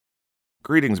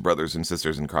Greetings, brothers and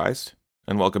sisters in Christ,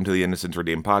 and welcome to the Innocence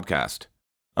Redeemed podcast.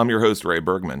 I'm your host, Ray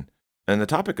Bergman, and the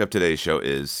topic of today's show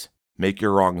is Make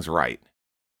Your Wrongs Right.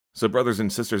 So, brothers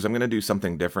and sisters, I'm going to do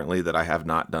something differently that I have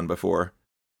not done before.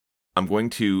 I'm going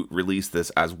to release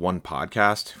this as one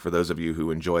podcast for those of you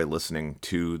who enjoy listening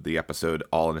to the episode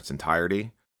all in its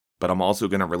entirety, but I'm also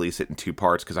going to release it in two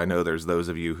parts because I know there's those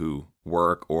of you who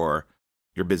work or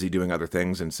you're busy doing other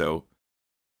things, and so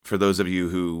for those of you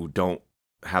who don't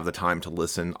have the time to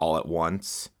listen all at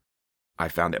once, I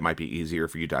found it might be easier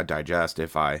for you to digest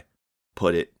if I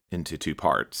put it into two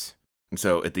parts. And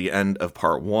so at the end of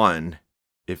part one,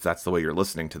 if that's the way you're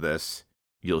listening to this,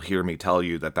 you'll hear me tell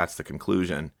you that that's the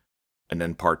conclusion. And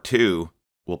then part two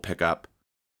will pick up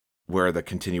where the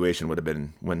continuation would have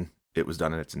been when it was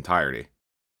done in its entirety.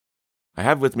 I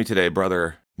have with me today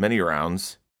Brother Many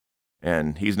Rounds,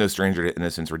 and he's no stranger to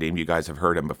Innocence Redeemed. You guys have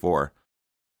heard him before.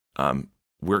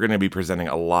 We're going to be presenting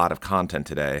a lot of content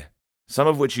today, some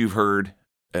of which you've heard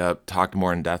talked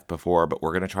more in depth before, but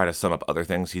we're going to try to sum up other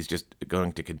things. He's just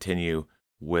going to continue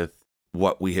with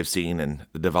what we have seen and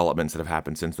the developments that have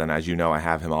happened since then. As you know, I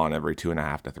have him on every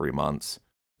 2.5 to 3 months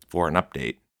for an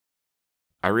update.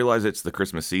 I realize it's the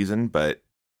Christmas season, but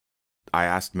I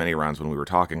asked Many Rounds when we were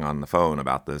talking on the phone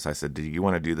about this. I said, do you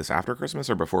want to do this after Christmas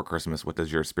or before Christmas? What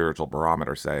does your spiritual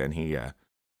barometer say? And he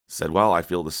said, well, I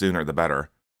feel the sooner the better.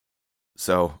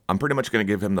 So I'm pretty much going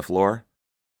to give him the floor.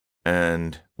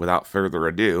 And without further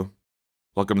ado,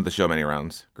 welcome to the show, Many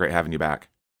Rounds. Great having you back.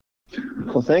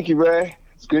 Well, thank you, Ray.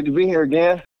 It's good to be here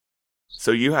again.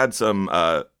 So you had some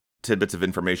tidbits of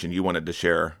information you wanted to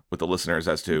share with the listeners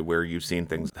as to where you've seen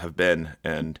things have been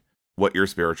and what your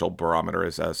spiritual barometer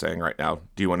is saying right now.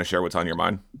 Do you want to share what's on your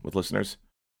mind with listeners?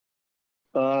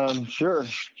 Sure.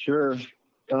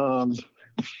 I was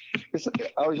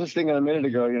just thinking a minute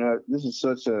ago, this is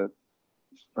such a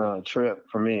trip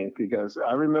for me because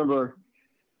I remember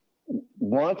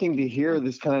wanting to hear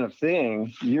this kind of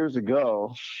thing years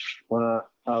ago when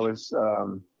I was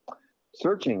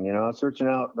searching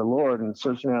out the Lord and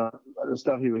searching out the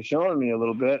stuff he was showing me a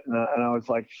little bit. And I was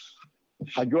like,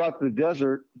 I'd go out to the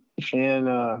desert and,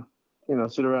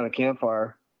 sit around a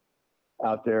campfire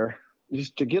out there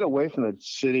just to get away from the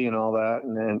city and all that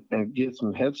and get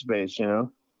some headspace,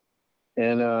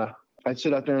 and I'd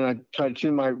sit out there and I'd try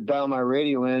to dial my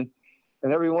radio in,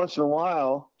 and every once in a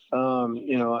while,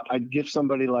 I'd get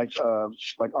somebody like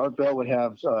Art Bell would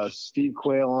have Steve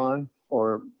Quayle on,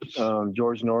 or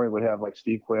George Norrie would have like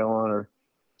Steve Quayle on, or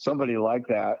somebody like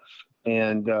that.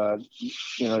 And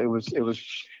it was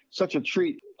such a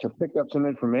treat to pick up some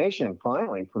information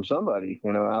finally from somebody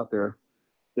out there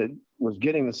that was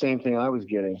getting the same thing I was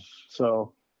getting.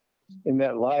 So in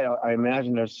that light, I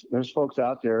imagine there's folks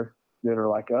out there that are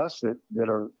like us that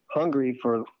are hungry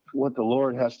for what the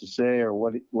Lord has to say or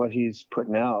what he's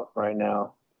putting out right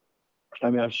now. I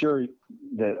mean, I'm sure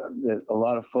that a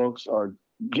lot of folks are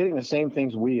getting the same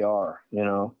things we are,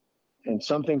 and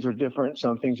some things are different.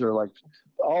 Some things are like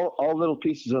all little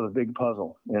pieces of a big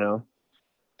puzzle,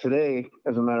 Today,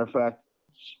 as a matter of fact,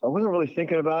 I wasn't really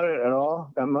thinking about it at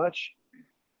all that much,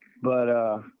 but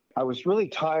I was really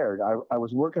tired. I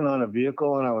was working on a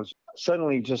vehicle and I was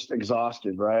suddenly just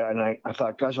exhausted, right? And I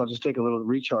thought, gosh, I'll just take a little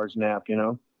recharge nap,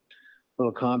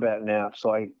 little combat nap.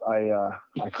 So I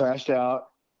crashed out.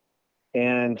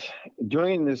 And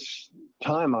during this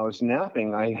time I was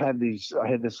napping, I had this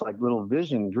like little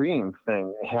vision dream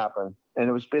thing happen.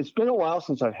 And it's been a while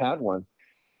since I've had one.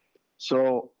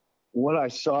 So what I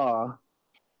saw,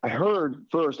 I heard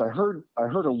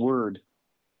a word,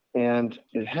 and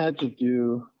it had to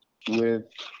do with,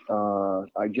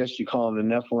 I guess you call them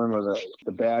the Nephilim or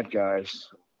the bad guys.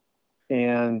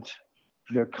 And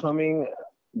they're coming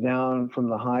down from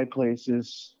the high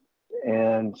places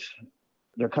and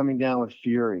they're coming down with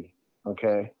fury.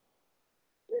 Okay.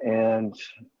 And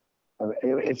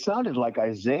it sounded like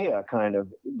Isaiah kind of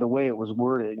the way it was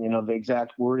worded, the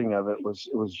exact wording of it was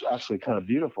actually kind of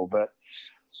beautiful, but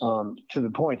to the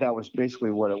point that was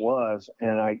basically what it was.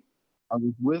 And I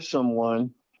was with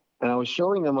someone and I was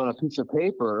showing them on a piece of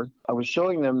paper, I was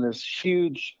showing them this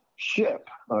huge ship,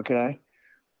 okay,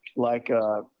 like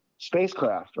a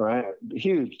spacecraft, right?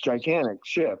 Huge, gigantic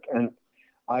ship. And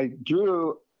I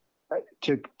drew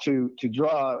to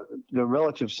draw the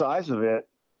relative size of it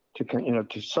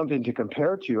to something to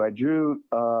compare to. I drew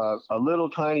a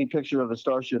little tiny picture of the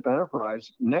Starship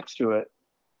Enterprise next to it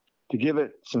to give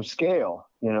it some scale,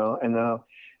 and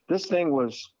this thing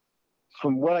was,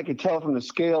 from what I could tell from the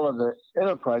scale of the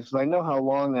Enterprise, because I know how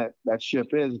long that ship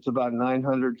is. It's about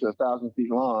 900 to 1,000 feet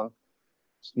long.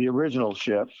 It's the original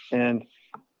ship. And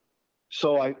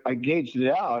So I gauged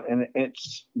it out, and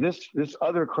it's this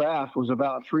other craft was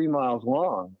about 3 miles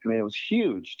long. I mean, it was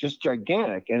huge, just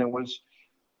gigantic, and it was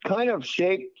kind of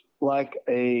shaped like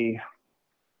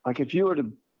if you were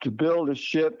to build a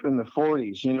ship in the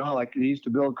 40s, like they used to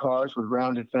build cars with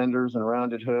rounded fenders and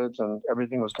rounded hoods, and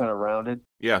everything was kind of rounded.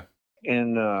 Yeah.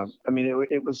 And I mean,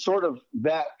 it was sort of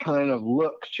that kind of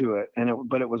look to it,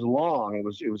 but it was long. It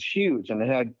was huge, and it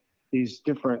had these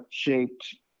different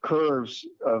shaped curves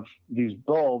of these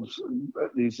bulbs,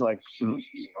 these like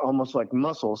almost like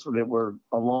muscles that were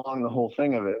along the whole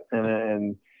thing of it,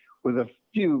 and with a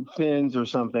few fins or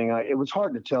something. It was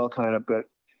hard to tell, kind of, but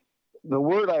the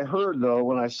word I heard though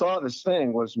when I saw this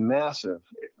thing was massive,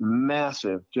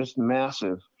 massive, just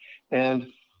massive, and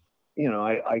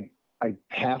I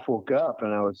half woke up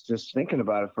and I was just thinking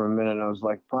about it for a minute, and I was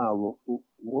like, wow,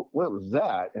 what was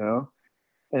that,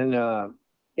 And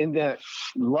in that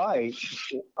light,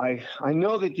 I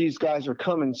know that these guys are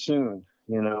coming soon,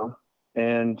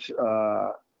 and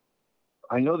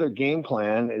I know their game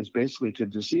plan is basically to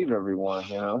deceive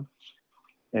everyone,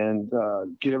 and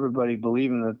get everybody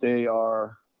believing that they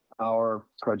are our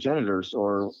progenitors,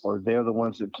 or they're the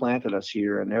ones that planted us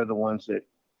here, and they're the ones that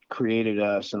created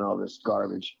us, and all this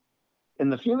garbage.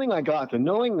 And the feeling I got, the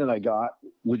knowing that I got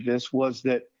with this, was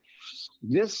that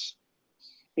this,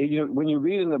 when you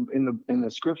read in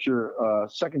the scripture,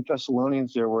 2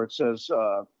 Thessalonians there, where it says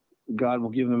God will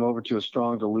give them over to a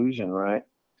strong delusion, right?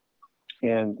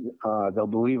 And they'll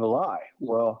believe a lie.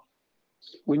 Well,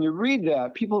 when you read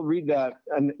that, people read that,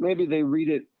 and maybe they read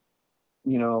it,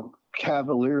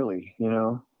 cavalierly,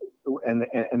 and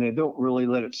they don't really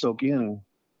let it soak in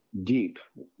deep.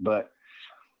 But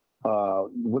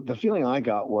what the feeling I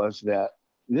got was that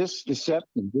this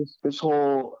deception, this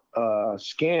whole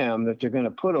scam that they're going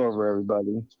to put over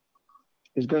everybody,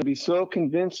 is going to be so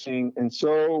convincing and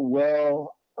so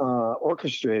well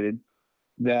orchestrated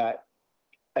that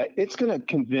it's going to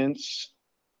convince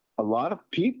a lot of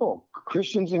people,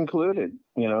 Christians included,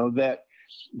 that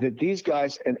these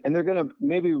guys, and they're going to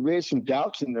maybe raise some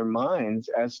doubts in their minds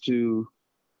as to,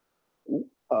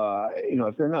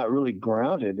 if they're not really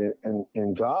grounded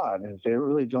in God, and if they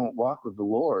really don't walk with the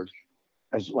Lord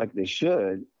as like they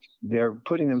should, they're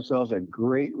putting themselves at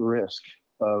great risk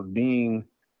of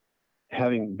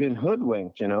having been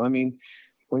hoodwinked. I mean,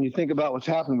 when you think about what's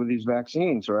happened with these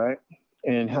vaccines, right,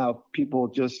 and how people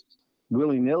just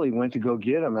willy-nilly went to go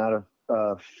get them out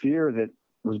of fear that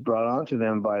was brought onto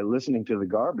them by listening to the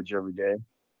garbage every day,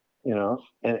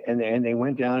 and they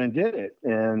went down and did it.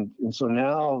 And so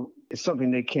now it's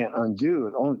something they can't undo.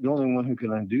 The only one who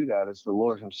can undo that is the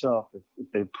Lord himself.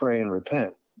 If they pray and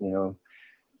repent,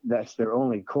 that's their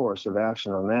only course of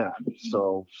action on that.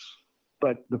 So,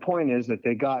 but the point is that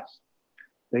they got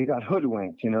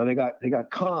hoodwinked, they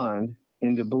got conned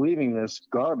into believing this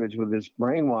garbage with this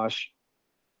brainwash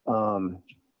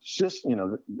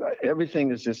system,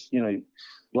 everything is just,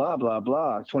 blah, blah,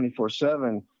 blah,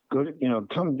 24/7,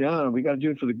 come down. We got to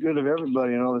do it for the good of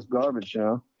everybody, and all this garbage,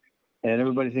 and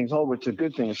everybody thinks, oh, it's a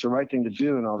good thing. It's the right thing to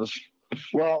do, and all this.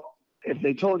 Well, if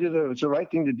they told you that it's the right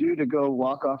thing to do to go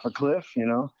walk off a cliff,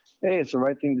 hey, it's the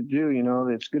right thing to do,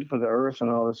 it's good for the earth and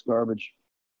all this garbage.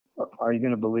 Are you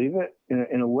going to believe it?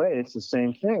 In a way, it's the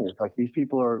same thing. It's like these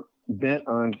people are bent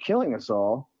on killing us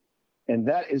all, and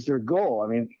that is their goal. I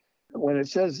mean, when it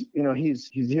says, he's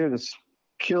here to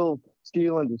kill,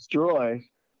 steal, and destroy,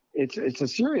 it's a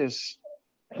serious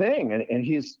thing, and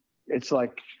it's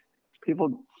like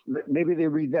people maybe they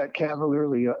read that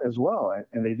cavalierly as well,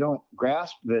 and they don't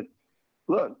grasp that.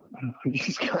 Look,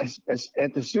 these guys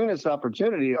at the soonest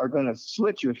opportunity are going to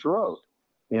slit your throat.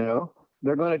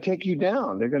 They're going to take you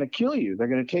down. They're going to kill you. They're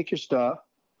going to take your stuff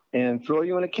and throw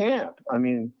you in a camp. I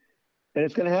mean, and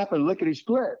it's going to happen lickety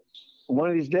split. One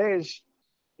of these days,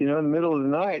 in the middle of the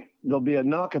night, there'll be a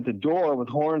knock at the door with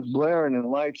horns blaring and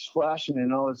lights flashing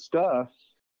and all this stuff.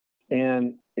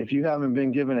 And if you haven't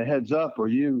been given a heads up, or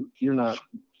you're not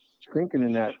thinking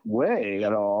in that way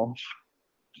at all,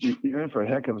 you're in for a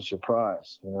heck of a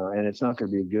surprise, and it's not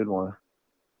going to be a good one.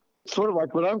 Sort of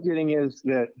like what I'm getting is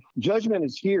that judgment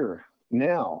is here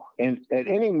now, and at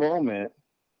any moment,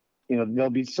 there'll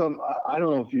be some. I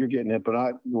don't know if you're getting it,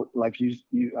 but like you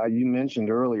mentioned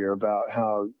earlier about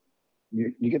how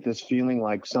you get this feeling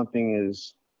like something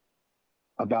is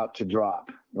about to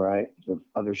drop, right? The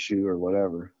other shoe or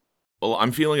whatever. Well,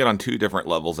 I'm feeling it on two different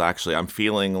levels, actually. I'm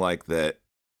feeling like that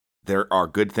there are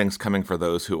good things coming for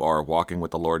those who are walking with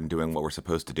the Lord and doing what we're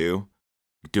supposed to do,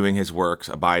 doing his works,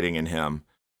 abiding in him.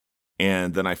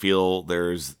 And then I feel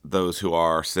there's those who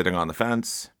are sitting on the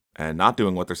fence and not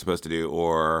doing what they're supposed to do,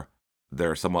 or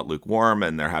they're somewhat lukewarm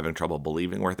and they're having trouble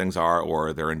believing where things are,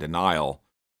 or they're in denial.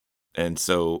 And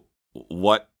so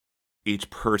what each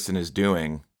person is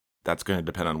doing, that's going to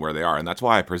depend on where they are. And that's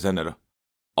why I presented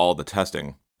all the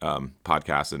testing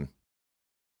podcasts and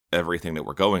everything that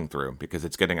we're going through, because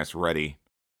it's getting us ready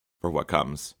for what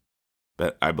comes.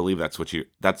 But I believe that's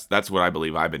what I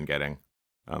believe I've been getting.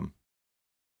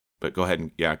 But go ahead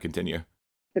and continue.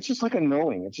 It's just like a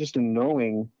knowing. It's just a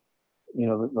knowing,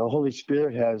 the Holy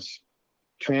Spirit has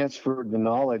transferred the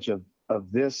knowledge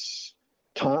of this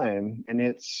time and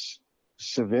its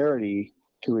severity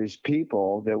to his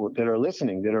people that are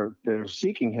listening, that are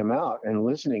seeking him out and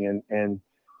listening and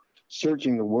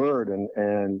searching the word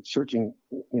and searching,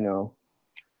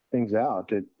 things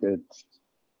out. That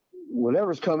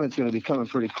whatever's coming is going to be coming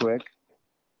pretty quick.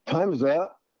 Time's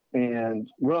up and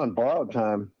we're on borrowed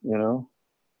time,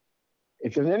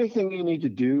 If there's anything you need to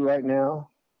do right now,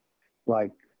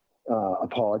 like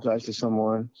apologize to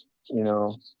someone,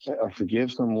 or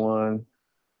forgive someone,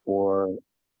 or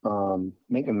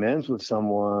make amends with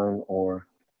someone, or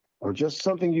just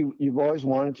something you've always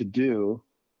wanted to do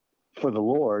for the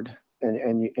Lord,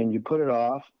 and you put it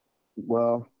off,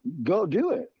 well, go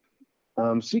do it.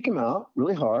 Seek him out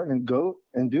really hard and go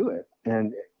and do it.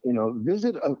 And,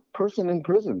 visit a person in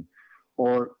prison,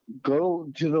 or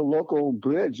go to the local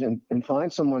bridge and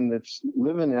find someone that's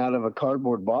living out of a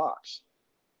cardboard box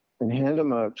and hand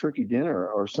them a turkey dinner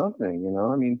or something,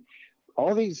 I mean,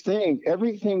 all these things,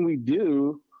 everything we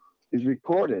do is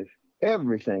recorded.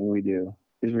 Everything we do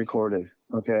is recorded.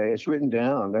 Okay. It's written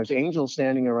down. There's angels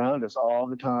standing around us all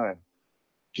the time,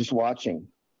 just watching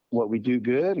what we do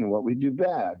good and what we do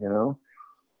bad,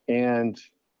 and,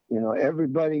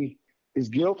 everybody is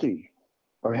guilty,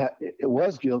 or it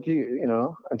was guilty,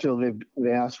 until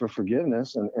they asked for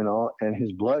forgiveness and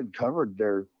his blood covered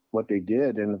what they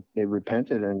did, and they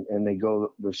repented and they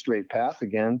go the straight path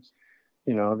again.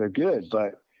 They're good.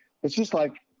 But it's just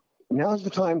like, now's the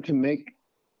time to make.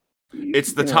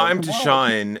 It's the time to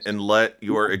shine and let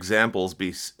your examples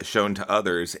be shown to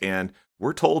others. And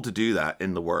we're told to do that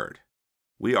in the Word.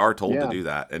 We are told to do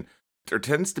that. And there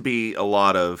tends to be a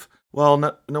lot of, well,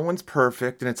 no one's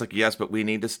perfect. And it's like, yes, but we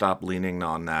need to stop leaning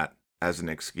on that as an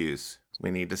excuse.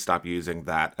 We need to stop using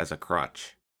that as a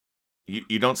crutch.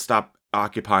 You don't stop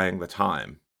occupying the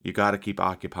time. You got to keep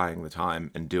occupying the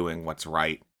time and doing what's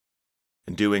right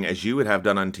and doing as you would have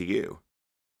done unto you.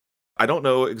 I don't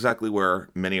know exactly where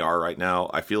many are right now.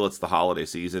 I feel it's the holiday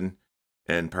season,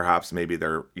 and perhaps maybe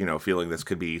they're, feeling this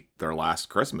could be their last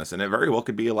Christmas, and it very well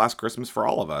could be a last Christmas for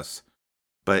all of us.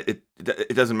 But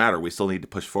it doesn't matter. We still need to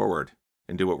push forward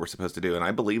and do what we're supposed to do. And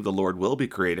I believe the Lord will be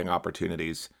creating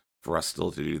opportunities for us still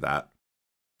to do that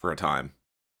for a time.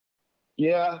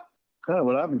 Yeah, kind of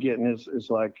what I've been getting is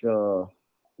like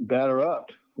batter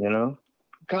up,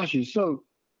 Gosh, he's so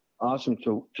awesome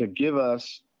to give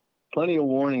us plenty of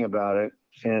warning about it,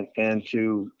 and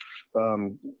to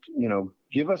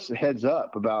give us a heads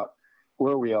up about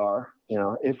where we are,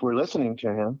 if we're listening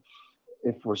to him,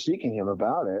 if we're seeking him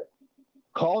about it.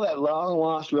 Call that long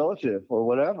lost relative or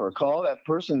whatever. Call that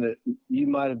person that you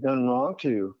might have done wrong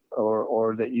to,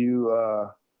 or that you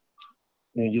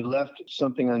left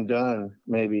something undone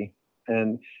maybe,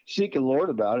 and seek the Lord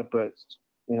about it. But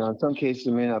in some cases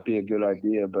it may not be a good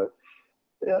idea, but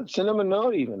send them a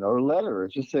note even, or a letter.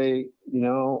 Just say,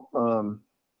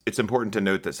 it's important to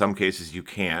note that some cases you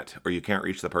can't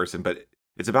reach the person, but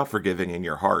it's about forgiving in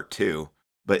your heart too.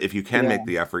 But if you can make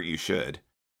the effort, you should.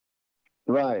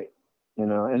 Right.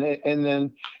 And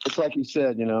then it's like you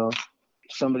said,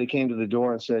 somebody came to the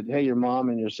door and said, hey, your mom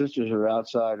and your sisters are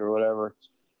outside or whatever.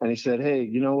 And he said, hey,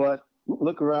 you know what?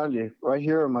 Look around you. Right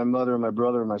here are my mother and my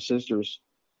brother and my sisters,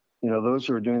 those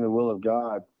who are doing the will of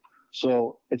God.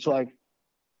 So it's like,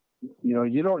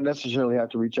 you don't necessarily have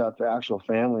to reach out to actual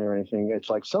family or anything. It's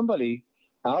like somebody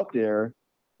out there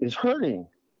is hurting,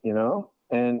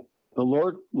 and the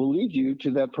Lord will lead you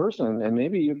to that person, and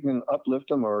maybe you can uplift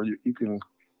them, or you can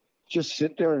just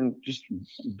sit there and just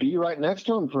be right next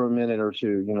to them for a minute or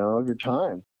two, of your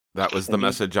time. That was the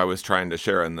message I was trying to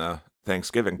share in the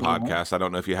Thanksgiving podcast. I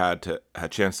don't know if you had a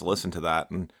chance to listen to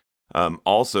that. And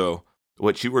also,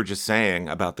 what you were just saying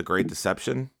about the Great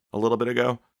Deception a little bit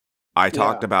ago, I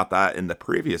talked about that in the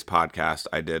previous podcast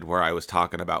I did, where I was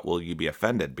talking about, will you be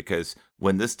offended? Because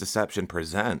when this deception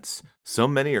presents, so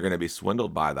many are going to be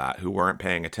swindled by that who weren't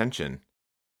paying attention.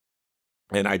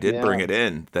 And I did bring it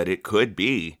in that it could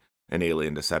be an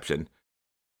alien deception.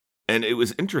 And it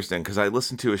was interesting because I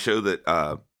listened to a show that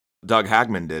Doug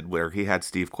Hagman did where he had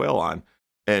Steve Quayle on.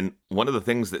 And one of the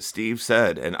things that Steve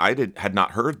said, and I had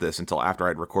not heard this until after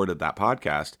I'd recorded that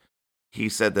podcast, He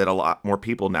said that a lot more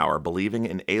people now are believing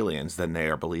in aliens than they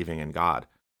are believing in God.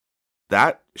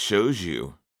 That shows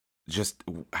you just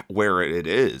where it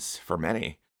is for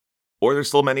many. Or there's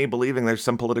still many believing there's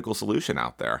some political solution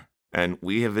out there. And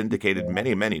we have indicated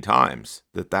many, many times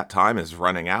that that time is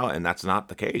running out, and that's not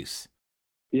the case.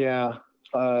 Yeah,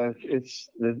 it's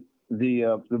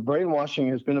the brainwashing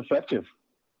has been effective.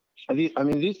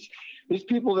 These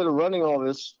people that are running all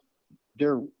this,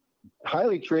 they're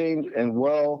highly trained and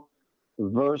well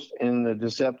versed in the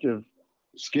deceptive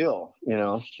skill.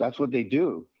 That's what they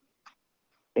do,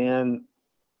 and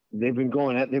they've been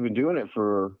doing it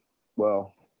for,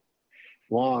 well,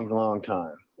 long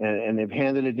time, and they've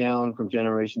handed it down from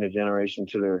generation to generation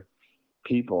to their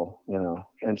people.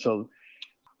 And so,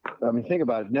 I mean, think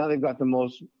about it. Now they've got the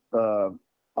most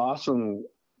awesome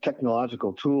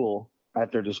technological tool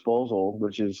at their disposal,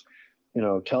 which is,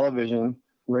 television,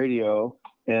 radio,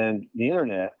 and the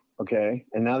internet. Okay.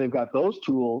 And now they've got those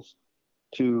tools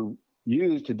to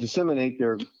use to disseminate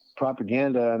their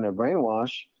propaganda and their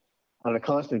brainwash on a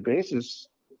constant basis.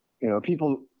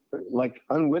 People, like,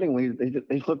 unwittingly,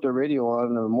 they flip their radio on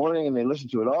in the morning and they listen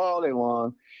to it all day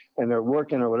long, and they're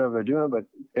working or whatever they're doing. But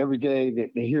every day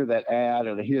they hear that ad,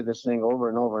 or they hear this thing over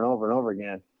and over and over and over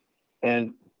again.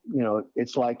 And,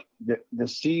 it's like the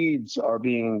seeds are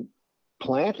being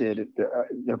planted.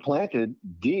 They're planted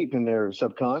deep in their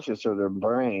subconscious or their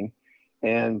brain.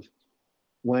 And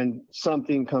when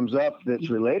something comes up that's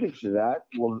related to that,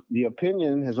 well, the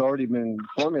opinion has already been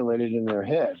formulated in their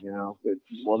head, that,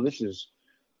 well, this is,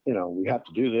 we have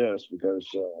to do this because,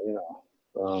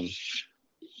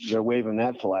 they're waving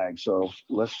that flag. So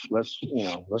let's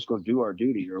go do our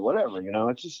duty or whatever.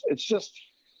 It's just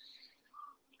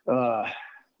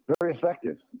very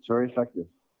effective. It's very effective.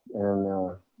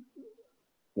 And,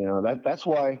 that's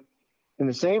why, in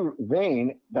the same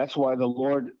vein, that's why the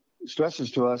Lord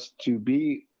stresses to us to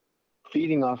be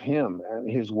feeding off Him and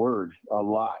His Word a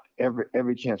lot.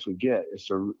 Every chance we get is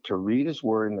to read His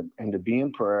Word and to be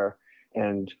in prayer.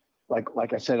 And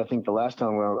like I said, I think the last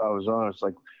time I was on, it's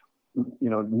like,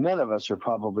 none of us are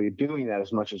probably doing that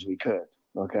as much as we could.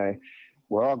 Okay,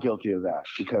 we're all guilty of that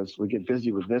because we get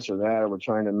busy with this or that, or we're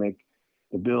trying to make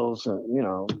the bills, and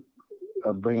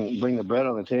bring the bread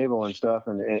on the table and stuff,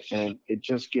 and it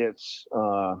just gets,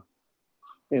 Well,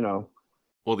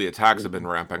 the attacks have been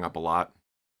ramping up a lot.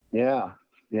 Yeah.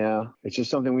 It's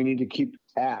just something we need to keep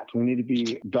at. We need to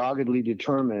be doggedly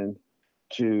determined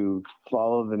to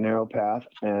follow the narrow path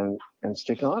and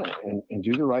stick on it and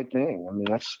do the right thing. I mean,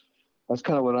 that's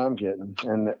kind of what I'm getting.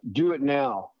 And do it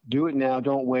now. Do it now.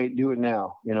 Don't wait. Do it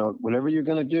now. Whatever you're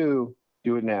going to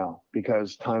do it now,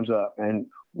 because time's up. And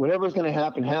whatever's going to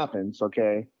happen happens.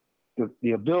 Okay.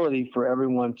 The ability for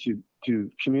everyone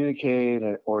to communicate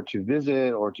or to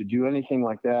visit or to do anything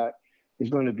like that is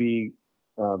going to be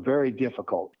very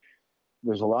difficult.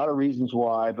 There's a lot of reasons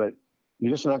why, but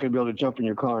you're just not going to be able to jump in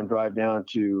your car and drive down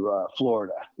to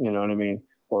Florida, you know what I mean?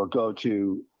 Or go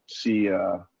to see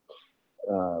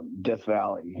Death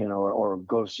Valley, or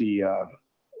go see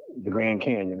the Grand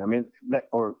Canyon. I mean,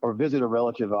 or visit a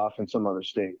relative off in some other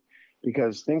state,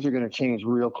 because things are going to change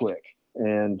real quick,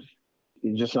 and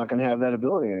you're just not going to have that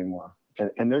ability anymore.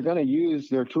 And they're going to use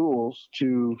their tools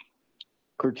to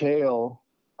curtail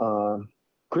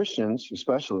Christians,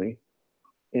 especially,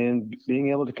 in being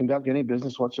able to conduct any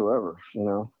business whatsoever,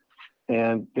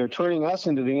 and they're turning us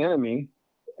into the enemy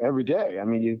every day. I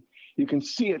mean, you can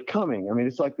see it coming. I mean,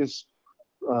 it's like this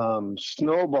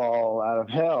snowball out of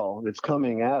hell that's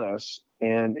coming at us,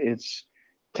 and its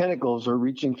tentacles are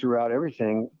reaching throughout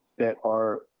everything that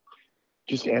are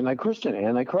just anti-Christian,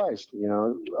 anti-Christ.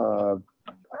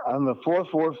 On the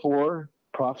 444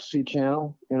 prophecy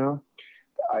channel,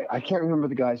 I can't remember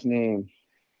the guy's name,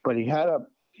 but he had a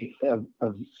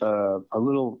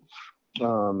little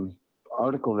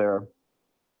article there,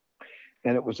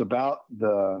 and it was about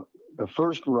the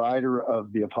first rider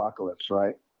of the apocalypse,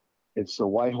 right? It's the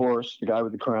white horse, the guy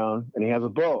with the crown, and he has a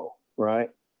bow, right?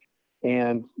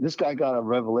 And this guy got a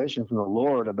revelation from the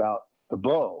Lord about the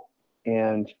bow,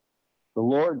 and the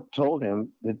Lord told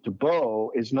him that the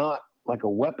bow is not like a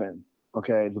weapon,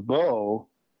 okay? The bow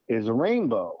is a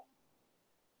rainbow.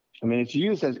 I mean, it's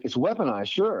used as, it's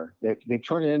weaponized, sure. They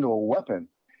turn it into a weapon,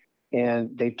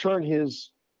 and they turned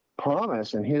his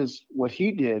promise and what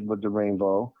he did with the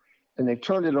rainbow, and they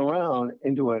turned it around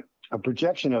into a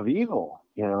projection of evil,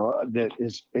 that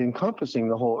is encompassing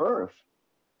the whole earth.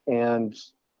 And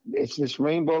it's this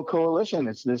rainbow coalition.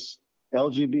 It's this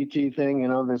LGBT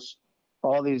thing,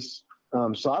 all these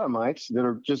sodomites that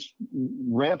are just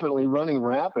rampantly running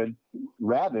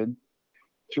rabid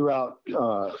throughout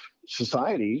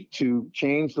society to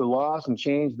change the laws and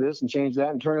change this and change that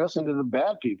and turn us into the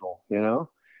bad people.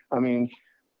 I mean,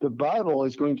 the Bible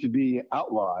is going to be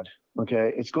outlawed.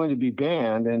 Okay, it's going to be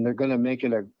banned, and they're going to make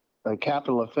it a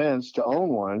capital offense to own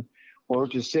one or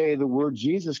to say the word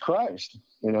Jesus Christ.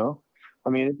 I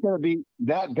mean, it's going to be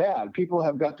that bad. People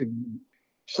have got to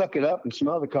suck it up and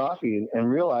smell the coffee and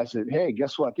realize that, hey,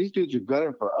 guess what? These dudes are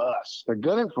gunning for us. They're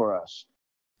gunning for us.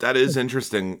 That is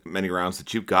interesting, Many Rounds,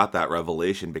 that you got that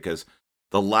revelation, because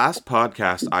the last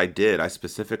podcast I did, I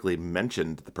specifically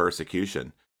mentioned the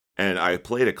persecution, and I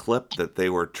played a clip that they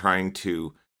were trying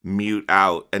to mute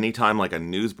out anytime like a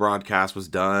news broadcast was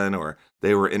done or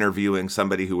they were interviewing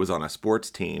somebody who was on a sports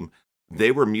team.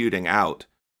 They were muting out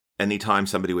anytime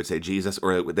somebody would say Jesus,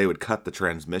 or they would cut the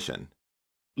transmission.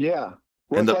 Yeah.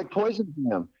 Well, it's like poison to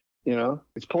them,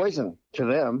 it's poison to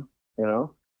them,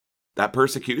 That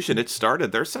persecution, it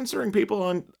started. They're censoring people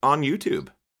on YouTube.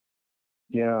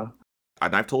 Yeah.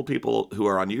 And I've told people who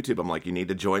are on YouTube, I'm like, you need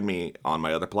to join me on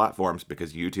my other platforms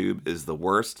because YouTube is the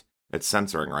worst at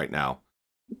censoring right now.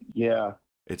 Yeah.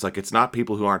 It's like, it's not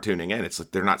people who aren't tuning in. It's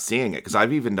like they're not seeing it. Because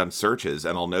I've even done searches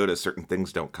and I'll notice certain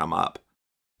things don't come up.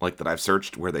 Like that I've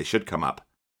searched where they should come up.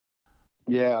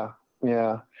 Yeah.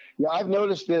 Yeah. Yeah. I've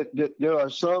noticed that there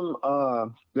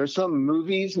are there's some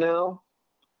movies now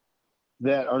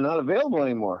that are not available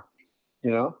anymore.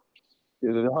 They're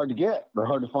hard to get, they're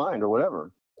hard to find or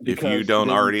whatever. If you don't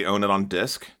already own it on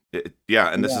disc.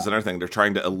 And this is another thing. They're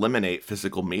trying to eliminate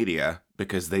physical media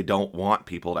because they don't want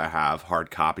people to have hard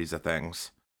copies of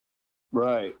things.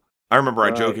 Right. I remember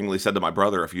I jokingly said to my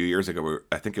brother a few years ago,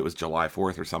 I think it was July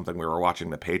 4th or something, we were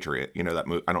watching The Patriot. That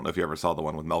movie. I don't know if you ever saw the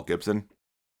one with Mel Gibson.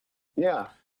 Yeah.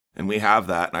 And we have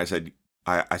that. And I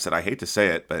said, I hate to say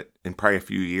it, but in probably a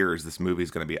few years, this movie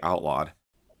is going to be outlawed.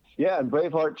 Yeah, and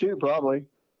Braveheart too, probably.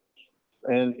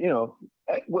 And,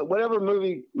 whatever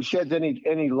movie sheds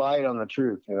any light on the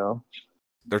truth,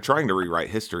 They're trying to rewrite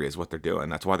history is what they're doing.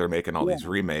 That's why they're making all these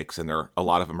remakes, and a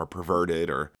lot of them are perverted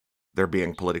or they're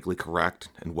being politically correct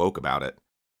and woke about it.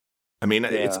 I mean,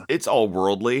 it's all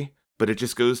worldly, but it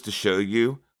just goes to show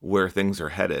you where things are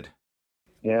headed.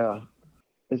 Yeah.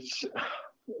 That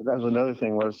was another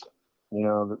thing was,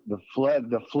 the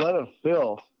flood of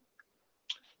filth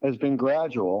has been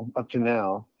gradual up to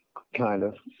now, kind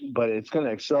of, but it's going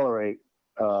to accelerate,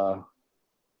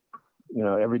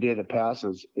 every day that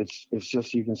passes. It's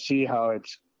just, you can see how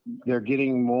they're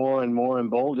getting more and more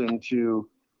emboldened to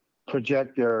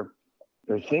project their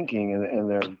thinking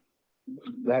and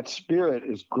that spirit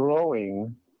is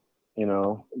growing.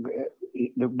 The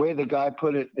way the guy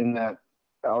put it in that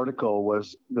article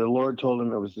was the Lord told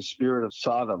him it was the spirit of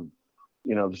Sodom.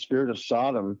 The spirit of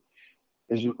Sodom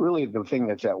is really the thing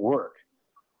that's at work,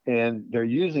 and they're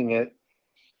using it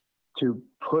to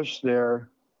push their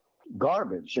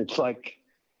garbage. It's like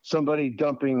somebody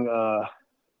dumping, a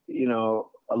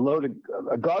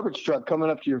garbage truck coming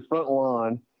up to your front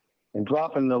lawn and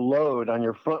dropping the load on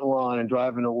your front lawn and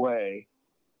driving away.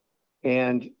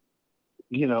 And,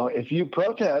 if you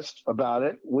protest about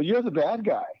it, well, you're the bad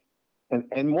guy.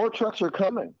 And more trucks are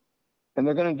coming, and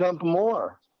they're going to dump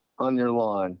more on your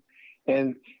lawn.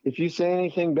 And if you say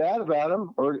anything bad about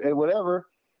them or whatever,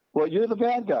 well, you're the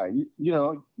bad guy.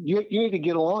 You need to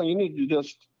get along. You need to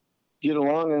just get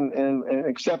along and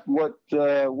accept what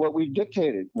we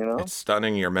dictated. It's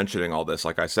stunning you're mentioning all this,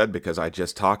 like I said, because I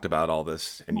just talked about all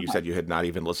this, and you said you had not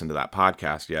even listened to that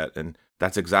podcast yet, and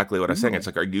that's exactly what I'm saying. It's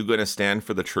like, are you going to stand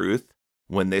for the truth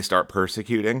when they start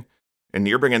persecuting? And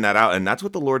you're bringing that out, and that's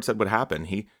what the Lord said would happen.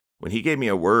 When he gave me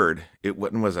a word,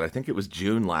 when was it? I think it was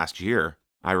June last year.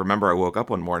 I remember I woke up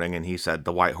one morning and he said,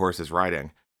 the white horse is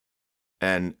riding.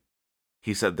 And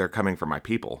he said, they're coming for my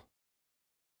people.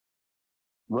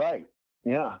 Right.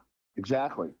 Yeah,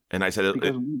 exactly. And I said,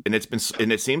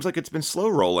 it seems like it's been slow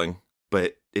rolling,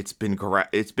 but it's been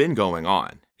going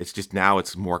on. It's just now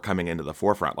it's more coming into the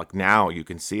forefront. Like now you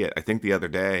can see it. I think the other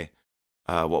day,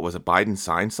 what was it? Biden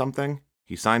signed something.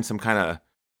 He signed some kind of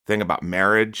thing about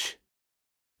marriage.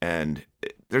 And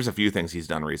there's a few things he's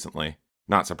done recently.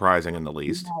 Not surprising in the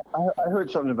least. I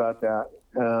heard something about that.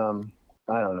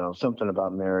 I don't know, something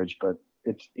about marriage, but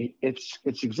it's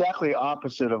exactly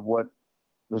opposite of what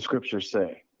the scriptures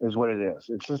say is what it is.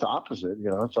 It's just opposite,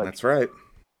 it's like, that's right.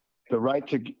 The right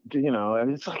to,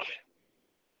 and it's like,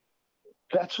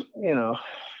 that's,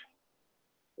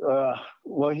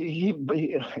 well, he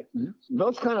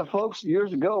those kind of folks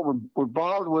years ago were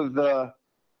bombed with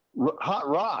hot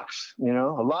rocks,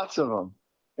 lots of them,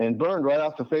 and burned right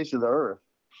off the face of the earth.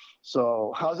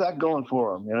 So how's that going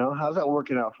for them? How's that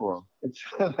working out for them? It's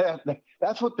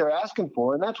that's what they're asking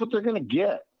for, and that's what they're going to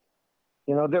get.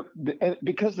 And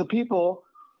because the people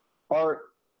are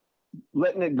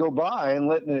letting it go by and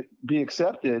letting it be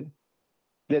accepted,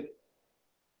 that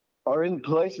are in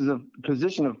places of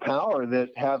position of power that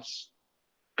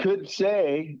could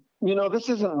say, this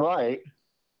isn't right.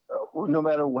 No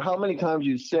matter how many times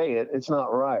you say it, it's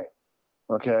not right.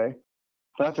 Okay.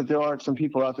 Not that there aren't some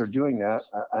people out there doing that.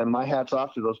 And my hat's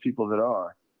off to those people that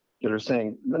are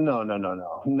saying, no,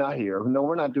 not here. No,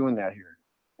 we're not doing that here.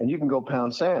 And you can go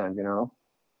pound sand,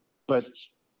 but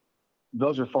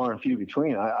those are far and few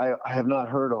between. I have not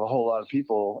heard of a whole lot of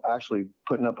people actually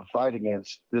putting up a fight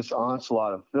against this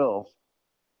onslaught of filth,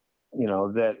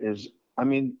 that is,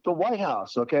 the White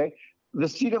House, okay? The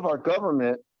seat of our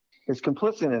government is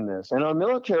complicit in this. And our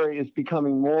military is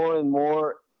becoming more and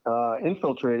more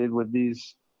infiltrated with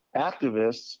these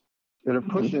activists that are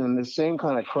pushing the same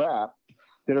kind of crap,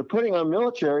 that are putting our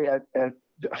military at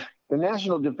the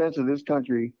national defense of this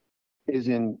country is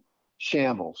in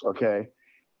shambles, okay?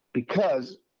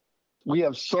 Because we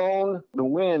have sown the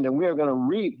wind and we are going to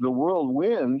reap the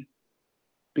whirlwind,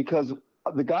 because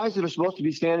the guys that are supposed to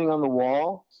be standing on the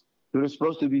wall, that are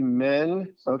supposed to be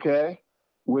men, okay,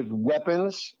 with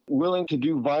weapons, willing to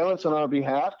do violence on our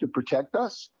behalf to protect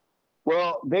us,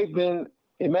 well, they've been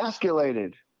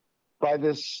emasculated by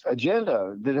this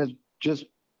agenda that has just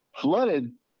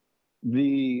flooded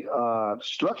the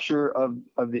structure of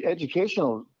the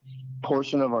educational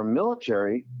portion of our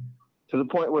military, to the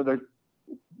point where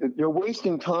they're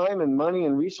wasting time and money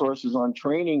and resources on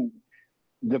training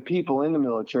the people in the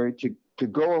military to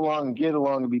go along and get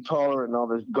along and be tolerant and all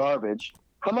this garbage.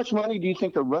 How much money do you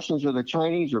think the Russians or the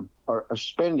Chinese are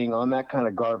spending on that kind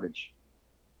of garbage?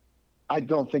 I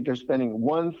don't think they're spending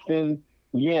one thin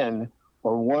yen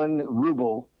or 1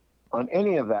 ruble on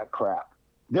any of that crap.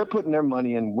 They're putting their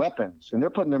money in weapons, and they're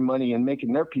putting their money in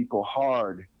making their people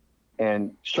hard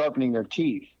and sharpening their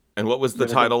teeth. And what was the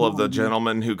title of the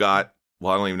gentleman who got,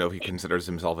 well, I don't even know if he considers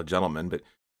himself a gentleman, but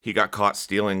he got caught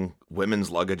stealing women's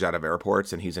luggage out of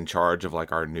airports, and he's in charge of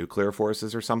like our nuclear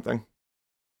forces or something? I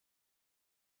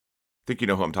think you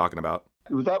know who I'm talking about.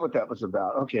 Was that what that was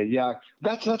about? Okay, yeah.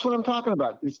 That's what I'm talking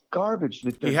about. It's garbage.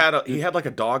 He had like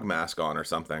a dog mask on or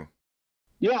something.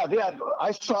 Yeah.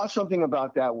 I saw something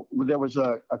about that. There was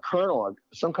a colonel,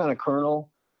 some kind of colonel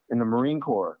in the Marine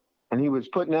Corps, and he was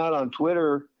putting out on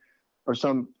Twitter or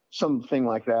something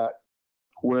like that,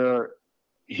 where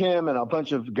him and a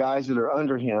bunch of guys that are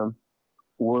under him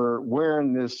were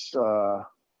wearing this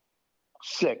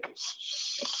sick,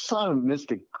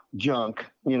 sodomistic junk,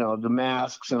 the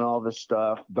masks and all this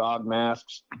stuff, dog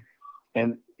masks.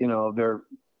 And, they're,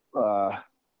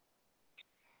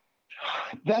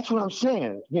 that's what I'm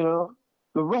saying. The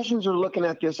Russians are looking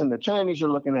at this and the Chinese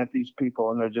are looking at these people,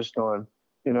 and they're just going,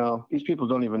 these people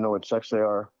don't even know what sex they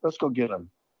are. Let's go get them.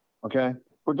 Okay.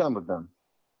 We're done with them.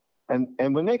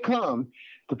 And when they come,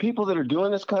 the people that are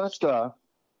doing this kind of stuff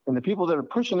and the people that are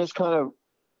pushing this kind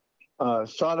of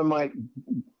sodomite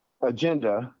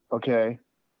agenda, okay,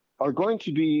 are going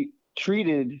to be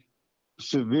treated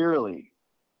severely.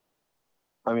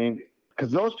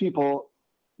 Because those people,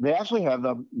 they actually have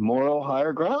the moral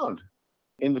higher ground.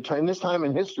 In this time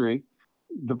in history,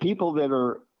 the people that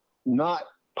are not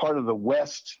part of the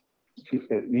West,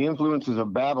 the influences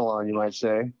of Babylon, you might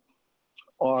say,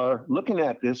 are looking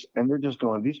at this and they're just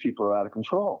going, these people are out of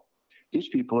control. These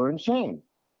people are insane.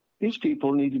 These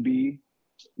people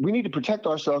we need to protect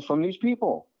ourselves from these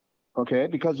people, okay?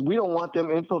 Because we don't want them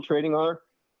infiltrating our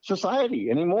society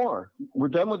anymore. We're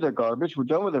done with their garbage. We're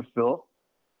done with their filth,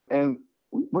 and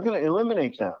we're going to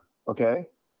eliminate them, okay?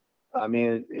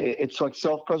 It's like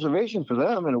self-preservation for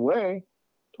them in a way,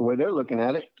 the way they're looking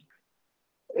at it.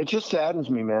 It just saddens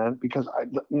me, man, because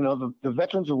the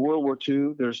veterans of World War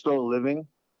II that are still living,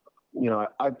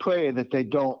 I pray that they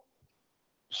don't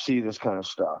see this kind of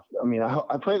stuff.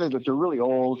 I pray that if they're really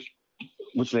old,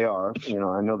 which they are,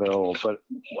 I know they're old, but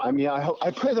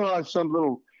I pray they're on some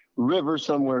little river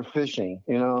somewhere fishing,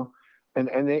 and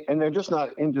they're just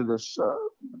not into this,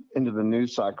 into the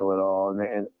news cycle at all,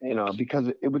 and because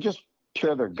it would just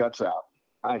tear their guts out.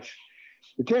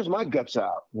 It tears my guts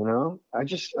out,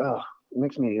 it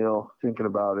makes me ill thinking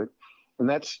about it. And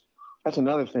that's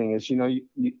another thing is,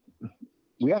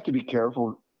 we have to be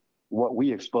careful what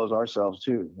we expose ourselves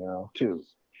to, too.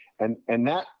 And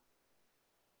that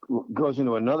goes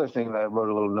into another thing that I wrote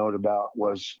a little note about,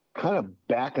 was kind of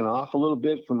backing off a little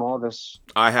bit from all this.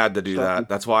 I had to do that.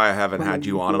 That's why I haven't had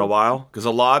you on in a while, because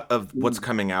a lot of what's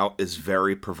coming out is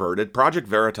very perverted. Project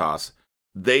Veritas,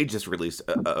 they just released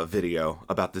a video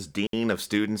about this dean of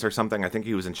students or something. I think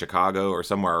he was in Chicago or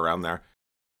somewhere around there.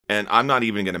 And I'm not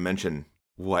even going to mention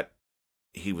what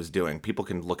he was doing. People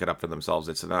can look it up for themselves.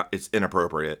 It's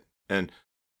inappropriate. And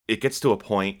it gets to a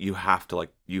point you have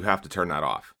to turn that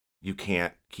off. You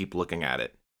can't keep looking at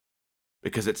it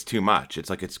because it's too much. It's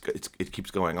like it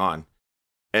keeps going on.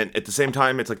 And at the same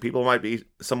time, it's like people might be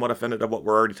somewhat offended of what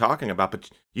we're already talking about, but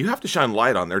you have to shine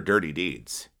light on their dirty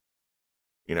deeds.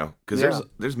 Because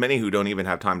there's many who don't even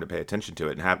have time to pay attention to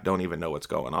it and don't even know what's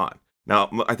going on. Now,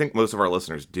 I think most of our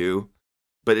listeners do,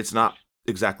 but it's not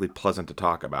exactly pleasant to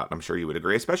talk about. I'm sure you would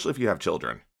agree, especially if you have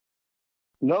children.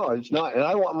 No, it's not. And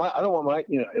I don't want my,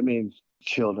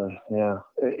 children. Yeah.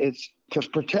 It's to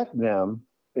protect them.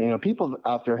 People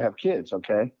out there have kids.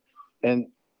 Okay. And,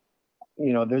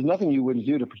 there's nothing you wouldn't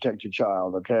do to protect your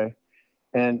child. Okay.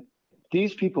 And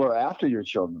these people are after your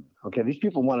children. Okay. These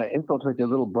people want to infiltrate their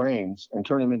little brains and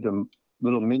turn them into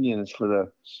little minions for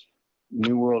the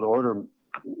New World Order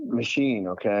machine.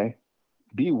 Okay.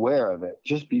 Beware of it.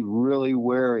 Just be really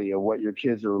wary of what your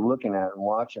kids are looking at and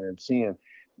watching and seeing.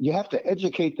 You have to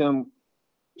educate them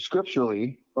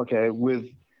scripturally, okay, with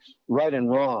right and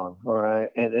wrong, all right?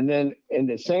 And then in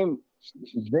the same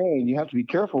vein, you have to be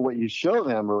careful what you show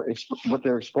them or what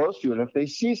they're exposed to. And if they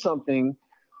see something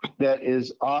that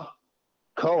is off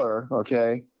color,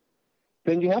 okay,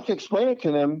 then you have to explain it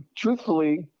to them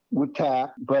truthfully with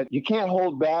tact, but you can't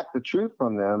hold back the truth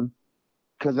from them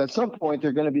because at some point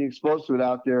they're going to be exposed to it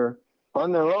out there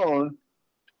on their own.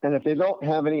 And if they don't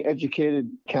have any educated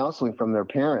counseling from their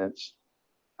parents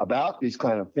about these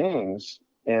kind of things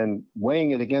and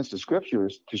weighing it against the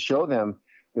scriptures to show them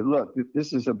that, look,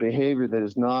 this is a behavior that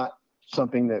is not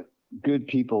something that good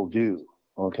people do.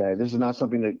 Okay. This is not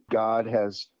something that God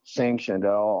has sanctioned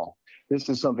at all. This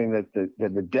is something that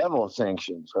the devil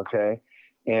sanctions. Okay.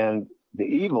 And the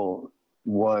evil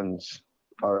ones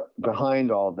are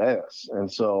behind all this.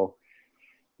 And so,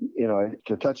 it's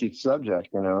a touchy subject,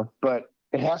 but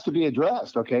it has to be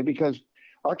addressed, okay? Because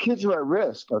our kids are at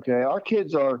risk, okay? Our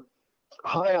kids are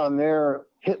high on their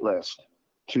hit list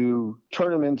to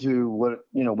turn them into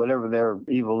whatever their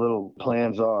evil little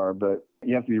plans are. But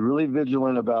you have to be really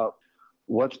vigilant about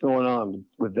what's going on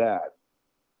with that.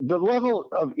 The level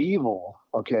of evil,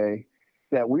 okay,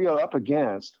 that we are up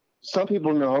against, some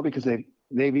people know because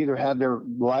they've either had their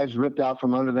lives ripped out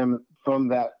from under them from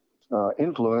that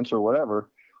influence or whatever.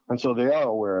 And so they are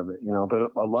aware of it,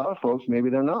 but a lot of folks, maybe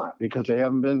they're not because they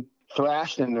haven't been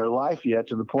thrashed in their life yet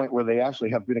to the point where they actually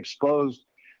have been exposed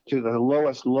to the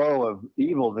lowest low of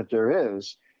evil that there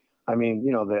is. I mean,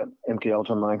 the MK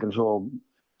Ultra mind control,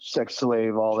 sex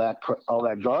slave, all that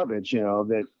garbage,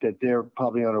 that they're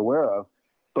probably unaware of.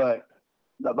 But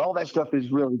all that stuff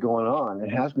is really going on.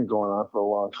 It has been going on for a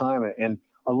long time. And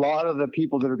a lot of the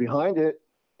people that are behind it,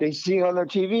 they see on their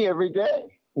TV every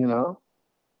day,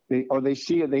 They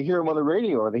see it, they hear them on the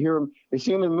radio, or they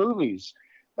see them in movies.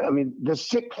 I mean, the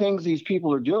sick things these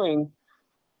people are doing,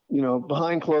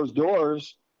 behind closed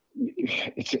doors,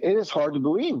 it is hard to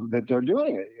believe that they're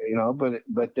doing it,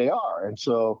 but they are. And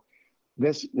so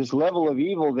this level of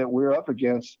evil that we're up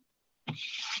against,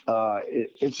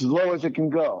 it's as low as it can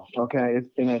go. Okay.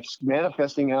 And it's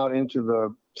manifesting out into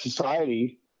the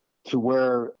society to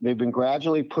where they've been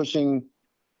gradually pushing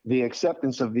the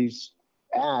acceptance of these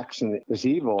acts and this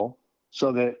evil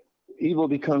so that evil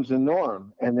becomes the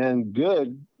norm, and then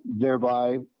good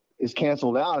thereby is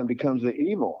canceled out and becomes the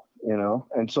evil,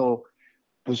 and so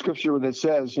the scripture that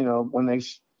says, when they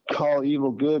call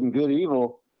evil good and good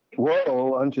evil,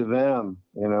 woe unto them,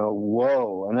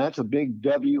 woe. And that's a big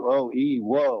WOE,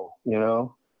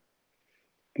 woe,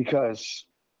 because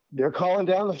they're calling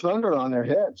down the thunder on their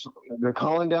heads. They're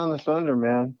calling down the thunder,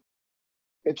 man.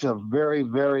 It's a very,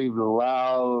 very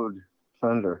loud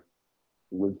thunder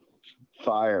with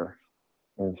fire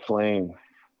and flame,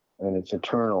 and it's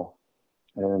eternal.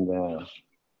 And the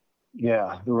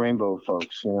rainbow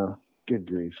folks, good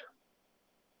grief.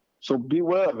 So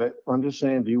beware of it. I'm just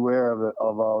saying, beware of it,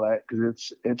 of all that,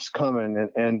 because it's coming,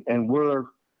 and we're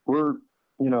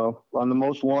on the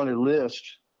most wanted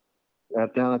list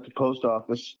down at the post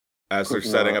office. As they're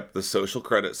setting up the social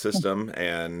credit system,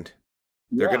 and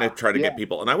they're going to try to get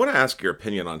people. And I want to ask your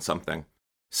opinion on something.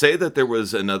 Say that there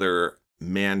was another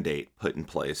mandate put in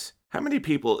place. How many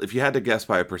people, if you had to guess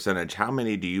by a percentage, how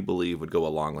many do you believe would go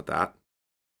along with that?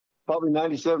 Probably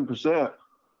 97%,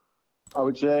 I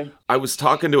would say. I was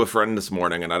talking to a friend this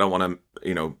morning, and I don't want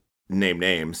to, name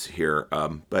names here,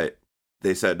 but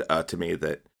they said to me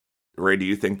that, Ray, do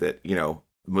you think that,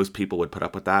 most people would put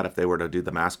up with that if they were to do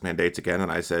the mask mandates again?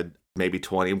 And I said, maybe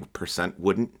 20%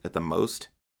 wouldn't at the most.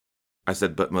 I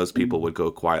said, but most people would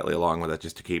go quietly along with it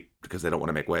just because they don't want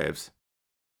to make waves.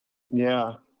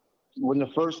 Yeah. When the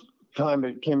first time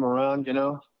it came around,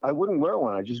 I wouldn't wear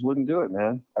one. I just wouldn't do it,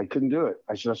 man. I couldn't do it.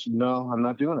 I just said, no, I'm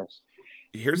not doing it.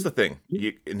 Here's the thing,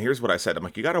 and here's what I said. I'm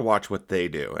like, you got to watch what they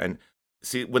do. And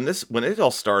see, when it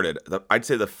all started, I'd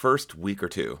say the first week or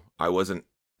two, I wasn't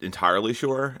entirely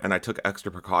sure, and I took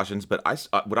extra precautions. But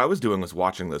what I was doing was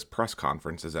watching those press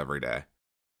conferences every day.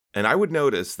 And I would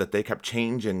notice that they kept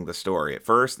changing the story. At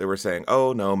first, they were saying,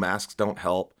 oh, no, masks don't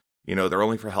help. They're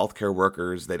only for healthcare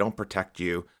workers. They don't protect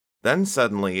you. Then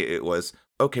suddenly it was,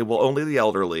 okay, well, only the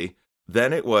elderly.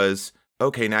 Then it was,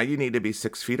 okay, now you need to be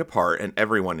 6 feet apart and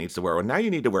everyone needs to wear one. Now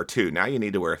you need to wear 2. Now you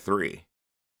need to wear 3.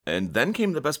 And then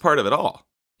came the best part of it all.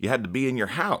 You had to be in your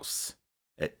house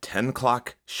at 10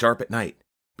 o'clock sharp at night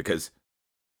because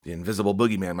the invisible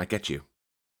boogeyman might get you.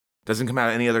 Doesn't come out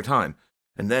at any other time.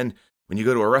 And then when you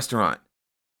go to a restaurant,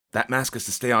 that mask has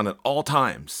to stay on at all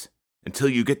times until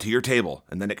you get to your table,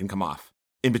 and then it can come off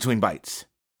in between bites.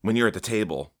 When you're at the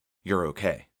table, you're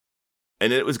okay.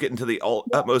 And it was getting to the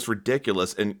utmost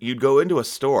ridiculous, and you'd go into a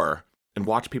store and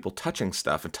watch people touching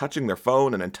stuff and touching their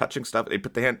phone and then touching stuff. They'd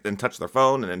put the hand and touch their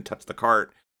phone and then touch the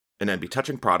cart and then be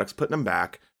touching products, putting them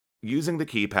back, using the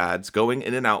keypads, going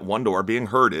in and out one door, being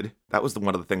herded. That was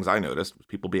one of the things I noticed, was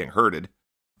people being herded.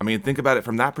 I mean, think about it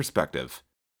from that perspective.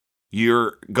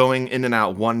 You're going in and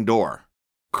out one door,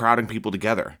 crowding people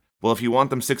together. Well, if you want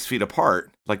them 6 feet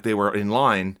apart, like they were in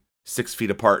line 6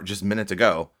 feet apart just minutes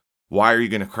ago, why are you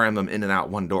going to cram them in and out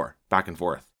one door, back and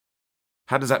forth?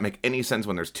 How does that make any sense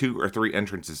when there's 2 or 3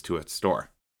 entrances to a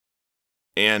store?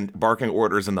 And barking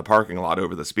orders in the parking lot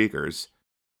over the speakers.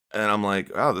 And I'm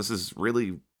like, oh, this is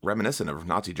really reminiscent of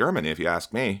Nazi Germany, if you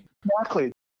ask me.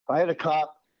 Exactly. I had a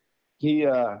cop. He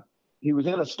was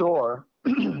in a store,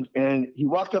 and he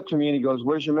walked up to me and he goes,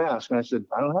 "Where's your mask?" And I said,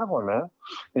 "I don't have one, man."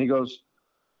 And he goes,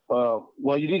 "Well,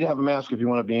 you need to have a mask if you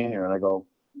want to be in here." And I go,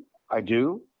 "I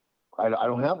do. I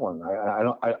don't have one.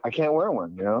 I can't wear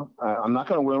one. I'm not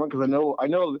going to wear one because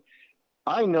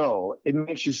I know it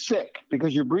makes you sick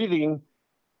because you're breathing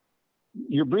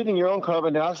your own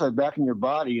carbon dioxide back in your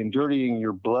body and dirtying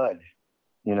your blood.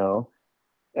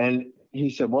 And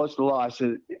he said, "Well, it's the law." I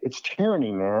said, "It's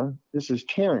tyranny, man. This is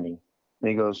tyranny." And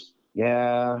he goes,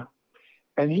 "Yeah."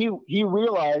 And he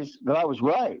realized that I was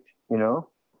right.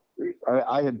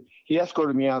 He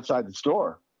escorted me outside the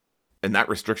store. And that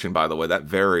restriction, by the way, that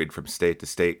varied from state to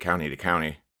state, county to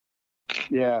county.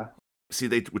 Yeah. See,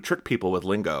 they would trick people with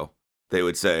lingo. They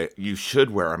would say, you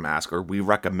should wear a mask, or we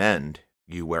recommend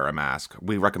you wear a mask.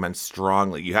 We recommend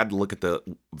strongly. You had to look at the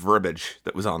verbiage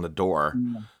that was on the door,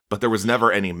 but there was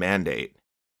never any mandate.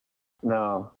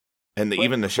 No. And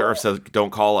even the sheriff said,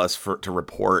 don't call us to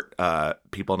report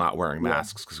people not wearing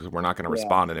masks because we're not going to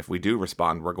respond. And if we do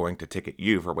respond, we're going to ticket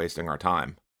you for wasting our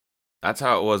time. That's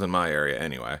how it was in my area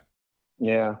anyway.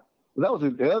 Yeah. Well,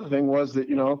 the other thing was that,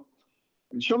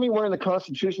 show me where in the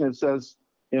Constitution it says,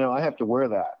 I have to wear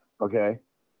that, okay,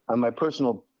 on my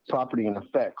personal property and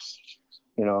effects,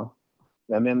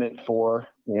 Amendment 4,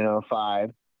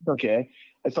 5, okay.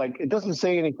 It's like, it doesn't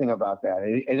say anything about that.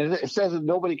 And it says that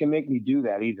nobody can make me do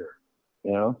that either,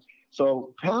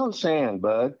 So pound sand,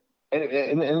 bud.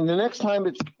 And the next time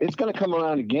it's going to come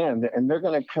around again, and they're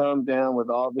going to come down with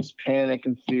all this panic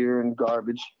and fear and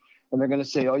garbage. And they're going to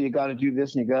say, oh, you got to do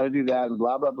this and you got to do that and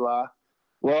blah, blah, blah.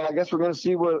 Well, I guess we're going to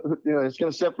see what, it's going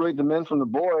to separate the men from the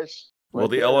boys. Well,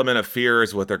 the element of fear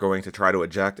is what they're going to try to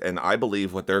eject. And I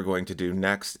believe what they're going to do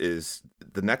next is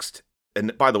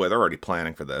and by the way, they're already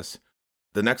planning for this.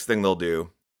 The next thing they'll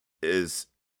do is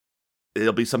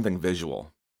it'll be something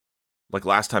visual. Like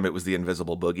last time it was the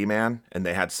invisible boogeyman and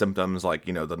they had symptoms like,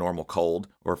 the normal cold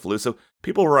or flu. So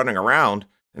people were running around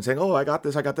and saying, oh, I got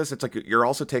this. It's like you're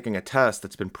also taking a test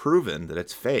that's been proven that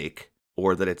it's fake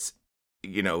or that it's,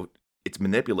 it's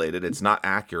manipulated. It's not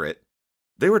accurate.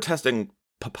 They were testing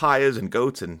papayas and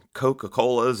goats and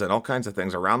Coca-Colas and all kinds of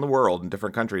things around the world in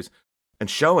different countries and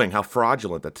showing how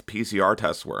fraudulent that PCR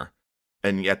tests were.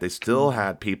 And yet they still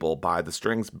had people by the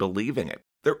strings believing it.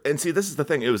 And see, this is the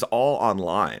thing. It was all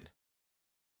online.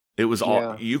 It was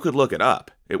all, you could look it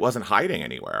up. It wasn't hiding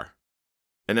anywhere.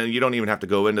 And then you don't even have to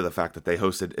go into the fact that they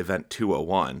hosted Event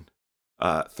 201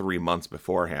 3 months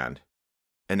beforehand.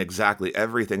 And exactly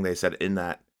everything they said in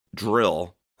that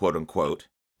drill, quote unquote,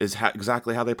 is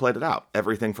exactly how they played it out.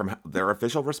 Everything from their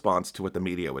official response to what the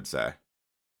media would say.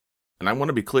 And I want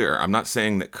to be clear. I'm not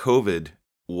saying that COVID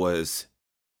was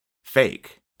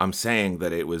fake. I'm saying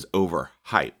that it was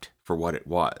overhyped for what it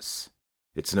was.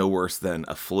 It's no worse than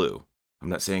a flu. I'm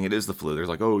not saying it is the flu. There's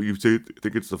like, oh, you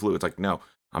think it's the flu. It's like, no,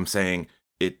 I'm saying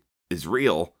it is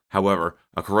real. However,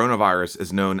 a coronavirus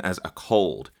is known as a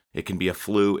cold. It can be a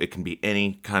flu. It can be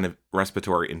any kind of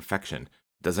respiratory infection.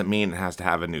 Doesn't mean it has to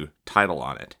have a new title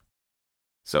on it.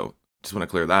 So just want to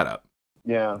clear that up.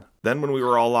 Yeah. Then when we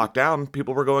were all locked down,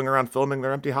 people were going around filming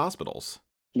their empty hospitals.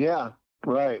 Yeah.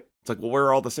 Right. It's like, well, where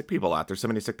are all the sick people at? There's so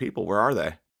many sick people. Where are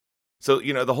they? So,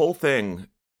 the whole thing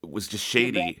was just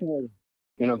shady.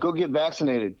 Go get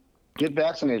vaccinated. Get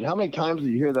vaccinated. How many times do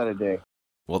you hear that a day?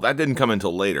 Well, that didn't come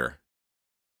until later.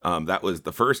 That was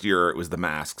the first year, it was the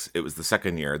masks. It was the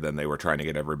second year, then they were trying to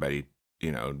get everybody,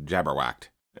 jabberwhacked.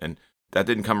 And that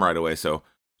didn't come right away, so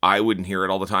I wouldn't hear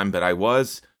it all the time, but I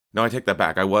take that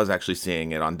back. I was actually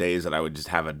seeing it on days that I would just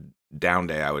have a down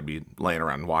day. I would be laying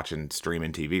around watching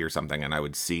streaming TV or something, and I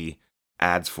would see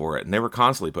ads for it, and they were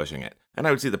constantly pushing it. And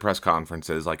I would see the press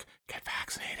conferences like, get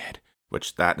vaccinated,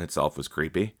 which that in itself was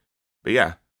creepy. But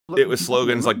yeah, it was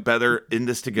slogans like better in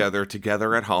this together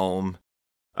at home.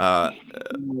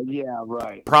 Yeah,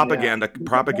 right.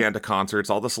 Propaganda concerts,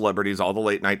 all the celebrities, all the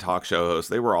late night talk show hosts,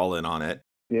 they were all in on it.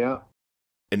 Yeah.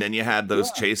 And then you had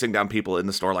those chasing down people in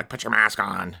the store, like, put your mask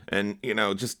on. And,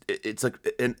 it's like,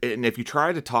 and if you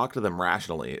try to talk to them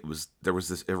rationally, there was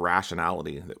this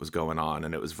irrationality that was going on,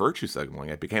 and it was virtue signaling.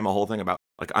 It became a whole thing about,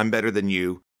 like, I'm better than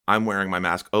you. I'm wearing my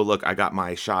mask. Oh, look, I got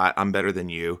my shot. I'm better than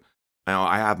you.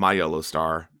 I have my yellow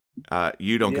star.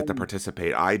 You don't get to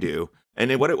participate. I do.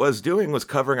 And what it was doing was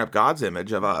covering up God's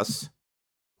image of us,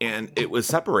 and it was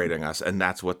separating us. And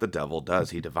that's what the devil does.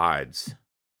 He divides.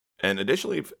 And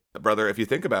additionally, brother, if you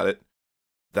think about it,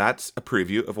 that's a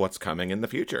preview of what's coming in the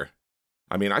future.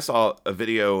 I mean, I saw a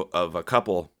video of a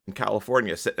couple in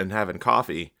California sitting and having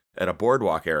coffee at a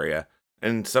boardwalk area,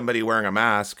 and somebody wearing a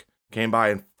mask came by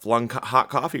and flung hot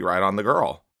coffee right on the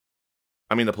girl.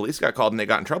 I mean, the police got called and they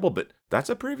got in trouble, but that's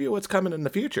a preview of what's coming in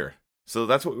the future. So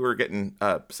that's what we were getting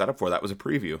set up for. That was a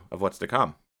preview of what's to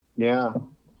come. Yeah.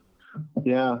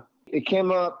 Yeah. It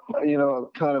came up,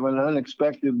 kind of an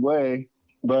unexpected way,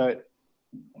 but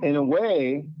in a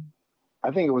way,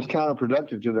 I think it was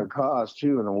counterproductive to their cause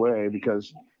too, in a way,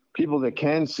 because people that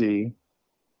can see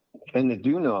and that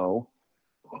do know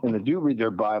and that do read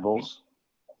their Bibles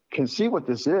can see what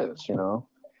this is,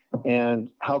 and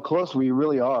how close we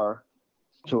really are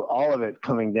to all of it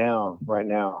coming down right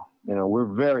now. We're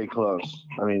very close.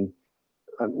 I mean,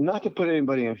 not to put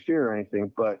anybody in fear or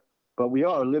anything, but we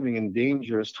are living in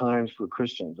dangerous times for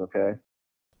Christians, okay?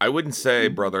 I wouldn't say,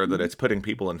 brother, that it's putting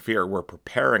people in fear. We're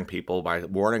preparing people by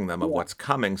warning them of what's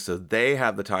coming so they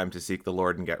have the time to seek the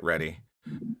Lord and get ready.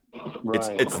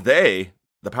 Right. It's the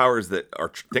powers that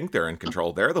think they're in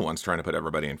control, they're the ones trying to put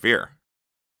everybody in fear.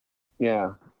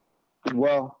 Yeah.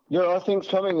 Well, there are things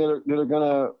coming that are going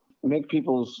to make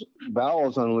people's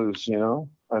bowels unloose,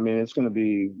 I mean, it's going to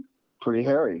be pretty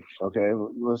hairy, okay?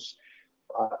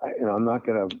 I'm not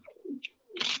going to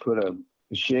put a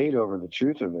shade over the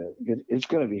truth of it. It's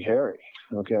going to be hairy,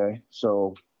 okay?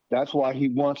 So that's why he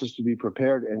wants us to be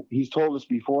prepared, and he's told us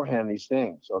beforehand these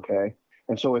things, okay?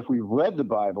 And so if we read the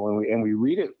Bible and we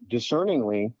read it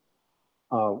discerningly,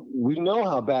 we know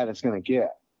how bad it's going to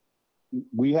get.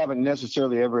 We haven't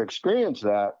necessarily ever experienced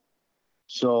that.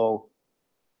 So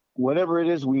whatever it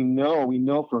is we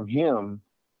know from him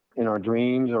in our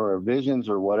dreams or our visions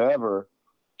or whatever,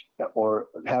 or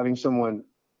having someone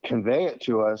convey it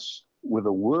to us with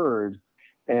a word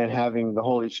and having the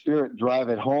Holy Spirit drive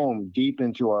it home deep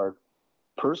into our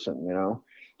person,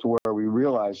 to where we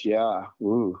realize,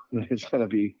 it's going to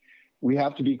be, we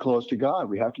have to be close to God.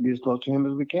 We have to be as close to him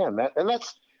as we can.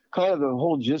 That's kind of the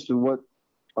whole gist of what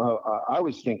I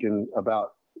was thinking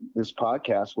about this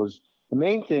podcast. Was the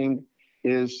main thing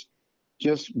is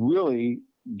just really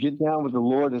get down with the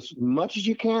Lord as much as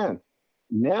you can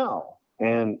now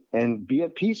and be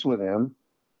at peace with him.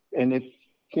 And if,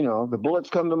 the bullets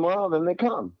come tomorrow, then they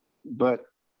come. But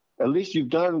at least you've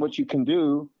done what you can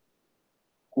do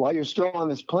while you're still on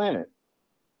this planet.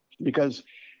 Because,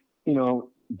 down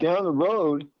the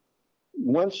road,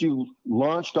 once you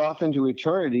launched off into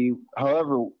eternity,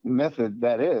 however method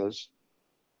that is,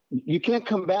 you can't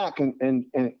come back and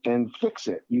fix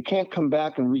it. You can't come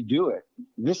back and redo it.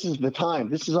 This is the time.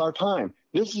 This is our time.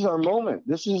 This is our moment.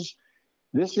 This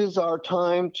is our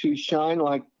time to shine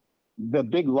like the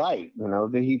big light,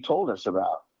 that he told us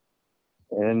about,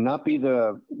 and not be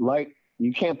the light.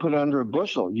 You can't put it under a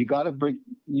bushel. You got to bring,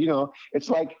 it's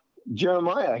like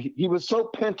Jeremiah. He was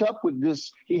so pent up with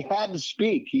this. He had to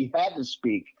speak.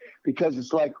 Because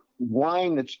it's like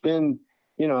wine that's been,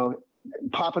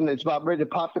 popping. It's about ready to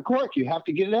pop the cork. You have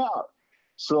to get it out.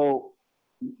 So,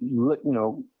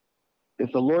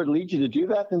 if the Lord leads you to do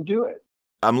that, then do it.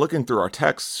 I'm looking through our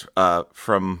texts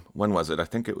from, when was it? I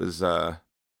think it was,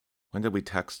 when did we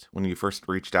text? When you first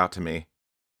reached out to me. It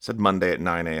said Monday at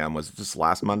 9 a.m. Was it just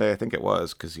last Monday? I think it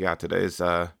was. Because, today's,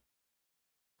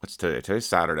 what's today? Today's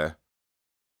Saturday.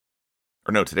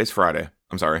 Or no, today's Friday.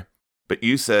 I'm sorry, but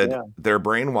you said Yeah. they're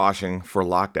brainwashing for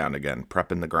lockdown again,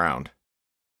 prepping the ground.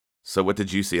 So what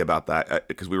did you see about that?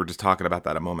 Because we were just talking about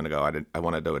that a moment ago. I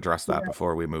wanted to address that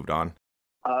before we moved on.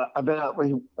 I've been out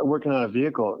working on a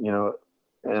vehicle,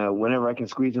 whenever I can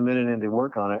squeeze a minute in to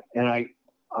work on it. And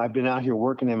I've been out here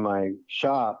working in my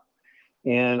shop,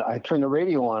 and I turned the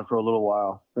radio on for a little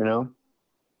while,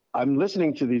 I'm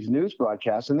listening to these news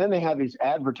broadcasts, and then they have these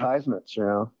advertisements,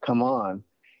 come on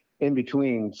in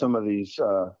between some of these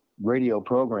radio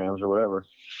programs or whatever.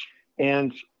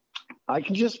 And I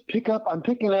can just I'm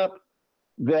picking up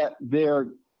that they're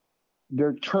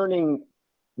turning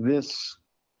this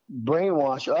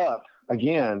brainwash up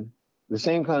again, the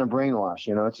same kind of brainwash,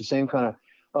 it's the same kind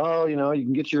of, you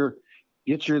can get your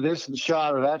this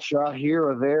shot or that shot here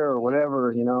or there or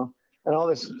whatever, and all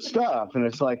this stuff. And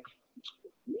it's like,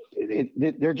 it's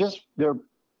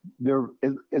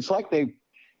like they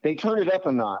turned it up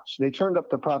a notch. They turned up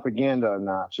the propaganda a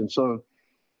notch. And so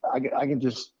I can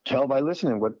just tell by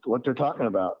listening what they're talking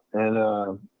about.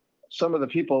 And some of the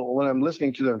people, when I'm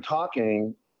listening to them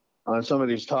talking on some of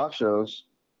these talk shows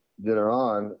that are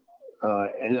on,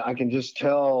 and I can just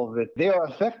tell that they are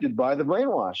affected by the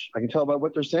brainwash. I can tell by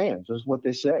what they're saying, just what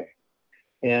they say.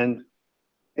 And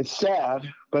it's sad,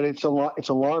 but it's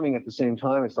alarming at the same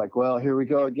time. It's like, well, here we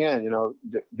go again.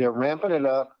 They're ramping it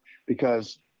up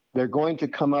because they're going to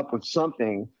come up with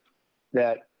something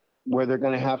where they're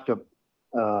going to have to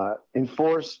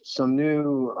enforce some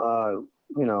new,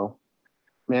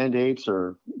 mandates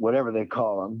or whatever they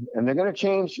call them, and they're going to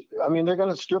change. I mean, they're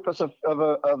going to strip us of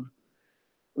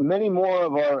many more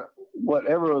of our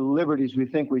whatever liberties we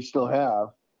think we still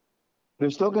have. They're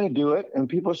still going to do it, and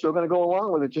people are still going to go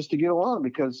along with it just to get along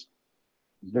because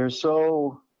they're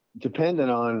so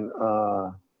dependent on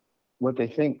what they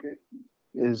think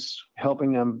is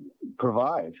helping them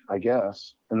provide, I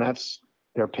guess. And that's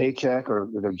their paycheck or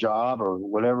their job or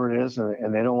whatever it is.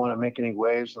 And they don't want to make any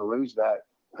waves and lose that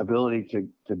ability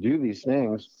to do these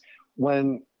things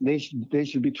when they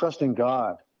should be trusting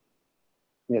God.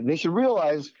 Yeah, they should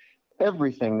realize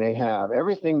everything they have,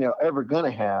 everything they're ever going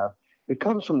to have, it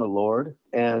comes from the Lord.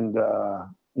 And,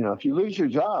 if you lose your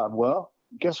job, well,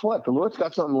 guess what? The Lord's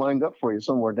got something lined up for you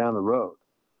somewhere down the road.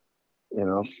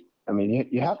 I mean,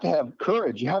 you have to have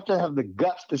courage. You have to have the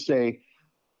guts to say,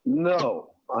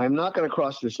 no, I'm not going to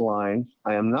cross this line.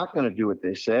 I am not going to do what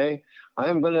they say. I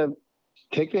am going to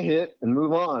take the hit and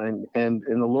move on. And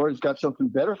the Lord's got something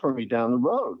better for me down the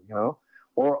road,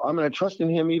 or I'm going to trust in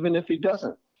him even if he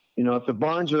doesn't. If the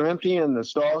barns are empty and the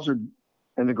stalls are,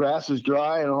 and the grass is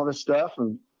dry and all this stuff,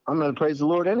 and I'm going to praise the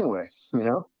Lord anyway,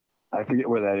 I forget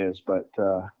where that is, but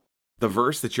the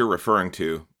verse that you're referring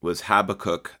to was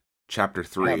Habakkuk chapter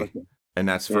 3, Habakkuk. And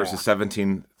that's verses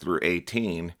 17 through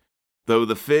 18. Though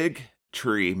the fig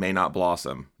tree may not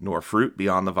blossom, nor fruit be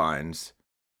on the vines,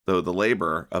 though the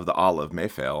labor of the olive may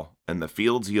fail, and the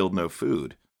fields yield no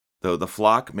food, though the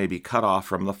flock may be cut off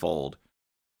from the fold,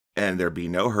 and there be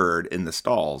no herd in the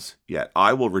stalls, yet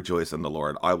I will rejoice in the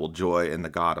Lord. I will joy in the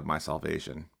God of my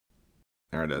salvation.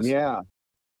 There it is. Yeah.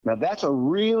 Now that's a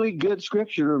really good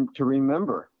scripture to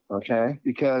remember, okay?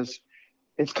 Because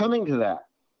it's coming to that.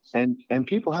 And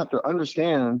people have to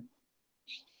understand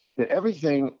that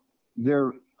everything,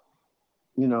 their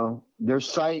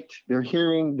sight, their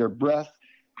hearing, their breath,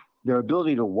 their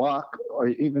ability to walk, or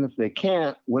even if they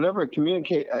can't, whatever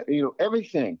communicate,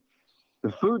 everything,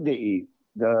 the food they eat,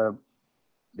 the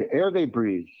air they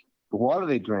breathe, the water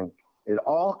they drink, it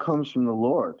all comes from the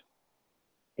Lord.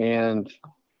 And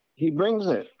he brings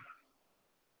it.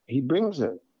 He brings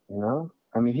it,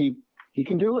 I mean, he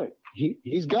can do it.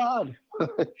 He's God.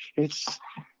 It's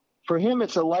for him,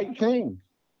 it's a light thing,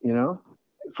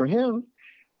 for him.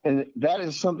 And that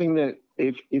is something that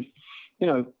if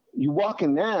you walk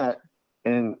in that,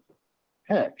 and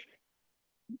heck,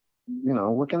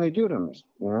 what can they do to me?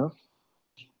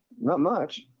 Not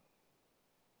much.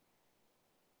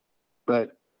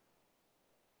 But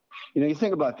you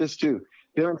think about this too.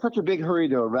 They're in such a big hurry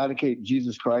to eradicate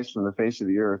Jesus Christ from the face of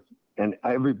the earth, and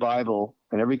every Bible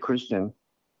and every Christian,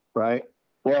 right?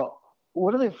 Well,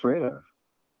 what are they afraid of?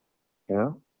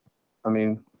 I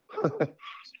mean,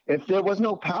 if there was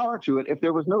no power to it, if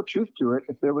there was no truth to it,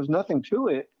 if there was nothing to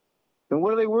it, then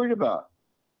what are they worried about?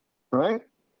 Right?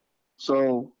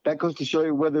 So that goes to show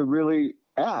you where they're really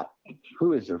at.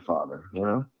 Who is their father?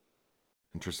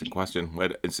 Interesting question.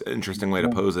 It's an interesting way to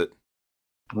pose it.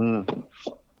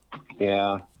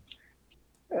 Yeah.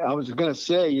 I was going to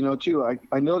say, too,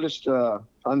 I noticed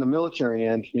on the military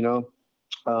end, remember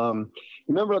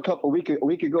a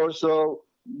week ago or so,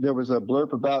 there was a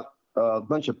blurb about a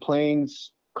bunch of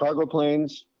planes, cargo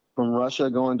planes from Russia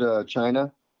going to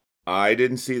China. I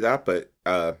didn't see that, but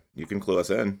you can clue us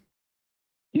in.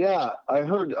 Yeah, I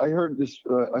heard this.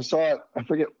 I saw it. I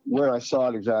forget where I saw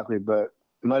it exactly, but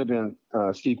it might have been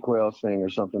Steve Quayle's thing or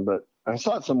something. But I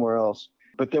saw it somewhere else.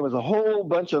 But there was a whole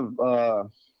bunch of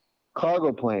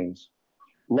cargo planes,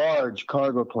 large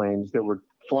cargo planes that were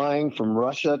flying from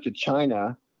Russia to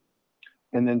China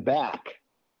and then back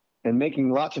and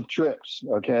making lots of trips.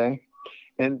 Okay,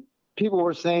 and people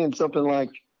were saying something like,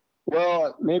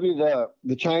 "Well, maybe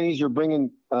the Chinese are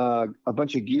bringing a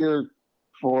bunch of gear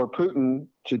for Putin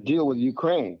to deal with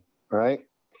Ukraine, right?"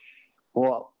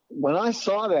 Well, when I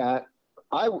saw that,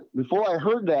 I before I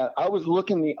heard that, I was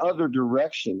looking the other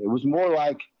direction. It was more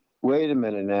like, wait a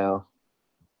minute now.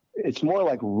 It's more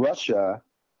like Russia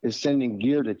is sending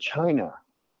gear to China.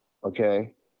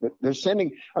 Okay, they're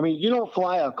sending. I mean, you don't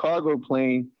fly a cargo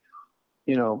plane,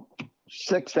 you know,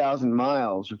 6,000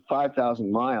 miles or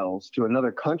 5,000 miles to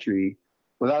another country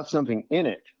without something in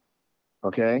it.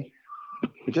 Okay,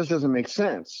 it just doesn't make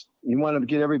sense. You want to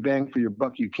get every bang for your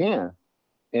buck you can.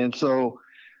 And so,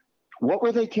 what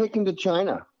were they taking to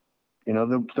China? You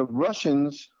know, the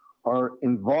Russians are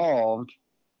involved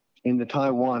in the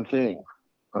Taiwan thing.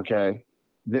 Okay.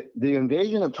 The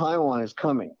invasion of Taiwan is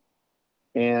coming.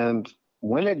 And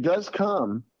when it does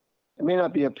come, it may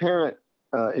not be apparent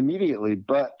immediately,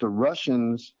 but the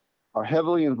Russians are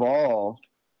heavily involved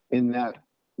in that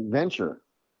venture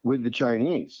with the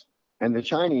Chinese. And the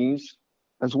Chinese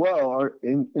as well are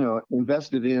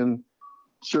invested in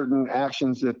certain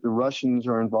actions that the Russians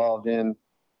are involved in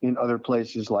other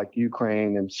places like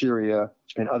Ukraine and Syria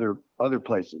and other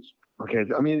places. Okay,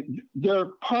 I mean they're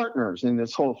partners in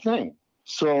this whole thing.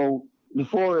 So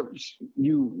before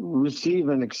you receive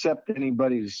and accept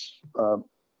anybody's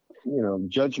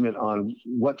judgment on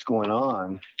what's going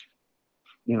on,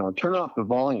 turn off the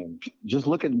volume. Just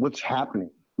look at what's happening.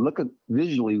 Look at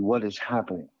visually what is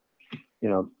happening.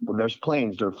 There's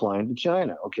planes that are flying to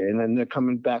China, okay, and then they're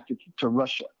coming back to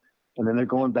Russia, and then they're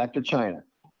going back to China.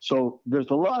 So there's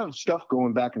a lot of stuff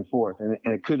going back and forth, and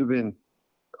it could have been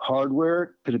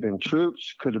hardware, could have been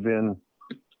troops, could have been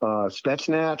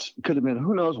Spetsnaz, could have been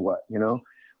who knows what,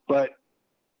 But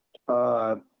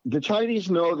the Chinese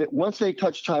know that once they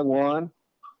touch Taiwan,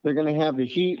 they're going to have the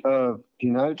heat of the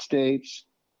United States,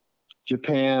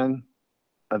 Japan,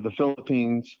 the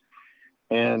Philippines,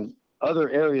 and other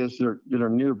areas that are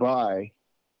nearby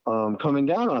coming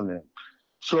down on them.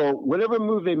 So whatever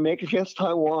move they make against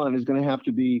Taiwan is going to have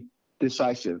to be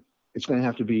decisive. It's going to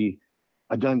have to be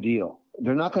a done deal.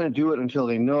 They're not going to do it until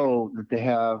they know that they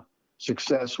have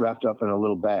success wrapped up in a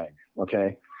little bag.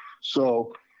 Okay.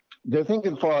 So they're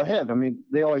thinking far ahead. I mean,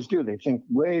 they always do. They think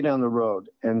way down the road.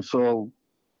 And so,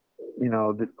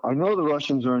 I know the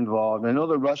Russians are involved. I know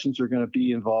the Russians are going to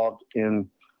be involved in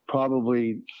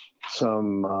probably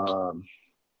some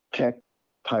tech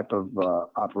type of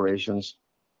operations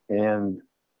and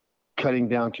cutting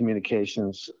down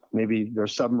communications. Maybe their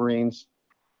submarines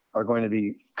are going to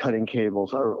be cutting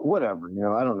cables or whatever,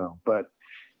 I don't know, but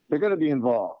they're going to be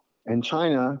involved. And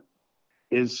China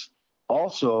is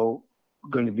also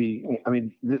going to be, I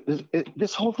mean,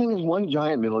 this whole thing is one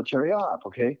giant military op,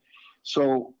 okay?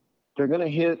 So they're going to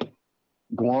hit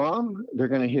Guam, they're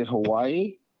going to hit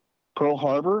Hawaii, Pearl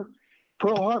Harbor.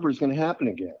 Pearl Harbor is going to happen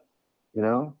again,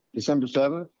 December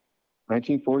 7th,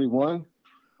 1941.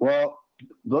 Well,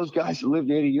 those guys that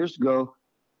lived 80 years ago,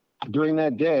 during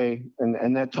that day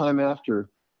and that time after,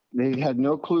 they had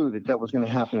no clue that was going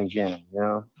to happen again.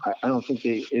 I don't think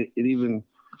it even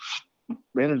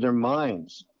entered their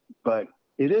minds, but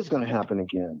it is going to happen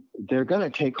again. They're going to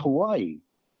take Hawaii,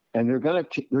 and they're going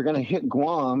to hit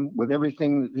Guam with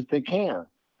everything that they can,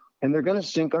 and they're going to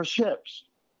sink our ships.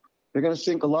 They're going to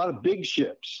sink a lot of big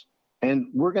ships, and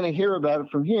we're going to hear about it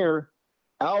from here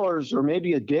hours or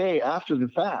maybe a day after the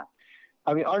fact.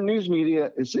 I mean, our news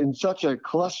media is in such a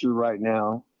cluster right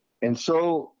now and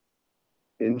so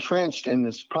entrenched in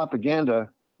this propaganda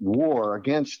war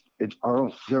against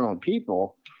their own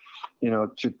people,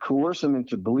 to coerce them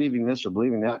into believing this or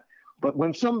believing that. But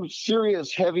when some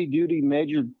serious, heavy-duty,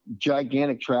 major,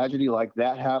 gigantic tragedy like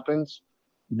that happens,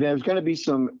 there's going to be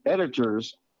some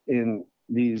editors in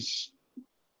these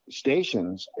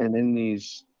stations and in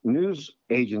these news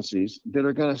agencies that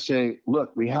are going to say,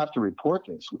 look, we have to report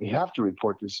this. We have to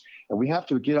report this, and we have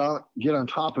to get on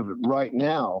top of it right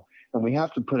now, and we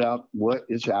have to put out what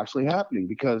is actually happening,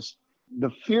 because the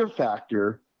fear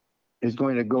factor is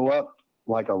going to go up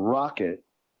like a rocket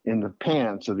in the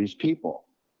pants of these people,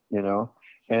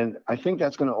 and I think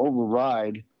that's going to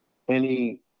override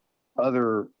any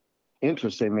other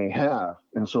interests they may have.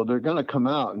 And so they're going to come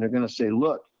out and they're going to say,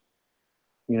 look,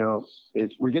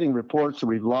 we're getting reports that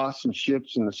we've lost some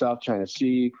ships in the South China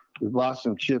Sea. We've lost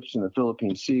some ships in the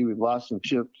Philippine Sea. We've lost some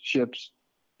ships.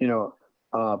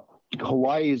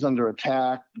 Hawaii is under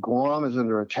attack. Guam is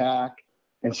under attack.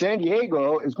 And San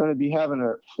Diego is going to be having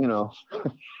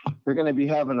they're going to be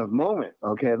having a moment.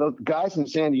 Okay. Those guys in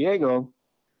San Diego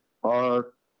are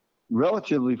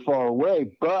relatively far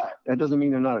away, but that doesn't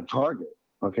mean they're not a target.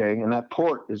 Okay. And that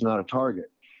port is not a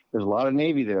target. There's a lot of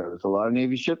Navy there. There's a lot of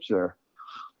Navy ships there.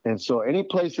 And so any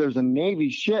place there's a Navy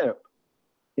ship,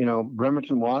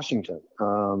 Bremerton, Washington,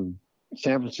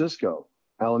 San Francisco,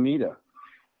 Alameda,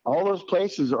 all those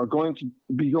places are going to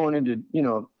be going into,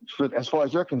 as far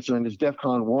as they're concerned, is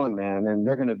DEFCON 1, man. And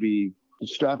they're going to be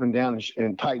strapping down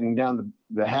and tightening down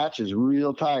the hatches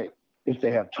real tight if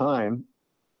they have time.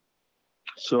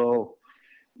 So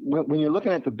when you're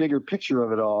looking at the bigger picture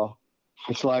of it all,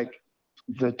 it's like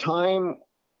the time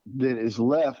that is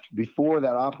left before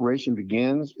that operation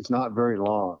begins is not very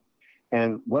long.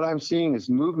 And what I'm seeing is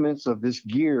movements of this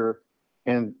gear,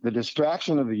 and the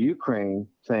distraction of the Ukraine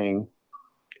thing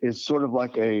is sort of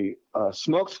like a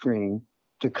smokescreen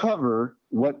to cover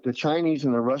what the Chinese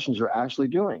and the Russians are actually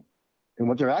doing. And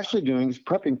what they're actually doing is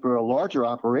prepping for a larger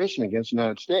operation against the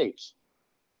United States.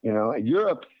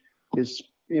 Europe is,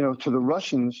 to the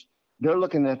Russians, they're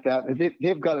looking at that.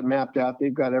 They've got it mapped out.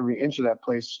 They've got every inch of that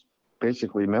place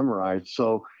basically memorized.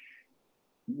 So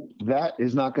that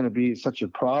is not going to be such a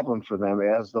problem for them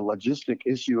as the logistic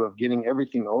issue of getting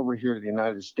everything over here to the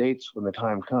United States when the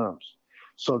time comes.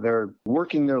 So they're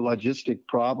working their logistic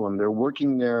problem. They're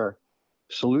working their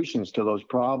solutions to those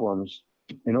problems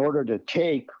in order to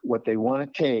take what they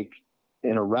want to take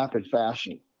in a rapid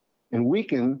fashion and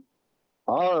weaken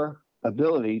our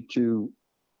ability to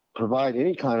provide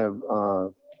any kind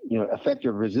of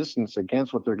effective resistance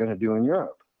against what they're going to do in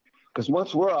Europe. Because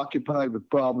once we're occupied with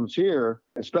problems here,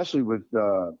 especially with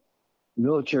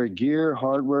military gear,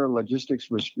 hardware, logistics,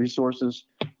 resources,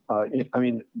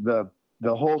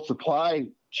 the whole supply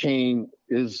chain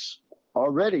is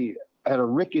already at a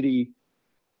rickety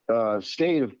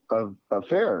state of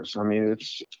affairs. I mean,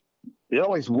 it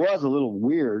always was a little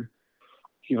weird.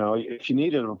 If you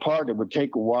needed a part, it would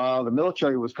take a while. The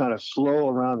military was kind of slow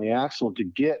around the axle to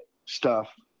get stuff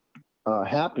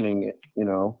happening,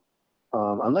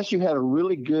 unless you had a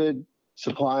really good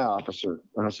supply officer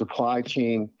and a supply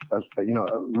chain, a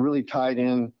really tied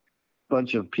in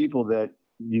bunch of people that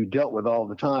you dealt with all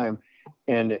the time,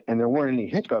 and there weren't any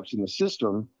hiccups in the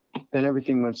system, then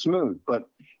everything went smooth. But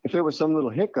if there was some little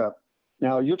hiccup,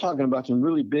 now you're talking about some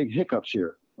really big hiccups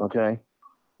here, okay?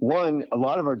 One, a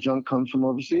lot of our junk comes from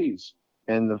overseas,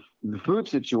 and the food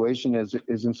situation is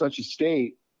in such a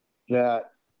state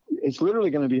that it's literally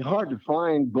going to be hard to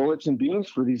find bullets and beans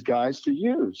for these guys to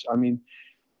use. I mean,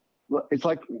 it's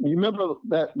like, you remember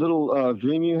that little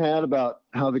dream you had about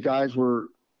how the guys were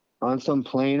on some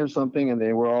plane or something and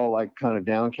they were all like kind of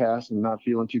downcast and not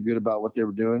feeling too good about what they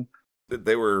were doing?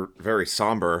 They were very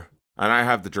somber. And I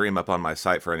have the dream up on my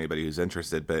site for anybody who's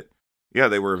interested. But yeah,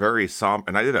 they were very somber.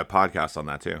 And I did a podcast on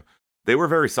that too. They were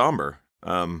very somber.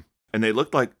 And they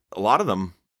looked like, a lot of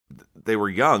them, they were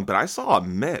young, but I saw a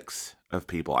mix of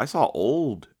people. I saw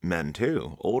old men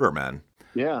too, older men.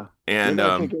 Yeah. And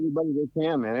I think everybody they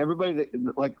can, man. Everybody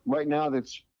that, like right now,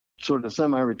 that's sort of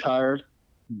semi-retired.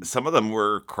 Some of them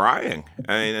were crying.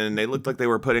 I mean, and they looked like they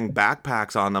were putting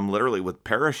backpacks on them, literally with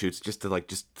parachutes, just to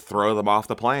throw them off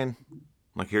the plane.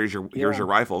 Like, here's your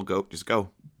rifle. Just go.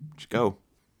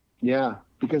 Yeah,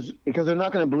 because they're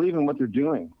not going to believe in what they're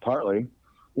doing. Partly,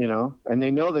 and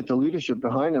they know that the leadership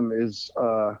behind them is,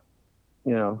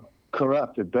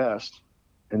 corrupt at best,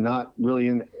 and not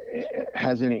really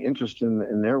has any interest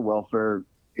in their welfare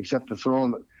except to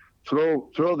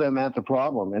throw them at the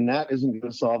problem, and that isn't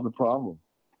going to solve the problem.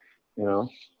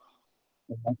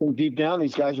 I think deep down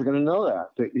these guys are going to know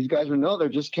that. These guys will know they're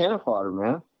just cannon fodder,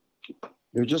 man.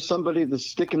 They're just somebody to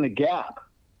stick in the gap.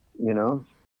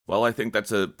 Well, I think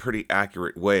that's a pretty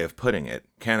accurate way of putting it.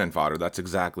 Cannon fodder. That's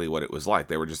exactly what it was like.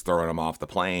 They were just throwing them off the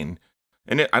plane.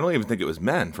 And I don't even think it was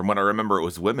men. From what I remember, it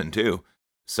was women too.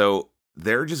 So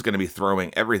they're just going to be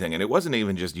throwing everything. And it wasn't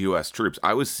even just U.S. troops.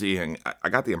 I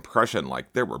got the impression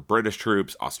like there were British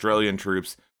troops, Australian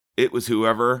troops. It was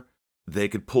whoever they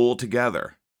could pull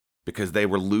together because they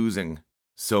were losing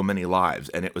so many lives.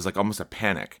 And it was like almost a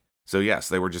panic. So yes,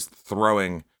 they were just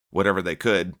throwing whatever they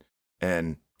could.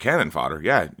 And cannon fodder.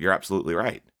 Yeah, you're absolutely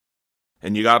right.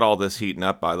 And you got all this heating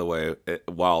up, by the way,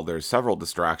 while there's several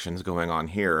distractions going on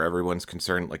here. Everyone's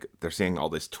concerned, like they're seeing all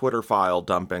this Twitter file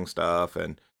dumping stuff.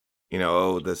 And,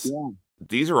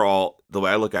 These are all, the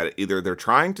way I look at it, either they're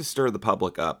trying to stir the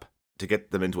public up to get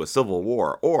them into a civil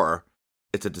war, or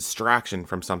it's a distraction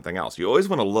from something else. You always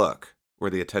want to look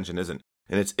where the attention isn't.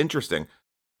 And it's interesting.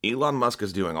 Elon Musk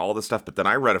is doing all this stuff, but then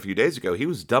I read a few days ago he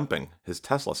was dumping his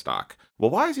Tesla stock.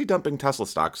 Well, why is he dumping Tesla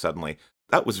stock suddenly?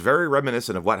 That was very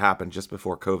reminiscent of what happened just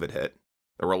before COVID hit.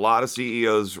 There were a lot of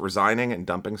CEOs resigning and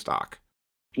dumping stock.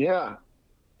 Yeah.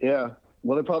 Yeah.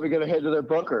 Well, they probably got to head to their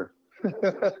bunker,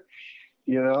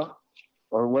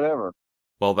 or whatever.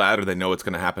 Well, that or they know what's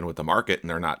going to happen with the market and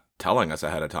they're not telling us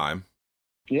ahead of time.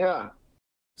 Yeah.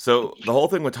 So the whole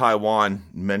thing with Taiwan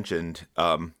mentioned,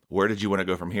 where did you want to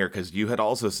go from here? Because you had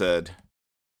also said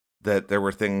that there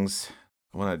were things,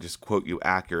 I want to just quote you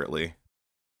accurately,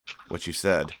 what you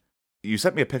said. You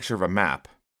sent me a picture of a map,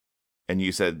 and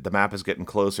you said the map is getting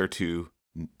closer to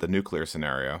the nuclear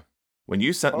scenario. When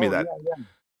you sent me that,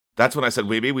 that's when I said,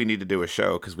 maybe we need to do a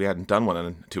show, because we hadn't done one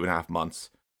in 2.5 months.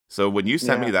 So when you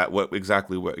sent me that, what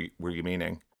exactly were you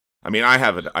meaning? I mean, I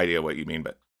have an idea what you mean,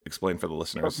 but explain for the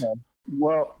listeners. Okay.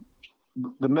 Well,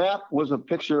 the map was a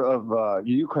picture of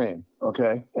Ukraine,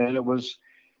 okay? And it was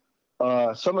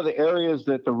some of the areas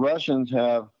that the Russians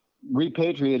have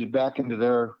repatriated back into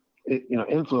their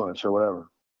influence or whatever,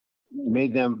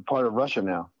 made them part of Russia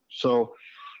now. So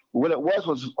what it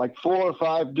was like 4 or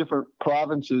 5 different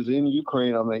provinces in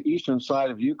Ukraine on the eastern side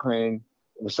of Ukraine,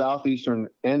 the southeastern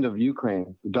end of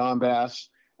Ukraine, the Donbass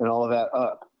and all of that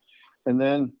up. And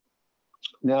then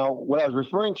now what I was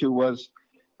referring to was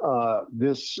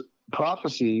this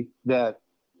prophecy that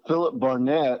Philip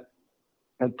Barnett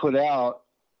had put out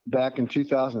back in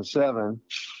 2007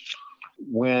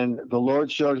 when the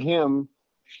Lord showed him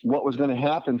what was going to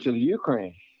happen to the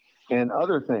Ukraine and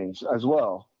other things as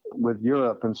well with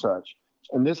Europe and such.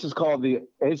 And this is called the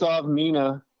Azov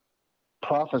Mina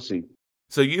prophecy.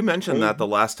 So you mentioned that the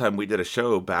last time we did a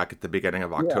show back at the beginning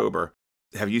of October.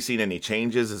 Yeah. Have you seen any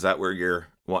changes? Is that where you're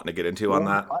wanting to get into on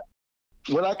that?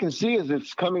 What I can see is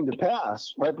it's coming to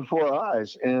pass right before our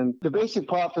eyes. And the basic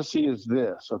prophecy is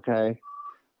this, okay?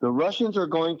 The Russians are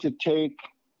going to take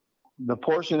the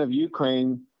portion of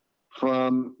Ukraine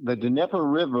from the Dnieper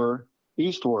River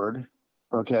eastward,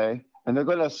 okay? And they're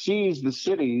going to seize the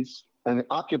cities and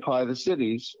occupy the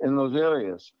cities in those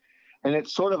areas. And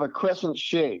it's sort of a crescent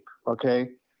shape, okay,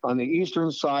 on the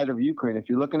eastern side of Ukraine. If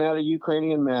you're looking at a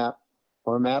Ukrainian map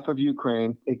or a map of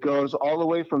Ukraine, it goes all the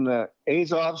way from the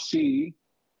Azov Sea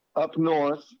up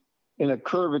north in a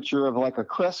curvature of like a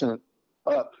crescent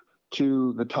up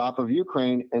to the top of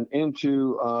Ukraine and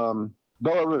into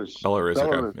Belarus. Belarus,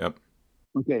 okay, yep.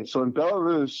 Okay, so in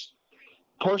Belarus,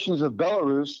 portions of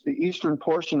Belarus, the eastern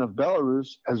portion of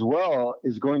Belarus as well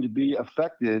is going to be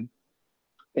affected.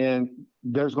 And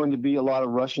there's going to be a lot of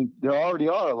there already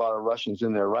are a lot of Russians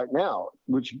in there right now,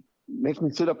 which makes me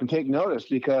sit up and take notice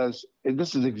because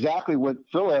this is exactly what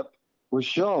Philip was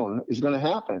shown is going to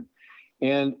happen.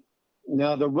 And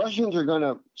now the Russians are going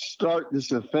to start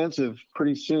this offensive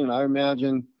pretty soon. I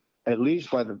imagine at least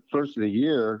by the first of the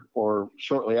year or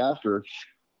shortly after.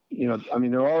 I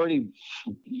mean, they're already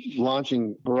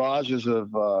launching barrages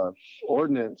of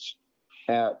ordnance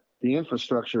at the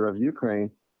infrastructure of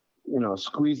Ukraine,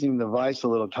 squeezing the vice a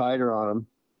little tighter on them.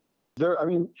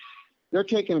 They're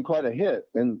taking quite a hit.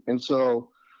 And so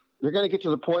they're going to get to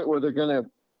the point where they're going to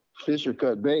fish or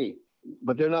cut bait,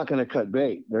 but they're not going to cut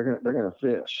bait. They're going to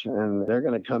fish, and they're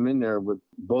going to come in there with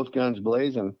both guns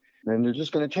blazing, and they're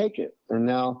just going to take it. And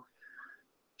now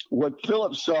what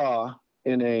Philip saw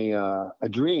in a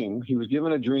dream, he was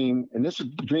given a dream, and this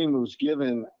dream was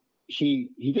given, he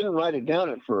didn't write it down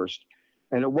at first.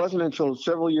 And it wasn't until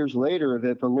several years later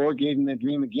that the Lord gave him that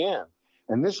dream again.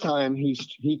 And this time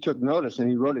he took notice and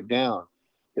he wrote it down.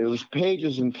 It was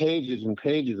pages and pages and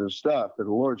pages of stuff that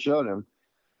the Lord showed him.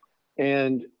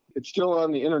 And it's still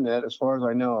on the internet as far as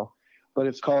I know, but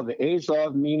it's called the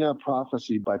Azov Mina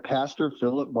prophecy by Pastor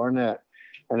Philip Barnett.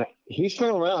 And he's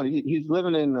still around. He's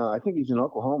living in, I think he's in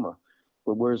Oklahoma,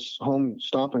 where his home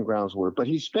stomping grounds were. But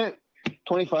he spent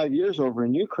 25 years over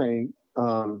in Ukraine,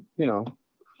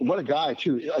 what a guy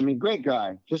too. I mean, great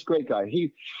guy, just great guy.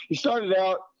 He started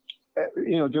out,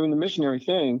 doing the missionary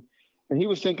thing, and he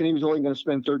was thinking he was only going to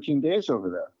spend 13 days over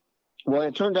there. Well,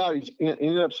 it turned out he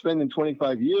ended up spending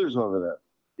 25 years over there.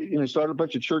 He started a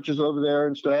bunch of churches over there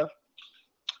and stuff.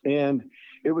 And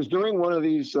it was during one of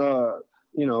these,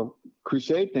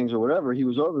 crusade things or whatever. He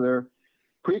was over there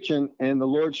preaching, and the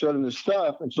Lord showed him this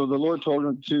stuff. And so the Lord told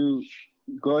him to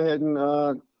go ahead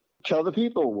and tell the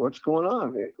people what's going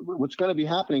on, what's going to be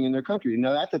happening in their country.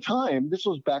 Now, at the time, this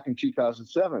was back in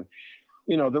 2007,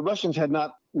 the Russians had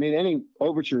not made any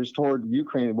overtures toward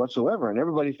Ukraine whatsoever. And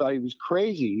everybody thought he was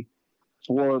crazy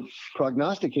for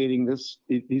prognosticating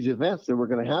these events that were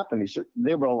going to happen.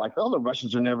 They were all like, oh, the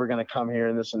Russians are never going to come here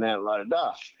and this and that, and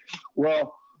la-da-da.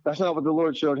 Well, that's not what the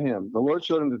Lord showed him. The Lord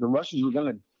showed him that the Russians were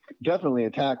going to definitely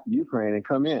attack Ukraine and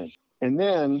come in. And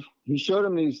then he showed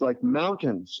him these like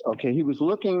mountains. Okay, he was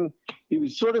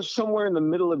sort of somewhere in the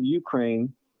middle of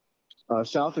Ukraine,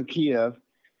 south of Kiev,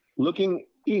 looking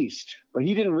east. But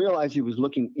he didn't realize he was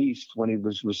looking east when he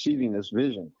was receiving this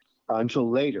vision until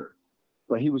later.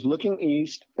 But he was looking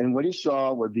east, and what he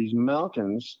saw were these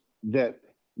mountains that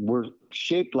were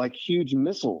shaped like huge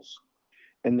missiles.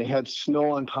 And they had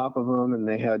snow on top of them, and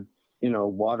they had,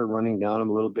 water running down them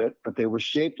a little bit, but they were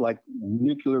shaped like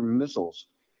nuclear missiles.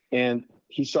 And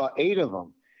he saw 8 of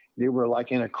them. They were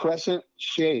like in a crescent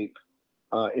shape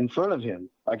in front of him.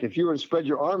 Like if you were to spread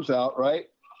your arms out, right?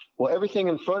 Well, everything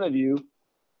in front of you,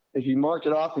 if you marked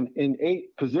it off in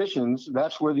 8 positions,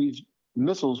 that's where these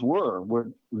missiles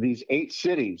were these 8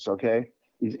 cities, okay?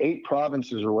 These 8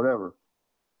 provinces or whatever.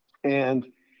 And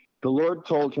the Lord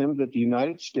told him that the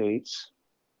United States,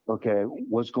 okay,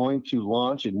 was going to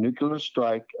launch a nuclear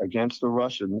strike against the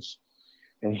Russians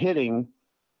and hitting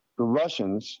the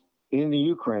Russians in the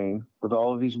Ukraine with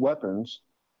all of these weapons,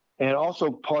 and also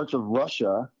parts of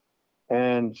Russia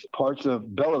and parts of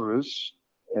Belarus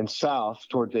and south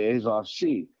toward the Azov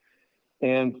Sea.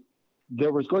 And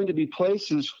there was going to be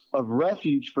places of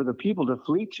refuge for the people to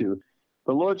flee to.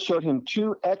 The Lord showed him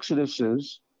 2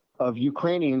 exoduses of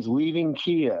Ukrainians leaving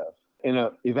Kiev in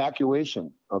an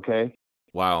evacuation, okay?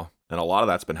 Wow. And a lot of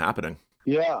that's been happening.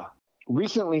 Yeah.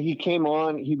 Recently,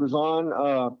 he was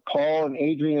on Paul and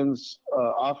Adrian's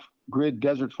off-grid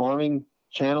desert farming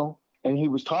channel, and he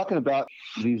was talking about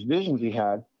these visions he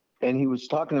had, and he was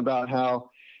talking about how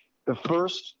the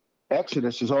first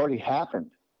exodus has already happened.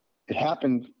 It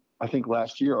happened, I think,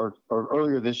 last year or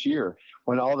earlier this year,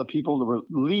 when all the people were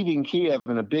leaving Kiev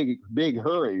in a big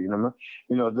hurry.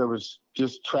 There was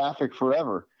just traffic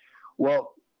forever.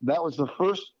 Well, that was the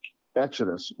first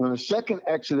exodus. When the second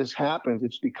exodus happens,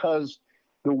 it's because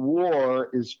the war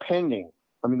is pending.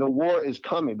 I mean, the war is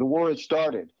coming. The war has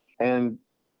started, and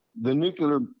the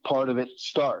nuclear part of it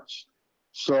starts.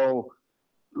 So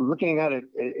looking at it,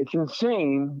 it's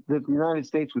insane that the United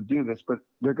States would do this, but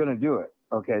they're going to do it.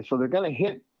 Okay, so they're going to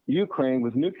hit Ukraine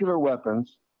with nuclear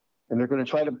weapons, and they're going to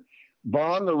try to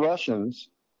bomb the Russians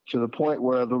to the point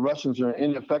where the Russians are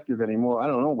ineffective anymore. I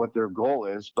don't know what their goal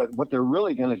is, but what they're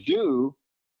really going to do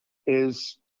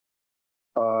is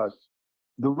the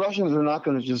Russians are not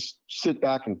going to just sit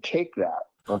back and take that.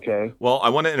 Okay. Well, I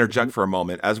want to interject for a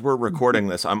moment. As we're recording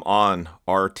this, I'm on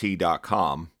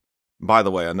RT.com. By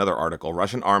the way, another article,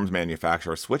 Russian arms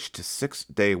manufacturer switched to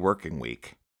 6-day working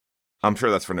week. I'm sure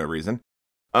that's for no reason.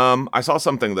 I saw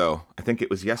something, though. I think it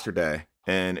was yesterday,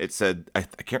 and it said, I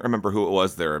can't remember who it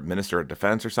was, their Minister of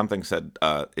Defense or something, said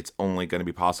it's only going to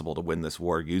be possible to win this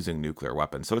war using nuclear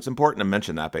weapons. So it's important to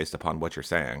mention that based upon what you're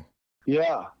saying.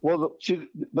 Yeah, well,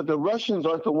 but the Russians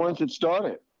aren't the ones that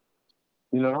started.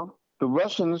 The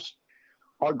Russians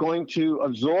are going to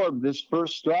absorb this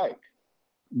first strike,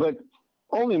 but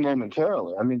only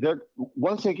momentarily. I mean,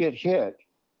 once they get hit,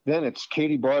 then it's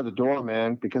Katie bar the door,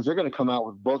 man, because they're going to come out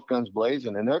with both guns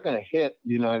blazing, and they're going to hit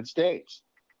the United States.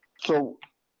 So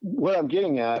what I'm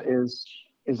getting at is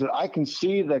that I can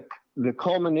see the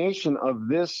culmination of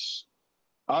this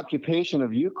occupation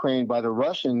of Ukraine by the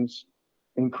Russians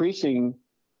increasing,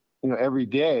 every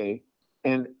day.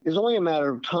 And it's only a matter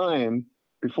of time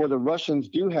before the Russians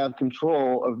do have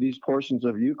control of these portions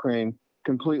of Ukraine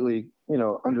completely,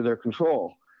 under their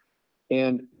control.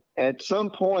 And at some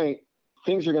point,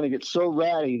 things are going to get so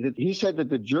ratty that he said that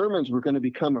the Germans were going to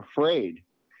become afraid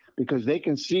because they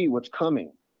can see what's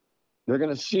coming. They're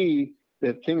going to see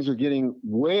that things are getting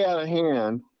way out of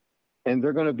hand, and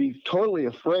they're going to be totally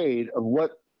afraid of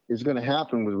what is going to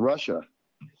happen with Russia.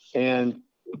 And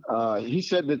he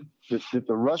said that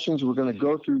the Russians were going to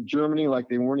go through Germany like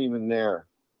they weren't even there,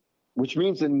 which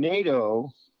means that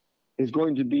NATO is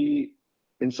going to be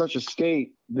in such a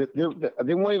state that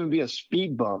they won't even be a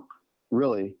speed bump,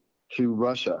 really, to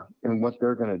Russia and what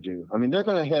they're going to do. I mean, they're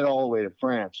going to head all the way to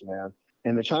France, man.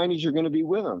 And the Chinese are going to be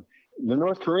with them. The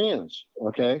North Koreans,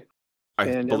 okay?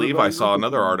 I believe I saw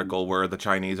another article where the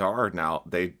Chinese are now,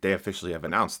 they officially have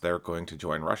announced they're going to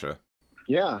join Russia.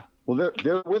 Yeah, well,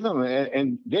 they're with them,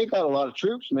 and they got a lot of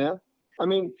troops, man. I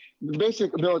mean, the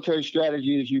basic military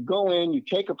strategy is you go in, you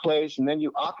take a place, and then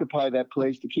you occupy that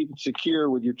place to keep it secure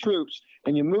with your troops,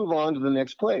 and you move on to the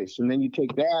next place. And then you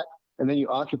take that, and then you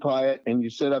occupy it, and you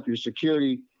set up your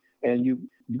security, and you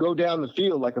go down the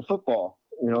field like a football.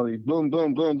 You boom,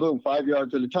 boom, boom, boom, 5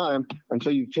 yards at a time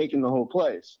until you've taken the whole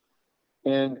place.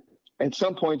 And at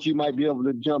some point, you might be able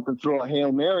to jump and throw a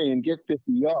Hail Mary and get 50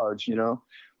 yards,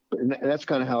 And that's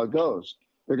kind of how it goes.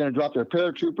 They're going to drop their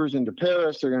paratroopers into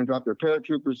Paris. They're going to drop their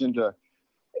paratroopers into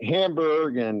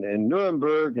Hamburg and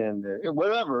Nuremberg and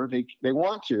wherever they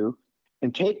want to,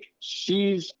 and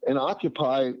seize and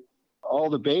occupy all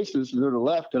the bases that are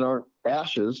left that aren't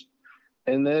ashes,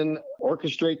 and then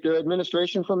orchestrate their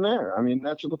administration from there. I mean,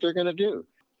 that's what they're going to do.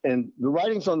 And the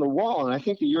writing's on the wall, and I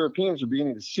think the Europeans are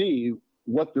beginning to see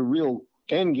what the real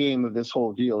end game of this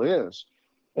whole deal is.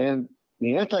 And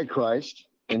the Antichrist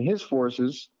and his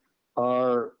forces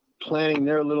are planning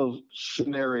their little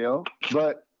scenario,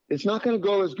 but it's not going to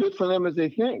go as good for them as they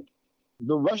think.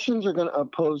 The Russians are going to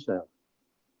oppose them.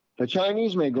 The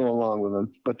Chinese may go along with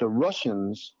them, but the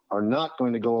Russians are not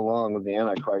going to go along with the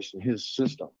Antichrist and his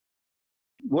system.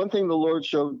 One thing the Lord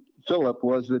showed Philip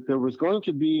was that there was going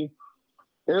to be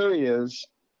areas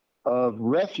of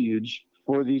refuge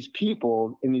for these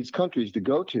people in these countries to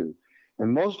go to.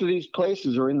 And most of these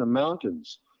places are in the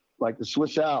mountains, like the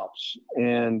Swiss Alps.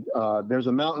 And there's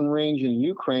a mountain range in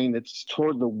Ukraine that's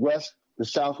toward the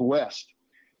southwest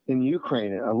in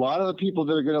Ukraine. And a lot of the people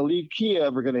that are going to leave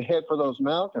Kiev are going to head for those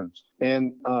mountains.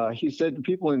 And he said the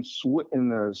people in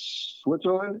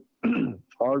Switzerland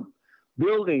are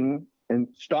building and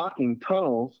stocking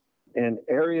tunnels and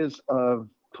areas of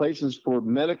places for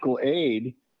medical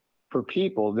aid for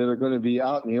people that are going to be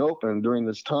out in the open during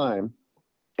this time.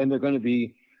 And they're going to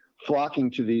be flocking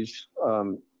to these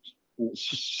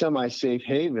semi-safe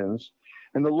havens.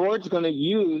 And the Lord's going to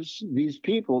use these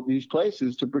people, these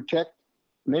places, to protect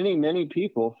many, many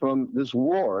people from this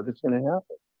war that's going to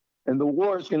happen. And the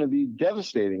war is going to be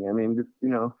devastating. I mean, you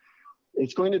know,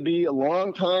 it's going to be a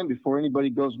long time before anybody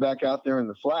goes back out there in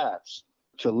the flats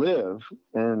to live,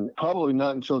 and probably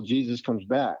not until Jesus comes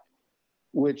back,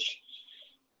 which,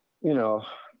 you know,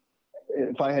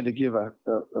 if I had to give a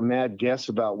mad guess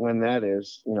about when that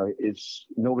is, you know, it's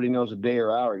nobody knows a day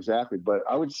or hour exactly, but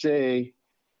I would say,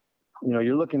 you know,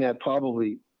 you're looking at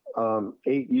probably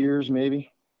 8 years,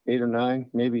 maybe 8 or 9,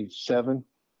 maybe 7.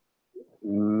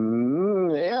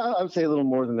 Yeah, I would say a little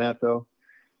more than that, though,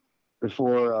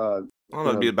 before. Well,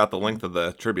 that'd be about the length of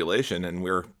the tribulation, and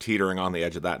we're teetering on the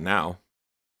edge of that now.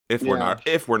 If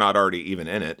we're not already even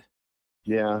in it.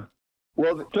 Yeah.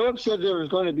 Well, Philip said there was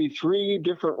going to be 3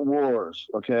 different wars.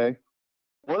 Okay,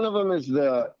 one of them is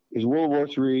World War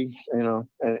III. You know,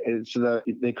 and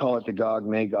they call it the Gog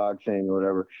Magog thing or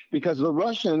whatever, because the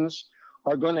Russians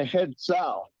are going to head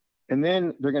south, and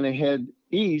then they're going to head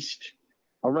east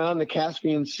around the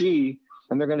Caspian Sea,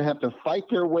 and they're going to have to fight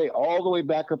their way all the way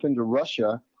back up into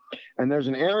Russia. And there's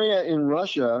an area in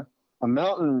Russia, a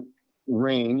mountain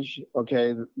range,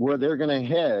 okay, where they're going to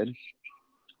head.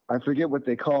 I forget what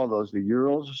they call those, the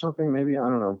Urals or something, maybe, I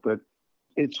don't know, but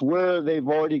it's where they've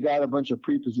already got a bunch of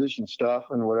prepositioned stuff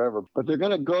and whatever. But they're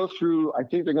going to go through, I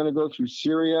think they're going to go through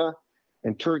Syria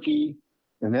and Turkey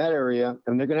and that area,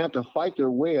 and they're going to have to fight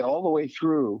their way all the way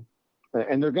through.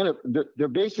 And they're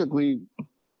basically,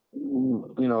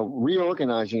 you know,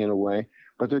 reorganizing in a way,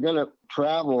 but they're going to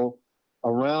travel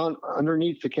around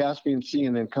underneath the Caspian Sea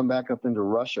and then come back up into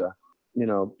Russia, you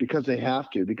know, because they have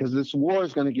to, because this war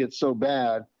is going to get so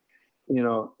bad, you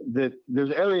know, that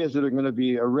there's areas that are going to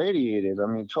be irradiated. I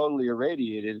mean, totally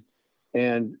irradiated.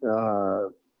 And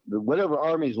whatever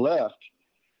army's left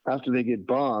after they get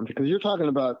bombed, because you're talking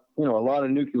about, you know, a lot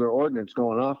of nuclear ordnance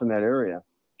going off in that area.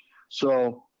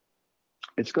 So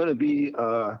it's going to be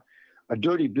a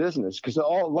dirty business, because a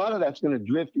lot of that's going to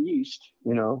drift east,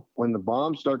 you know, when the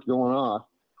bombs start going off.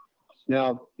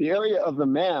 Now, the area of the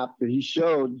map that he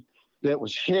showed that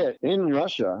was hit in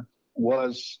Russia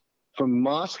was from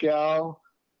Moscow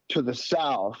to the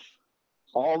south,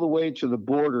 all the way to the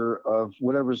border of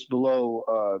whatever's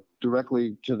below,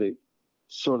 directly to the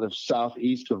sort of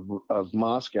southeast of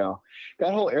Moscow.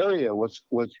 That whole area was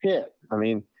hit. I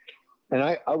mean, and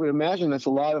I would imagine that's a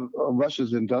lot of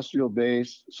Russia's industrial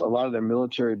base, a lot of their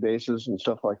military bases and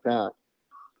stuff like that.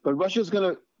 But Russia's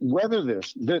going to weather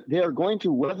this. They are going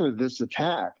to weather this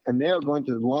attack, and they are going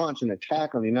to launch an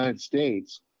attack on the United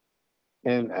States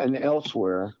and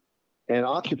elsewhere and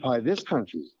occupy this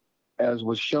country, as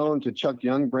was shown to Chuck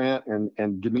Youngbrandt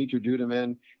and Dmitry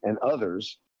Duduman and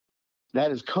others.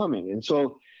 That is coming. And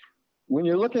so when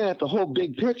you're looking at the whole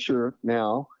big picture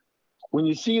now, when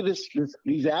you see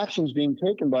these actions being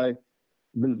taken by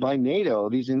NATO,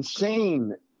 these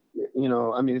insane, you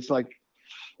know, I mean, it's like,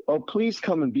 oh, please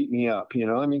come and beat me up. You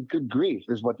know, I mean, good grief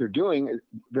is what they're doing.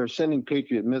 They're sending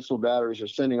Patriot missile batteries. They're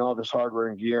sending all this hardware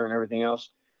and gear and everything else.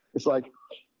 It's like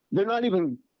they're not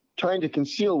even trying to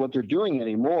conceal what they're doing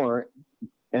anymore.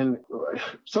 And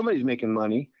somebody's making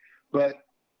money, but,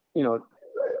 you know,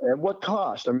 at what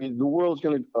cost? I mean, the world's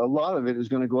a lot of it is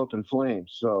going to go up in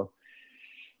flames. So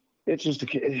it's just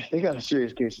they got a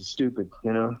serious case of stupid,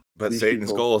 But these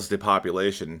Satan's people. goal is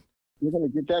depopulation. You're going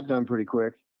to get that done pretty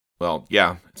quick. Well,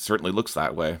 yeah, it certainly looks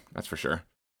that way. That's for sure.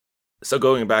 So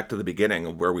going back to the beginning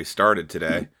of where we started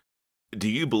today, do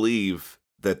you believe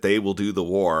that they will do the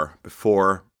war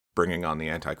before bringing on the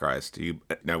Antichrist? Do you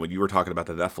now when you were talking about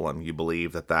the Nephilim, you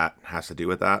believe that that has to do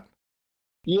with that?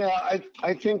 Yeah,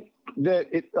 I think that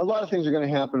a lot of things are going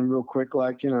to happen real quick,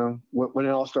 like, when it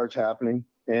all starts happening.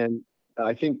 And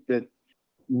I think that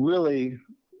really,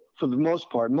 for the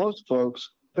most part, most folks,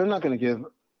 they're not going to give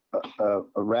a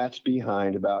rat's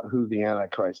behind about who the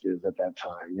Antichrist is at that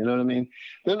time. You know what I mean?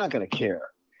 They're not going to care.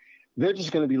 They're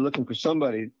just going to be looking for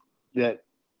somebody that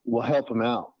will help them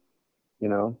out,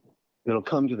 that'll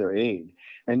come to their aid.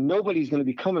 And nobody's going to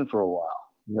be coming for a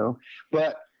while.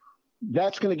 But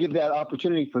that's going to give that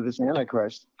opportunity for this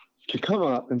Antichrist to come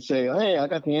up and say, hey, I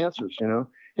got the answers,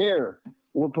 here,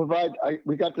 we'll provide,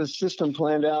 we got this system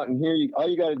planned out, and here, all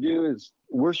you got to do is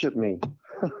worship me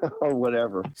or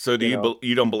whatever. So do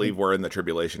you don't believe we're in the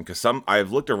tribulation? Because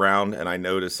I've looked around and I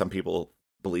noticed some people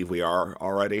believe we are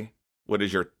already. What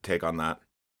is your take on that?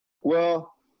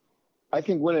 Well, I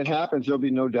think when it happens, there'll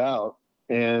be no doubt.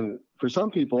 And for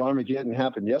some people, Armageddon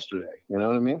happened yesterday. You know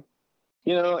what I mean?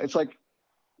 It's like,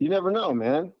 you never know,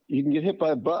 man. You can get hit by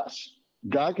a bus.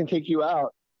 God can take you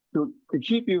out to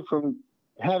keep you from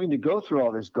having to go through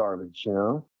all this garbage,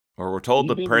 Or we're told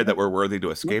to pray that we're worthy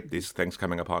to escape these things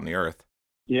coming upon the earth.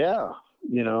 Yeah,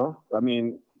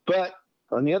 but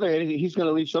on the other hand, he's going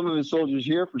to leave some of his soldiers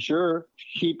here for sure,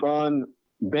 keep on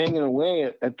banging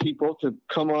away at people to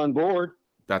come on board.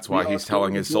 That's why he's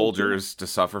telling his soldiers to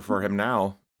suffer for him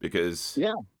now, because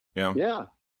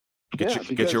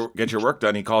get your work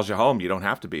done. He calls you home. You don't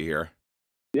have to be here.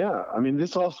 Yeah, I mean,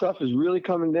 this all stuff is really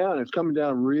coming down. It's coming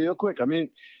down real quick. I mean,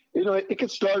 it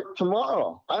could start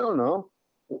tomorrow. I don't know.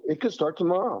 It could start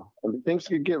tomorrow. I mean, things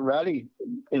could get ratty.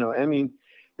 I mean,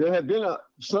 there have been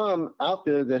some out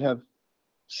there that have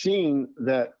seen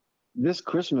that this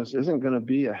Christmas isn't going to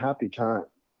be a happy time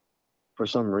for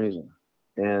some reason.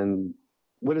 And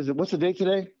what is it? What's the date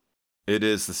today? It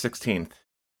is the 16th.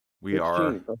 We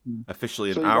are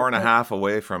officially an hour and a half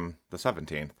away from the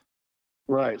 17th.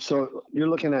 Right. So you're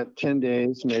looking at 10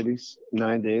 days, maybe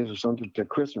 9 days or something to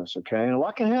Christmas. Okay. And a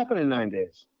lot can happen in 9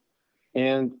 days.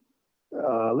 And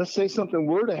let's say something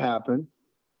were to happen.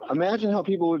 Imagine how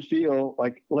people would feel,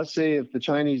 like, let's say if the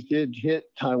Chinese did hit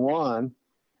Taiwan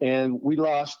and we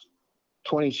lost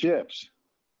 20 ships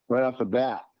right off the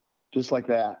bat, just like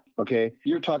that. Okay.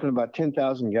 You're talking about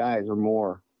 10,000 guys or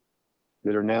more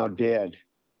that are now dead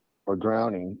or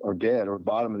drowning or dead or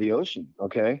bottom of the ocean.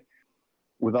 Okay.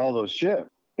 With all those ships.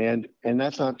 And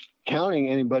that's not counting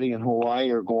anybody in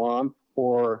Hawaii or Guam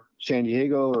or San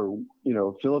Diego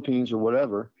or, Philippines or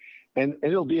whatever. And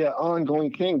it'll be an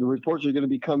ongoing thing. The reports are going to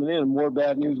be coming in. More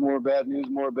bad news, more bad news,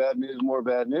 more bad news, more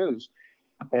bad news.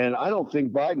 And I don't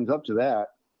think Biden's up to that.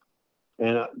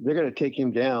 And they're going to take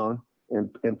him down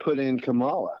and put in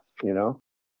Kamala,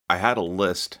 I had a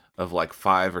list of like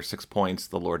 5 or 6 points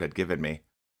the Lord had given me. I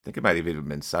think it might have even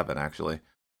been 7, actually.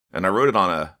 And I wrote it on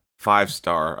a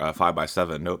 5-star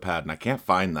 5x7 notepad, and I can't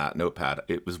find that notepad.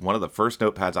 It was one of the first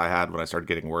notepads I had when I started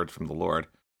getting words from the Lord.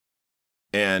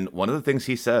 And one of the things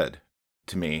he said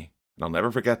to me, and I'll never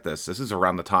forget this is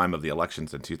around the time of the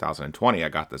elections in 2020, I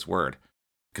got this word.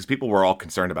 Because people were all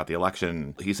concerned about the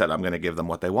election. He said, I'm going to give them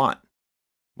what they want.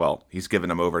 Well, he's given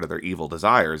them over to their evil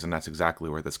desires, and that's exactly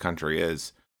where this country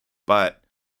is. But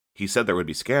he said there would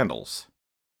be scandals,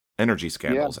 energy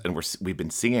scandals, and we've been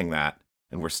seeing that,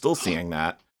 and we're still seeing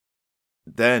that.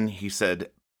 Then he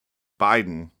said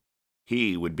Biden,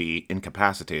 he would be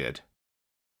incapacitated.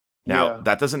 Now,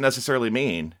 that doesn't necessarily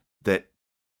mean that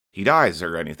he dies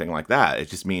or anything like that. It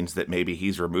just means that maybe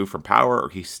he's removed from power or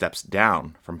he steps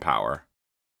down from power.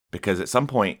 Because at some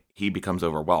point, he becomes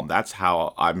overwhelmed. That's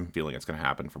how I'm feeling it's going to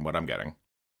happen from what I'm getting.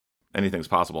 Anything's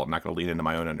possible. I'm not going to lean into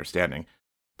my own understanding.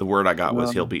 The word I got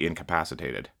was he'll be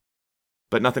incapacitated.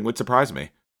 But nothing would surprise me,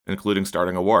 including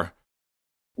starting a war.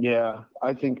 Yeah,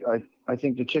 I think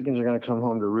the chickens are going to come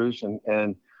home to roost,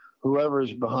 and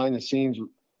whoever's behind the scenes,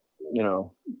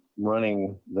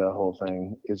 running the whole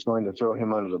thing is going to throw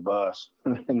him under the bus,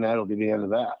 and that'll be the end of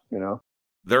that.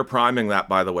 They're priming that,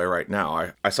 by the way, right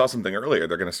now. I saw something earlier.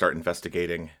 They're going to start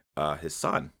investigating his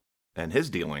son and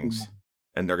his dealings,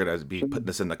 and they're going to be putting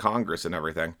this in the Congress and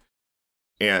everything.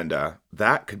 And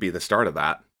that could be the start of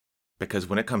that, because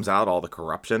when it comes out, all the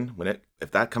corruption, if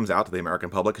that comes out to the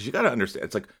American public, because you got to understand,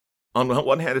 it's like, on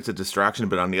one hand, it's a distraction,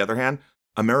 but on the other hand,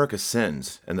 America's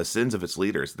sins and the sins of its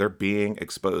leaders, they're being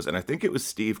exposed. And I think it was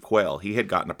Steve Quayle. He had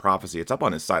gotten a prophecy. It's up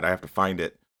on his site. I have to find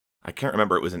it. I can't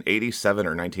remember, it was in 87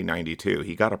 or 1992.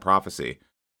 He got a prophecy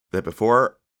that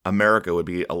before America would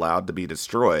be allowed to be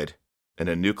destroyed in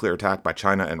a nuclear attack by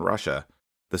China and Russia,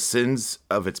 the sins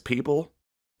of its people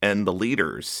and the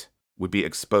leaders would be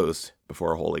exposed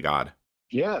before a holy God.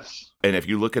 Yes. And if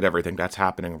you look at everything, that's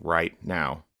happening right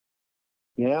now.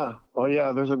 Yeah. Oh,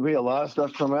 yeah. There's going to be a lot of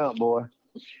stuff come out, boy.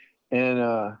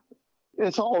 And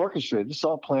it's all orchestrated. It's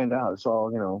all planned out. It's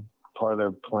all, part of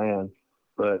their plan.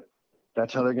 But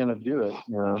that's how they're going to do it,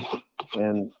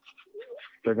 And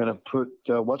they're going to put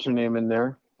what's her name in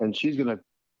there, and she's going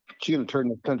to turn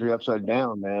the country upside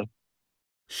down, man.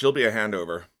 She'll be a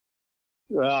handover.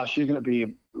 She's going to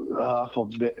be awful.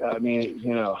 I mean,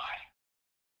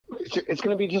 it's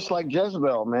going to be just like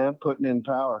Jezebel, man, putting in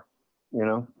power.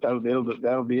 That'll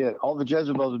be it. All the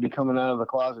Jezebels will be coming out of the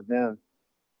closet then.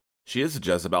 She is a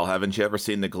Jezebel. Haven't you ever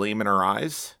seen the gleam in her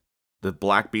eyes? The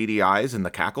black beady eyes and the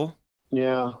cackle?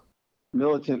 Yeah.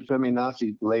 Militant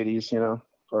feminazi ladies, or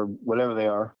whatever they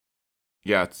are.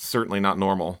 Yeah, it's certainly not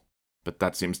normal, but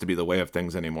that seems to be the way of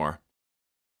things anymore.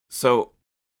 So,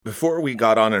 before we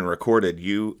got on and recorded,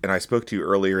 you and I spoke to you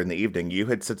earlier in the evening. You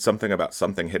had said something about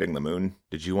something hitting the moon.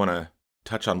 Did you want to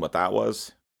touch on what that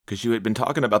was? Because you had been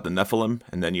talking about the Nephilim,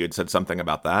 and then you had said something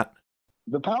about that.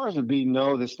 The powers that be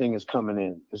know this thing is coming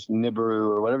in, this Nibiru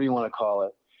or whatever you want to call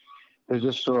it, the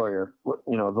destroyer. The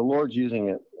Lord's using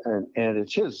it, and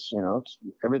it's his.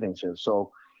 Everything's his.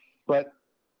 So, but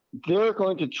they're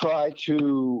going to try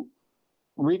to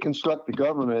reconstruct the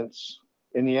governments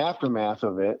in the aftermath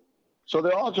of it. So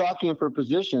they're all jockeying for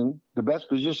position, the best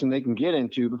position they can get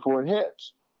into before it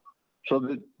hits, so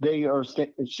that they are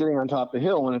sitting on top of the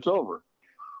hill when it's over.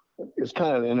 It's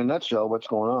kind of, in a nutshell, what's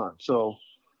going on. So,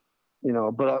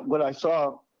 but what I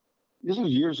saw, this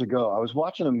was years ago. I was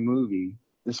watching a movie.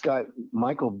 This guy,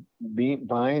 Michael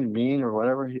Bean or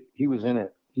whatever, he was in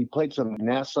it. He played some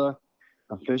NASA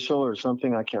official or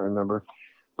something. I can't remember.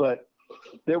 But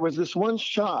there was this one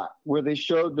shot where they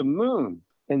showed the moon,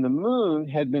 and the moon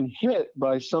had been hit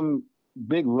by some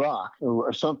big rock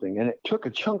or something, and it took a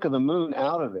chunk of the moon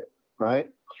out of it, right?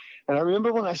 And I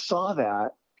remember when I saw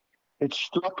that, it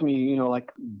struck me,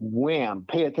 like wham,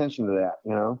 pay attention to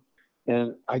that,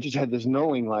 And I just had this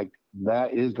knowing, like,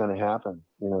 that is going to happen.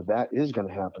 That is going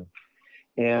to happen.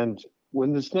 And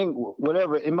when this thing,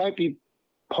 whatever, it might be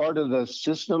part of the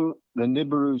system, the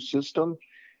Nibiru system.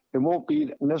 It won't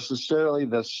be necessarily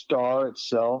the star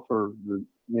itself or the,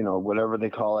 whatever they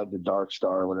call it, the dark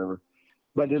star or whatever.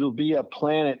 But it'll be a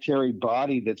planetary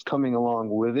body that's coming along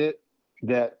with it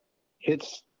that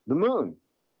hits the moon.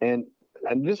 And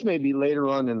this may be later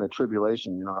on in the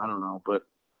tribulation, I don't know. But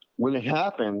when it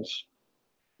happens,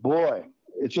 boy,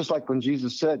 it's just like when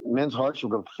Jesus said, men's hearts will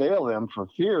go fail them for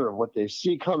fear of what they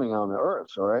see coming on the earth,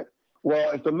 all right?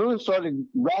 Well, if the moon started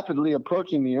rapidly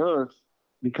approaching the earth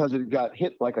because it got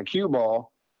hit like a cue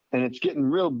ball and it's getting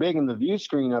real big in the view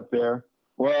screen up there,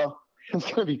 well, it's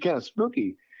going to be kind of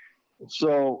spooky.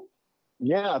 So,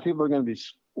 yeah, people are going to be,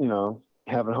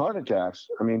 having heart attacks.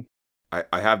 I mean,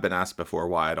 I have been asked before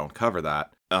why I don't cover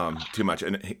that too much.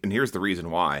 And here's the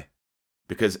reason why.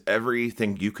 Because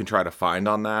everything you can try to find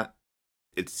on that,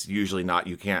 it's usually not,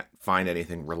 you can't find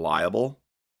anything reliable.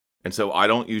 And so I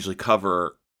don't usually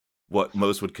cover what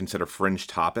most would consider fringe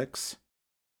topics.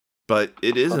 But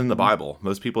it is in the Bible.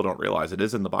 Most people don't realize it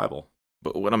is in the Bible.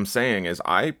 But what I'm saying is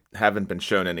I haven't been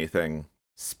shown anything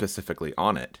specifically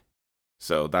on it.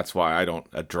 So that's why I don't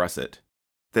address it.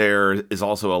 There is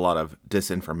also a lot of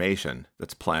disinformation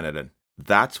that's planted in.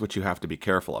 That's what you have to be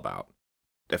careful about.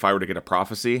 If I were to get a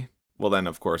prophecy, well then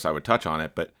of course I would touch on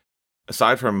it. But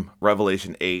aside from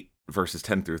Revelation 8 verses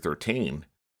 10 through 13,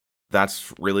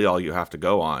 that's really all you have to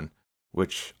go on,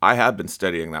 which I have been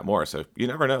studying that more. So you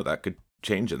never know, that could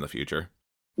change in the future.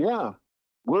 Yeah,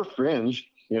 we're fringe,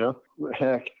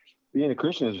 heck, being a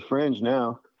Christian is fringe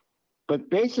now. But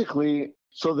basically,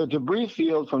 so the debris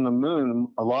field from the moon,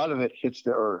 a lot of it hits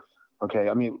the earth. Okay,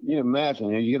 I mean, you imagine,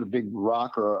 you get a big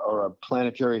rock or a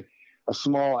planetary, a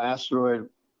small asteroid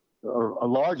or a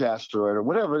large asteroid or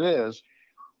whatever it is,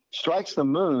 strikes the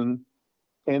moon,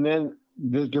 and then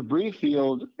the debris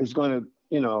field is going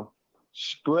to,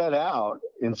 spread out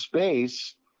in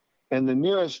space, and the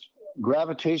nearest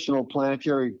gravitational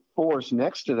planetary force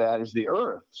next to that is the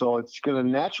Earth. So it's going to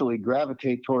naturally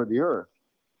gravitate toward the Earth.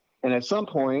 And at some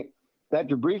point, that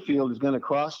debris field is going to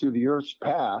cross through the Earth's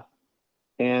path,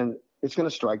 and it's going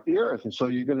to strike the Earth. And so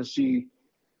you're going to see,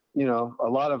 a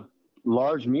lot of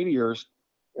large meteors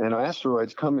and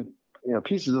asteroids coming,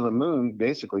 pieces of the moon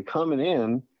basically coming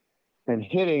in and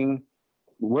hitting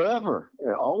wherever,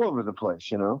 all over the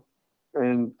place,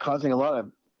 and causing a lot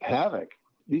of havoc.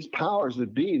 these powers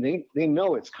that be, they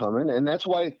know it's coming, and that's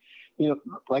why,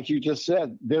 like you just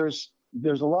said, there's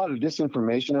a lot of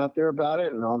disinformation out there about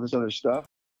it and all this other stuff.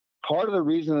 Part of the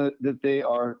reason that they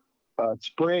are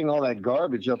spraying all that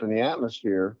garbage up in the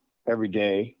atmosphere every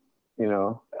day,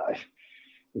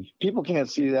 if people can't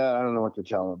see that, I don't know what to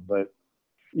tell them, but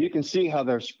you can see how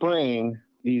they're spraying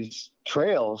these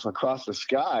trails across the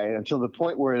sky until the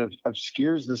point where it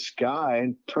obscures the sky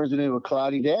and turns it into a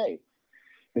cloudy day.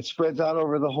 It spreads out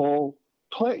over the whole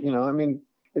place.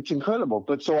 It's incredible.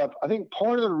 But so I think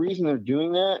part of the reason they're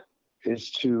doing that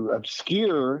is to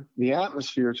obscure the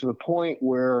atmosphere to the point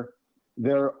where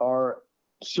there are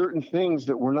certain things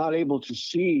that we're not able to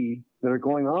see that are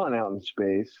going on out in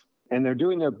space. And they're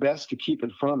doing their best to keep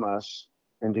it from us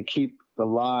and to keep the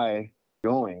lie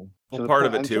going. Well, part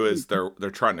of it too is they're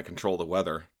trying to control the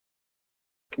weather.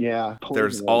 Yeah.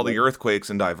 There's all the earthquakes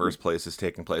in diverse places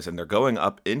taking place, and they're going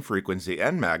up in frequency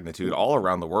and magnitude all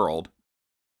around the world.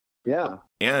 Yeah.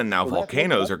 And now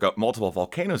multiple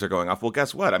volcanoes are going off. Well,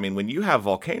 guess what? I mean, when you have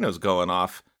volcanoes going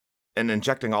off and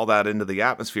injecting all that into the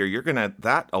atmosphere,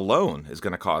 that alone is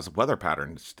going to cause weather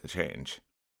patterns to change.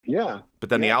 Yeah. But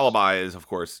then the alibi is, of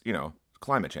course,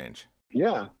 climate change.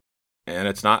 Yeah. And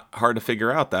it's not hard to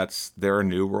figure out that's their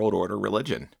New World Order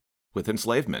religion with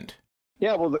enslavement.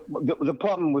 Yeah, well, the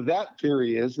problem with that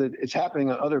theory is that it's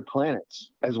happening on other planets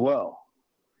as well.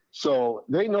 So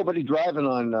there ain't nobody driving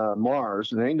on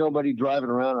Mars, and there ain't nobody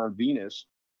driving around on Venus.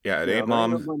 Yeah, it ain't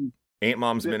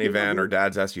mom's minivan or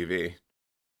dad's SUV.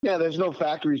 Yeah, there's no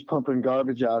factories pumping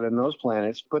garbage out in those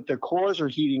planets, but their cores are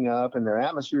heating up and their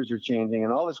atmospheres are changing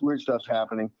and all this weird stuff's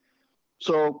happening.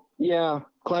 So, yeah,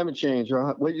 climate change.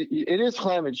 It is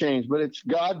climate change, but it's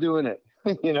God doing it.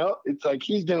 It's like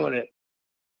he's doing it.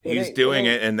 He's doing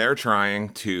it, and they're trying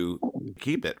to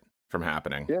keep it from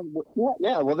happening.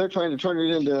 Yeah. Well, they're trying to turn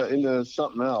it into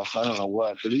something else. I don't know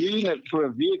what. But they're using it for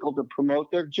a vehicle to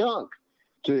promote their junk,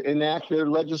 to enact their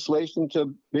legislation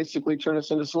to basically turn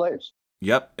us into slaves.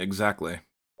 Yep, exactly.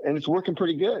 And it's working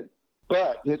pretty good.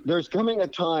 But there's coming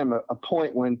a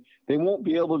point when they won't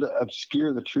be able to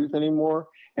obscure the truth anymore,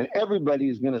 and everybody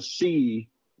is going to see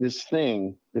this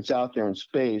thing that's out there in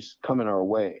space coming our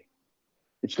way.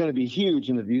 It's going to be huge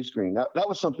in the view screen. That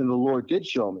was something the Lord did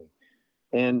show me.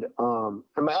 And I'm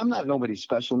not nobody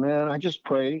special, man. I just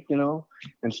pray,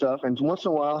 and stuff. And once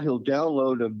in a while, he'll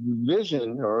download a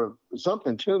vision or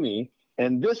something to me.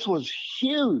 And this was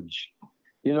huge.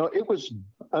 I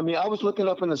was looking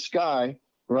up in the sky,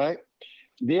 right?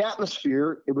 The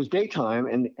atmosphere, it was daytime,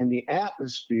 and the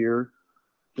atmosphere,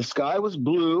 the sky was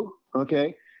blue,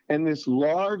 okay? And this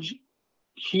large,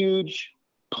 huge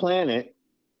planet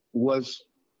was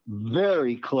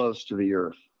very close to the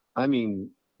Earth. I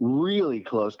mean, really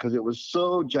close, because it was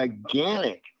so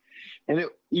gigantic. And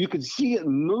you could see it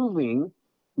moving,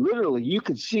 literally, you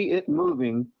could see it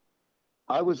moving.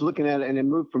 I was looking at it, and it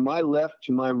moved from my left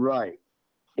to my right.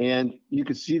 And you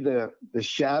could see the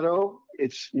shadow.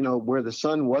 It's, where the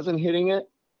sun wasn't hitting it.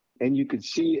 And you could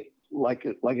see it like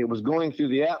it was going through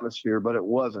the atmosphere, but it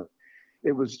wasn't.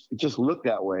 It just looked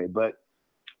that way. But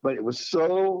it was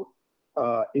so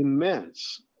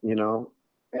immense,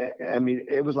 I mean,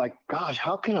 it was like, gosh,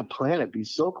 how can a planet be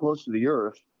so close to the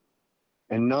Earth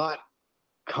and not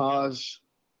cause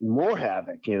more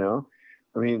havoc,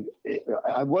 I mean,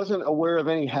 I wasn't aware of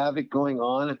any havoc going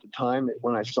on at the time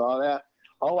when I saw that.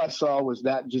 All I saw was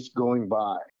that just going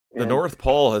by. The North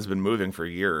Pole has been moving for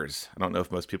years. I don't know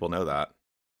if most people know that.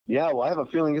 Yeah, well, I have a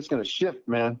feeling it's going to shift,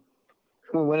 man.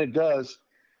 When it does,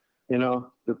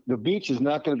 the beach is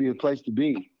not going to be the place to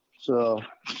be. So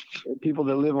people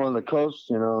that live on the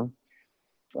coast, I don't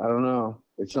know.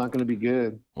 It's not going to be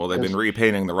good. Well, they've been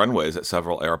repainting the runways at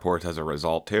several airports as a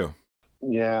result, too.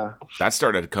 Yeah. That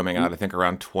started coming out, I think,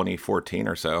 around 2014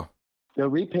 or so. They're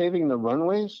repaving the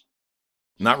runways?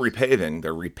 Not repaving,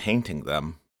 they're repainting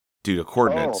them due to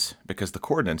coordinates, because the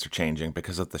coordinates are changing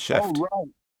because of the shift. Oh,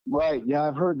 right. Yeah,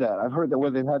 I've heard that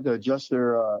where they've had to adjust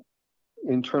their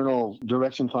internal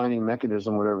direction finding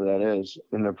mechanism, whatever that is,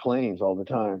 in their planes all the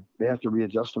time. They have to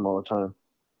readjust them all the time.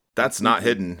 That's not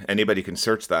hidden. Anybody can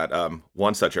search that.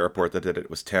 One such airport that did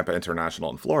it was Tampa International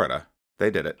in Florida.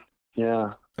 They did it.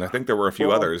 Yeah. And I think there were a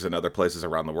few others in other places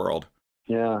around the world.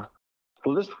 Yeah.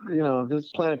 Well,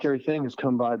 this planetary thing has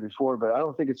come by before, but I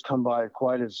don't think it's come by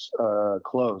quite as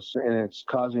close, and it's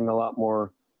causing a lot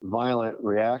more violent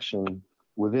reaction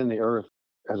within the Earth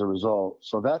as a result.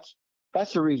 So that's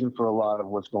the reason for a lot of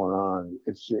what's going on.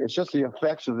 It's just the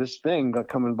effects of this thing that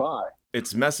coming by.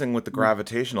 It's messing with the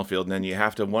gravitational field, and then you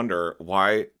have to wonder,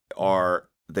 why are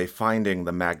they finding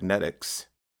the magnetics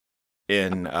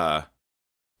in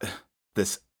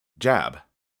this jab?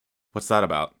 What's that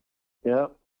about? Yeah.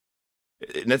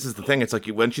 And this is the thing. It's like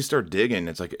once you start digging,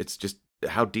 it's like it's just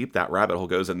how deep that rabbit hole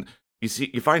goes, and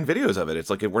you find videos of it. It's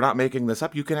like if we're not making this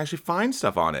up. You can actually find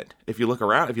stuff on it if you look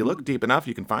around. If you look deep enough,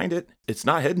 you can find it. It's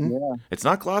not hidden. Yeah. It's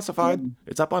not classified.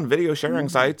 It's up on video sharing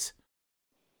sites.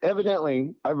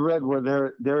 Evidently, I've read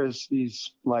where there is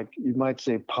these, like, you might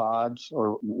say pods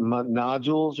or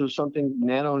nodules or something,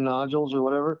 nano nodules or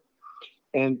whatever,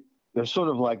 and they're sort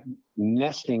of like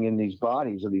nesting in these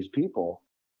bodies of these people.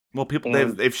 Well, people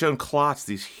And they've shown clots,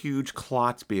 these huge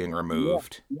clots being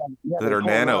removed yeah, that they are pull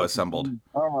them nano out. assembled.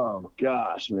 Oh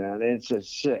gosh, man, it's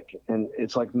just sick, and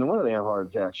it's like no wonder they have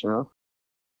heart attacks.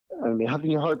 I mean, how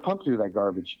can your heart pump through that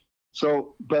garbage?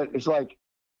 So, but it's like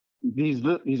these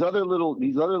other little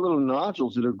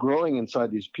nodules that are growing inside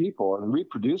these people and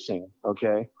reproducing.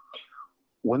 Okay,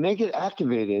 when they get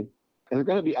activated, and they're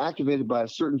going to be activated by a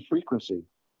certain frequency.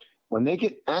 When they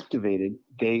get activated,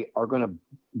 they are going to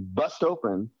bust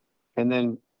open and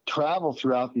then travel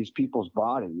throughout these people's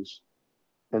bodies,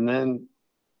 and then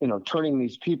turning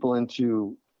these people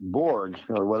into Borg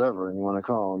or whatever you want to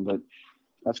call them. But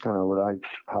that's kind of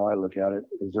how I look at it.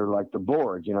 Is they're like the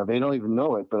Borg. They don't even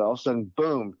know it, but all of a sudden,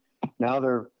 boom! Now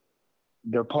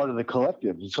they're part of the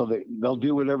collective, so they'll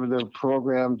do whatever their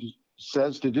program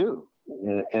says to do.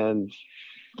 And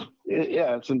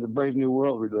it's in the brave new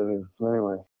world we live in.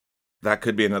 Anyway. That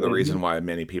could be another reason why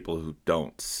many people who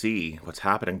don't see what's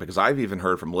happening, because I've even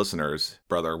heard from listeners,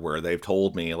 brother, where they've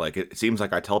told me, like, it seems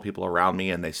like I tell people around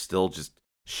me and they still just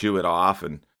shoo it off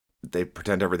and they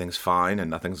pretend everything's fine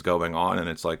and nothing's going on. And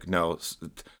it's like, no,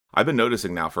 I've been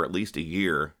noticing now for at least a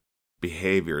year,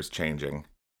 behavior is changing.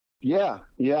 Yeah.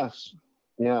 Yes.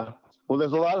 Yeah. Well,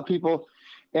 there's a lot of people,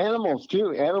 animals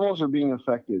too. Animals are being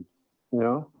affected,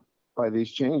 by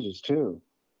these changes too.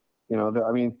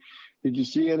 I mean, did you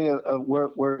see any of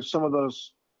where some of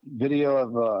those video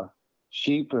of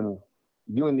sheep and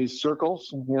doing these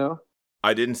circles?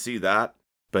 I didn't see that,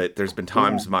 but there's been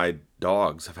times my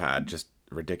dogs have had just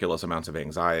ridiculous amounts of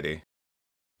anxiety.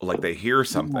 Like they hear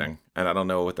something and I don't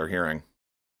know what they're hearing.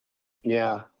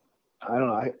 Yeah. I don't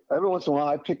know. Every once in a while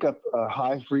I pick up a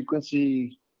high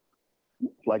frequency,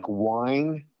 like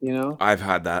whine, I've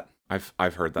had that.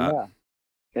 I've heard that. Yeah.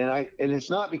 And it's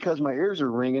not because my ears are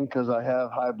ringing because I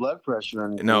have high blood pressure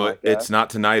and no, like it's not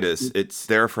tinnitus. It's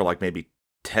there for like maybe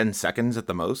 10 seconds at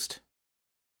the most,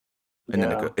 and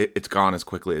then it's gone as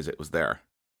quickly as it was there.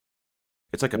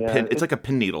 It's like a pin. It's like a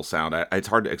pin needle sound. It's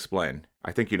hard to explain.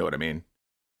 I think you know what I mean.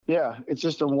 Yeah, it's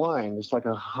just a whine. It's like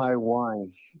a high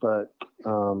whine. But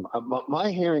my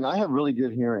hearing, I have really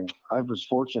good hearing. I was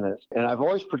fortunate, and I've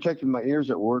always protected my ears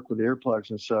at work with earplugs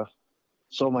and stuff.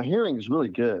 So my hearing is really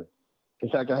good. In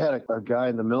fact, I had a guy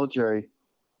in the military.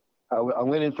 I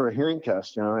went in for a hearing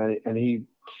test, and he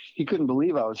couldn't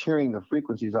believe I was hearing the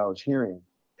frequencies I was hearing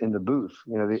in the booth.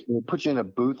 They put you in a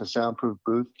booth, a soundproof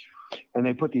booth, and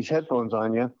they put these headphones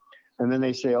on you, and then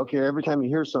they say, okay, every time you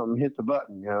hear something, hit the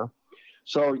button.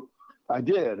 So I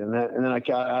did, and then I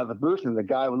got out of the booth, and the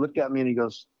guy looked at me and he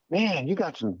goes, "Man, you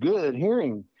got some good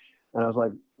hearing." And I was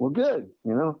like, "Well, good,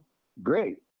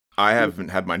 great." I haven't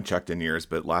had mine checked in years,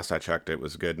 but last I checked, it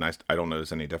was good, and I don't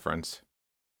notice any difference.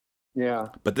 Yeah.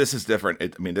 But this is different.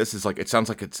 This is like, it sounds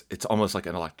like it's almost like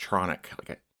an electronic.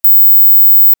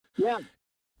 Yeah.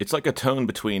 It's like a tone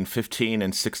between 15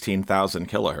 and 16,000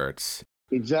 kilohertz.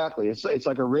 Exactly. It's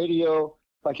like a radio.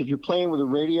 Like if you're playing with a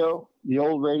radio, the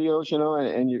old radios,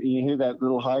 and you hear that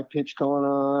little high pitch going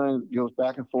on, it goes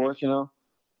back and forth,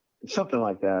 It's something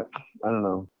like that. I don't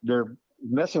know. They're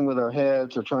messing with our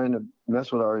heads or trying to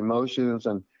mess with our emotions,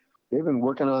 and they've been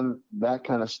working on that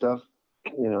kind of stuff,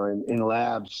 in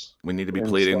labs. We need to be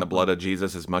pleading the blood of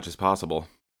Jesus as much as possible.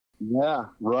 Yeah,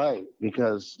 right.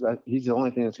 Because he's the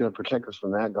only thing that's going to protect us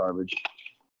from that garbage.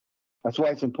 That's why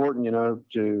it's important,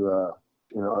 to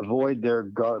avoid their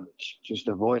garbage. Just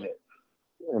avoid it,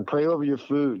 and pray over your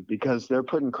food because they're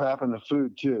putting crap in the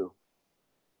food too.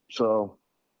 So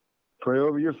pray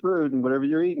over your food and whatever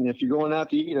you're eating. If you're going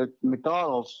out to eat at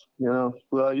McDonald's,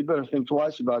 well, you better think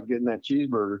twice about getting that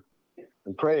cheeseburger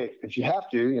and pray it. If you have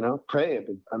to, pray it.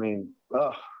 But I mean,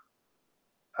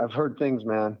 I've heard things,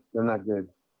 man. They're not good.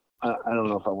 I don't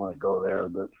know if I want to go there,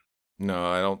 but no,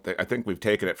 I don't think. I think we've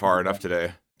taken it far enough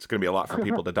today. It's going to be a lot for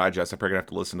people to digest. I'm probably going to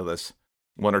have to listen to this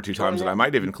one or two times, and I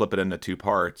might even clip it into 2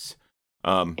 parts.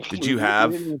 Did you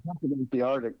have the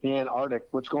Antarctic?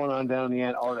 What's going on down in the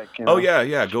Antarctic? Oh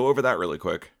yeah. Go over that really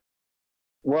quick.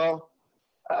 Well,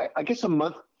 I guess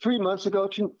 3 months ago,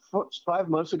 5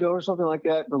 months ago, or something like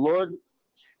that, the Lord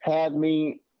had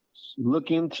me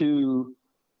look into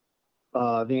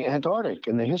the Antarctic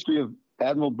and the history of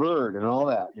Admiral Byrd and all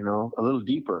that, a little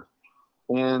deeper.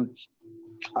 and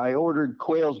I ordered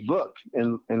Quayle's book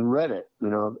and read it.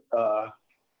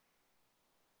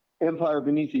 Empire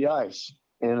Beneath the Ice,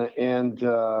 and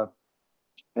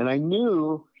I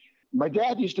knew my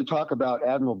dad used to talk about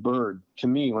Admiral Byrd to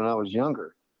me when I was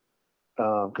younger,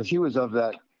 because he was of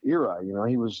that era.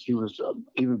 He was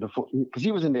even before, because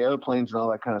he was into airplanes and all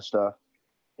that kind of stuff,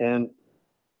 and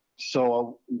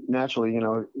so naturally,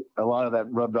 a lot of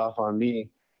that rubbed off on me.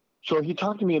 So he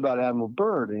talked to me about Admiral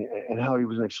Byrd and how he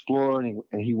was an explorer, and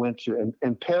he went to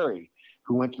and Perry,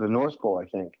 who went to the North Pole, I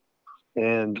think,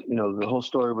 and the whole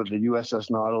story with the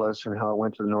USS Nautilus and how it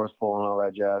went to the North Pole and all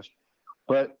that jazz.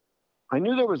 But I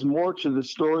knew there was more to the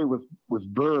story with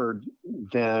Byrd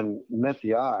than met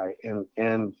the eye,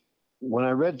 and when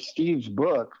I read Steve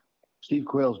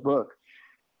Quayle's book,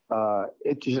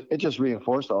 it just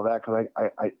reinforced all that, because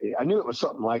I knew it was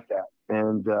something like that,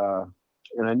 and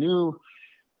I knew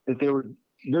that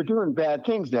they're doing bad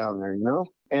things down there,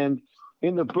 And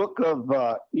in the book of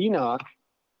Enoch,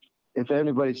 if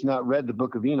anybody's not read the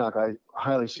book of Enoch, I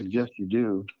highly suggest you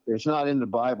do. It's not in the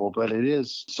Bible, but it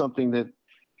is something that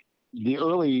the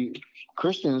early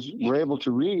Christians were able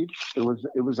to read.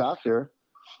 It was out there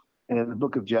in the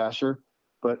book of Jasher,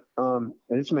 but and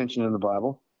it's mentioned in the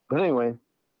Bible. But anyway,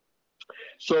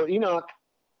 so Enoch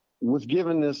was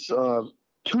given this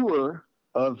tour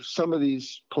of some of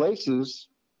these places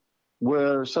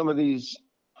where some of these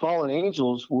fallen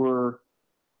angels were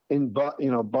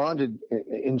bonded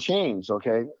in chains,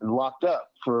 okay, and locked up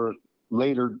for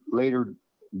later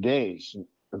days,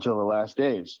 until the last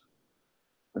days,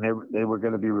 and they were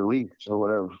going to be released or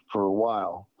whatever for a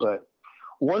while. But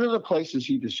one of the places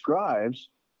he describes,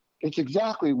 it's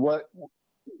exactly what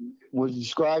was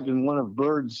described in one of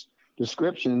Byrd's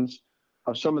descriptions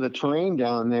of some of the terrain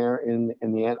down there in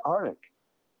the Antarctic,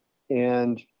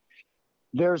 and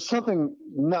there's something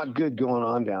not good going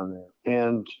on down there,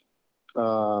 and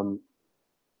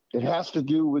it has to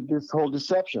do with this whole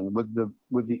deception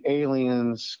with the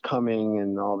aliens coming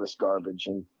and all this garbage.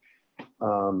 And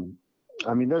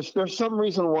I mean, there's some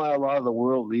reason why a lot of the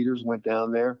world leaders went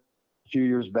down there a few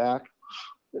years back.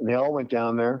 They all went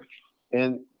down there,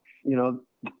 and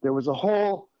there was a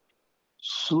whole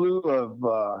slew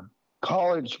of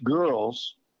college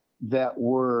girls that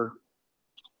were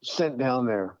sent down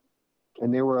there,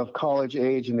 and they were of college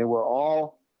age, and they were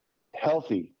all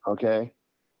healthy, okay,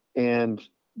 and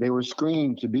they were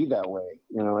screened to be that way,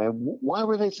 and why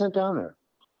were they sent down there?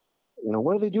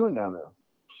 What are they doing down there?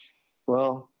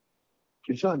 Well,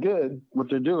 it's not good what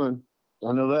they're doing.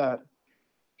 I know that,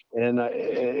 and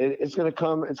it's going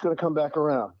to come back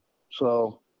around.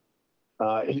 So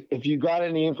if you got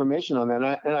any information on that,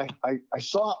 I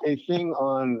saw a thing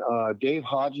on Dave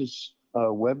Hodges'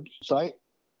 website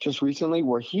just recently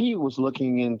where he was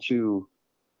looking into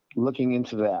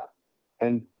that,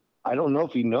 and I don't know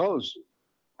if he knows.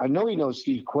 I know he knows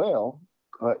Steve Quayle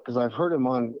because I've heard him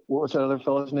on, what was that other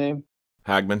fellow's name?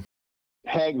 Hagman.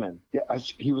 Yeah,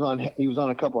 he was on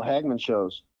a couple of Hagman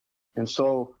shows, and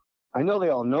so I know they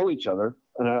all know each other.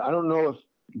 And I don't know if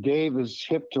Dave is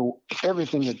hip to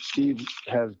everything that Steve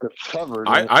has covered.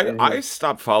 I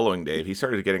stopped following Dave. He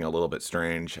started getting a little bit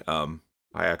strange. I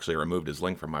actually removed his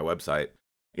link from my website.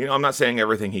 I'm not saying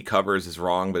everything he covers is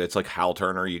wrong, but it's like Hal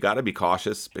Turner. You got to be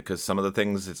cautious because some of the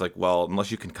things, it's like, well, unless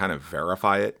you can kind of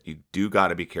verify it, you do got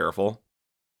to be careful.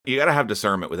 You got to have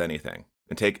discernment with anything,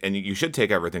 and you should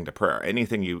take everything to prayer.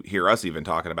 Anything you hear us even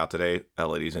talking about today,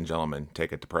 ladies and gentlemen,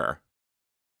 take it to prayer.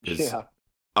 Yeah.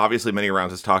 Obviously, Many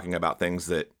Rounds is talking about things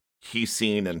that he's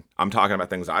seen, and I'm talking about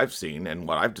things I've seen and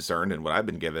what I've discerned and what I've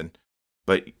been given.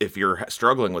 But if you're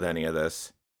struggling with any of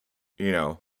this,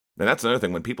 then that's another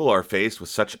thing. When people are faced with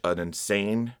such an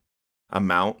insane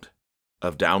amount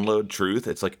of download truth,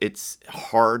 it's like it's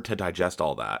hard to digest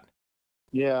all that.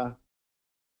 Yeah,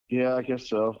 I guess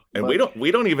so. And we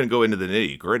don't even go into the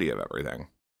nitty gritty of everything.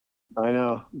 I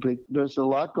know, but there's a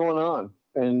lot going on,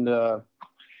 and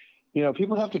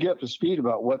people have to get up to speed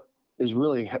about what is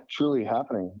really truly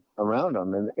happening around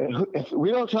them. And if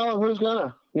we don't tell them, who's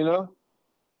gonna?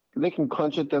 They can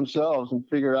crunch it themselves and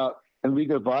figure out and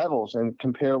read their Bibles and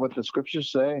compare what the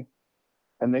scriptures say,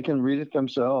 and they can read it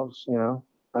themselves.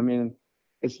 I mean,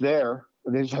 it's there.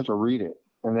 They just have to read it,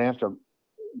 and they have to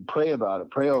pray about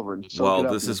it, pray over it. Well,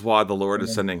 this is why the Lord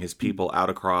is sending his people out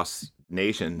across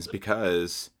nations,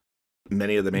 because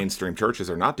many of the mainstream churches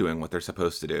are not doing what they're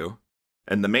supposed to do.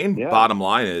 And the main bottom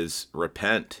line is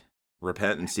repent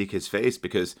and seek his face,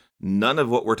 because none of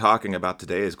what we're talking about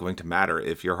today is going to matter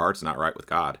if your heart's not right with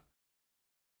God.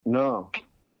 No,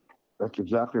 that's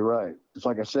exactly right. It's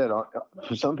like I said,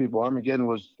 for some people, Armageddon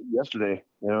was yesterday,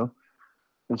 and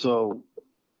so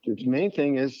the main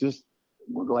thing is just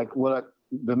like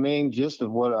the main gist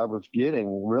of what I was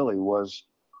getting really was,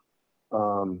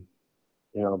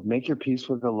 make your peace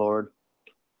with the Lord.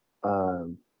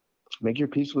 Um, make your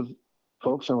peace with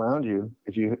folks around you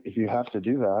if you have to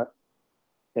do that,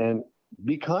 and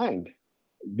be kind,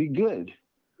 be good,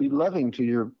 be loving to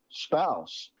your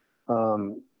spouse,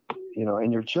 and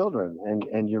your children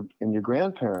and your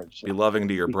grandparents. Be loving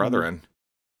to your Because, brethren,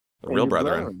 the and real your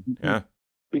brethren. brethren. Yeah.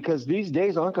 Because these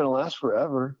days aren't going to last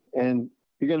forever, and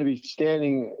you're going to be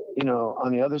standing,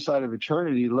 on the other side of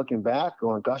eternity, looking back,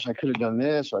 going, "Gosh, I could have done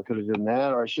this, or I could have done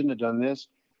that, or I shouldn't have done this."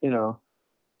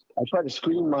 I try to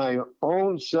screen my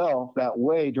own self that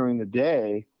way during the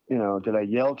day. Did I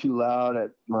yell too loud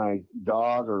at my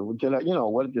dog, or did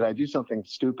I do something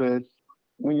stupid?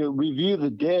 When you review the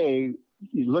day,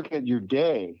 you look at your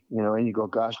day, and you go,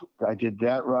 "Gosh, I did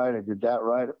that right. I did that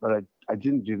right, but I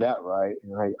didn't do that right.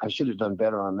 And I should have done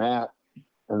better on that."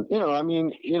 And,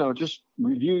 just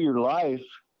review your life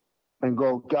and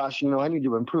go, "Gosh, I need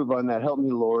to improve on that. Help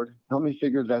me, Lord. Help me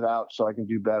figure that out so I can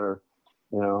do better,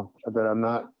 that I'm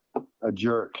not a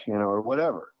jerk, or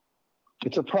whatever."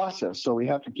 It's a process. So we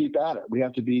have to keep at it. We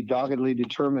have to be doggedly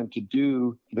determined to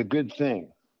do the good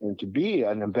thing and to be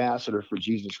an ambassador for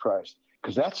Jesus Christ.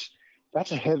 Because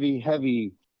that's a heavy,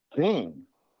 heavy thing.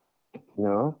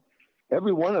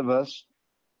 Every one of us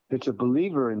that's a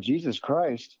believer in Jesus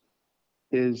Christ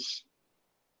is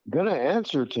going to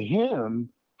answer to him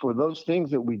for those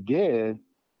things that we did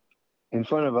in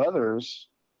front of others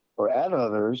or at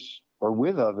others or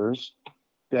with others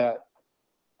that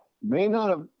may not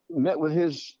have met with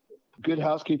his good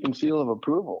housekeeping seal of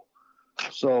approval.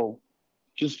 So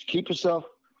just keep yourself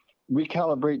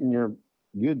recalibrating your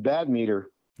good bad meter.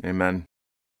 Amen.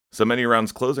 So Many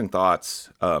Rounds, closing thoughts.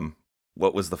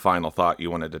 What was the final thought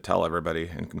you wanted to tell everybody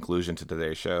in conclusion to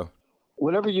today's show?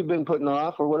 Whatever you've been putting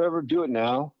off or whatever, do it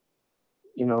now.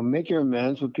 Make your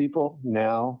amends with people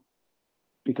now,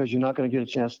 because you're not going to get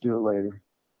a chance to do it later.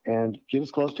 And get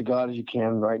as close to God as you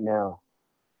can right now.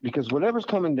 Because whatever's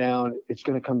coming down, it's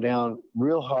going to come down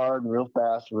real hard and real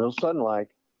fast and real sudden-like.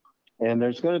 And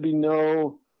there's going to be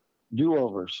no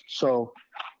do-overs. So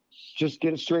just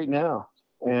get it straight now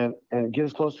and get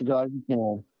as close to God as you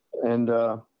can. And,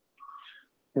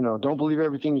 don't believe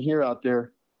everything you hear out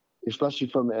there, especially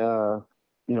from,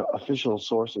 official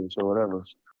sources or whatever.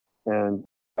 And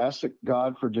ask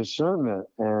God for discernment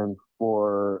and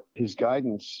for his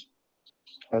guidance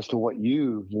as to what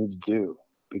you need to do.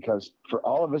 Because for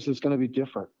all of us, it's going to be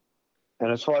different.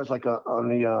 And as far as like on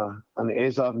the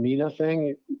Azov Mina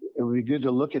thing, it would be good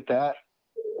to look at that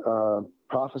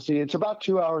prophecy. It's about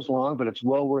 2 hours long, but it's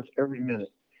well worth every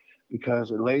minute,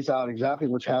 because it lays out exactly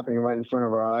what's happening right in front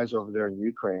of our eyes over there in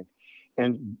Ukraine.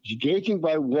 And gauging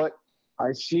by what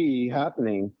I see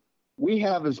happening, we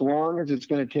have as long as it's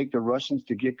going to take the Russians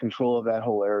to get control of that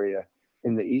whole area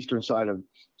in the eastern side of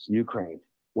Ukraine.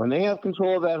 When they have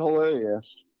control of that whole area,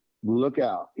 look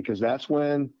out, because that's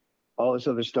when all this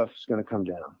other stuff is going to come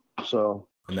down. So,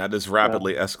 and that is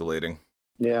rapidly escalating.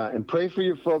 Yeah, and pray for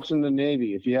your folks in the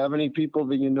Navy. If you have any people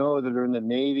that you know that are in the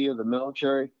Navy or the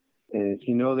military, and if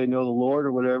you know they know the Lord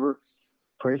or whatever,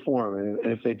 pray for them.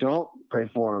 And if they don't, pray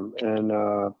for them.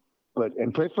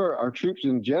 And pray for our troops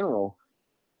in general,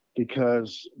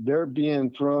 because they're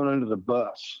being thrown under the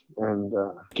bus. And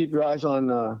keep your eyes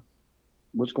on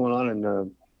what's going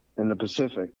on in the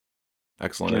Pacific.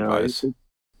 Excellent advice.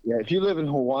 If you live in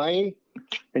Hawaii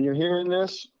and you're hearing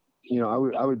this, I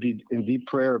would be in deep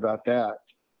prayer about that,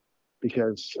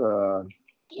 because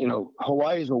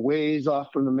Hawaii is a ways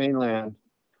off from the mainland,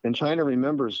 and China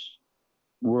remembers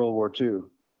World War II,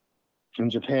 and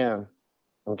Japan.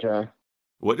 Okay.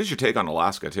 What is your take on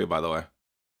Alaska too, by the way?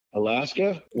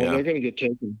 Alaska? Well, They're going to get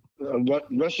taken.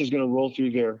 Russia's going to roll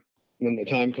through there when the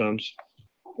time comes,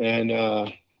 and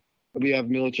we have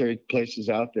military places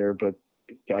out there, but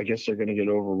I guess they're going to get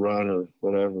overrun or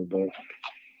whatever. But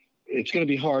it's going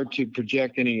to be hard to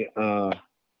project any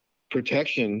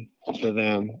protection for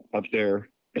them up there,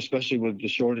 especially with the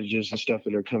shortages and stuff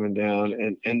that are coming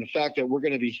down, and the fact that we're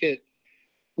going to be hit,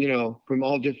 from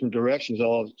all different directions,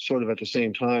 all sort of at the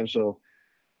same time. So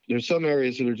there's some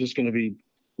areas that are just going to be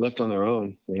left on their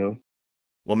own.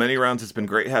 Well, Many Rounds, it's been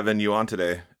great having you on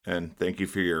today, and thank you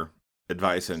for your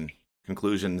advice and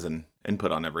conclusions and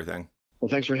input on everything. Well,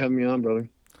 thanks for having me on, brother.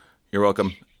 You're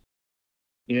welcome.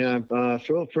 Yeah,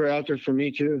 throw a prayer out there for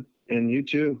me too, and you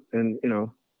too, and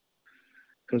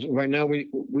because right now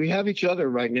we have each other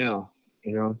right now,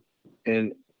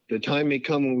 and the time may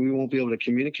come when we won't be able to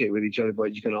communicate with each other,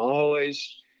 but you can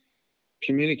always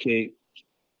communicate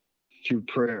through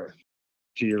prayer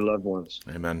to your loved ones.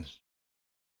 Amen.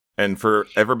 And for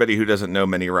everybody who doesn't know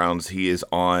Many Rounds, he is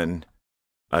on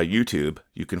YouTube.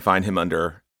 You can find him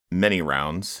under Many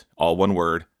Rounds, all one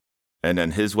word. And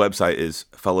then his website is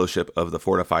Fellowship of the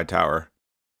Fortified Tower.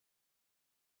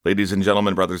 Ladies and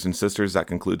gentlemen, brothers and sisters, that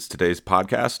concludes today's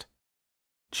podcast.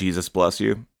 Jesus bless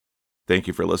you. Thank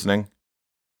you for listening.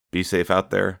 Be safe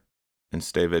out there and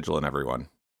stay vigilant, everyone.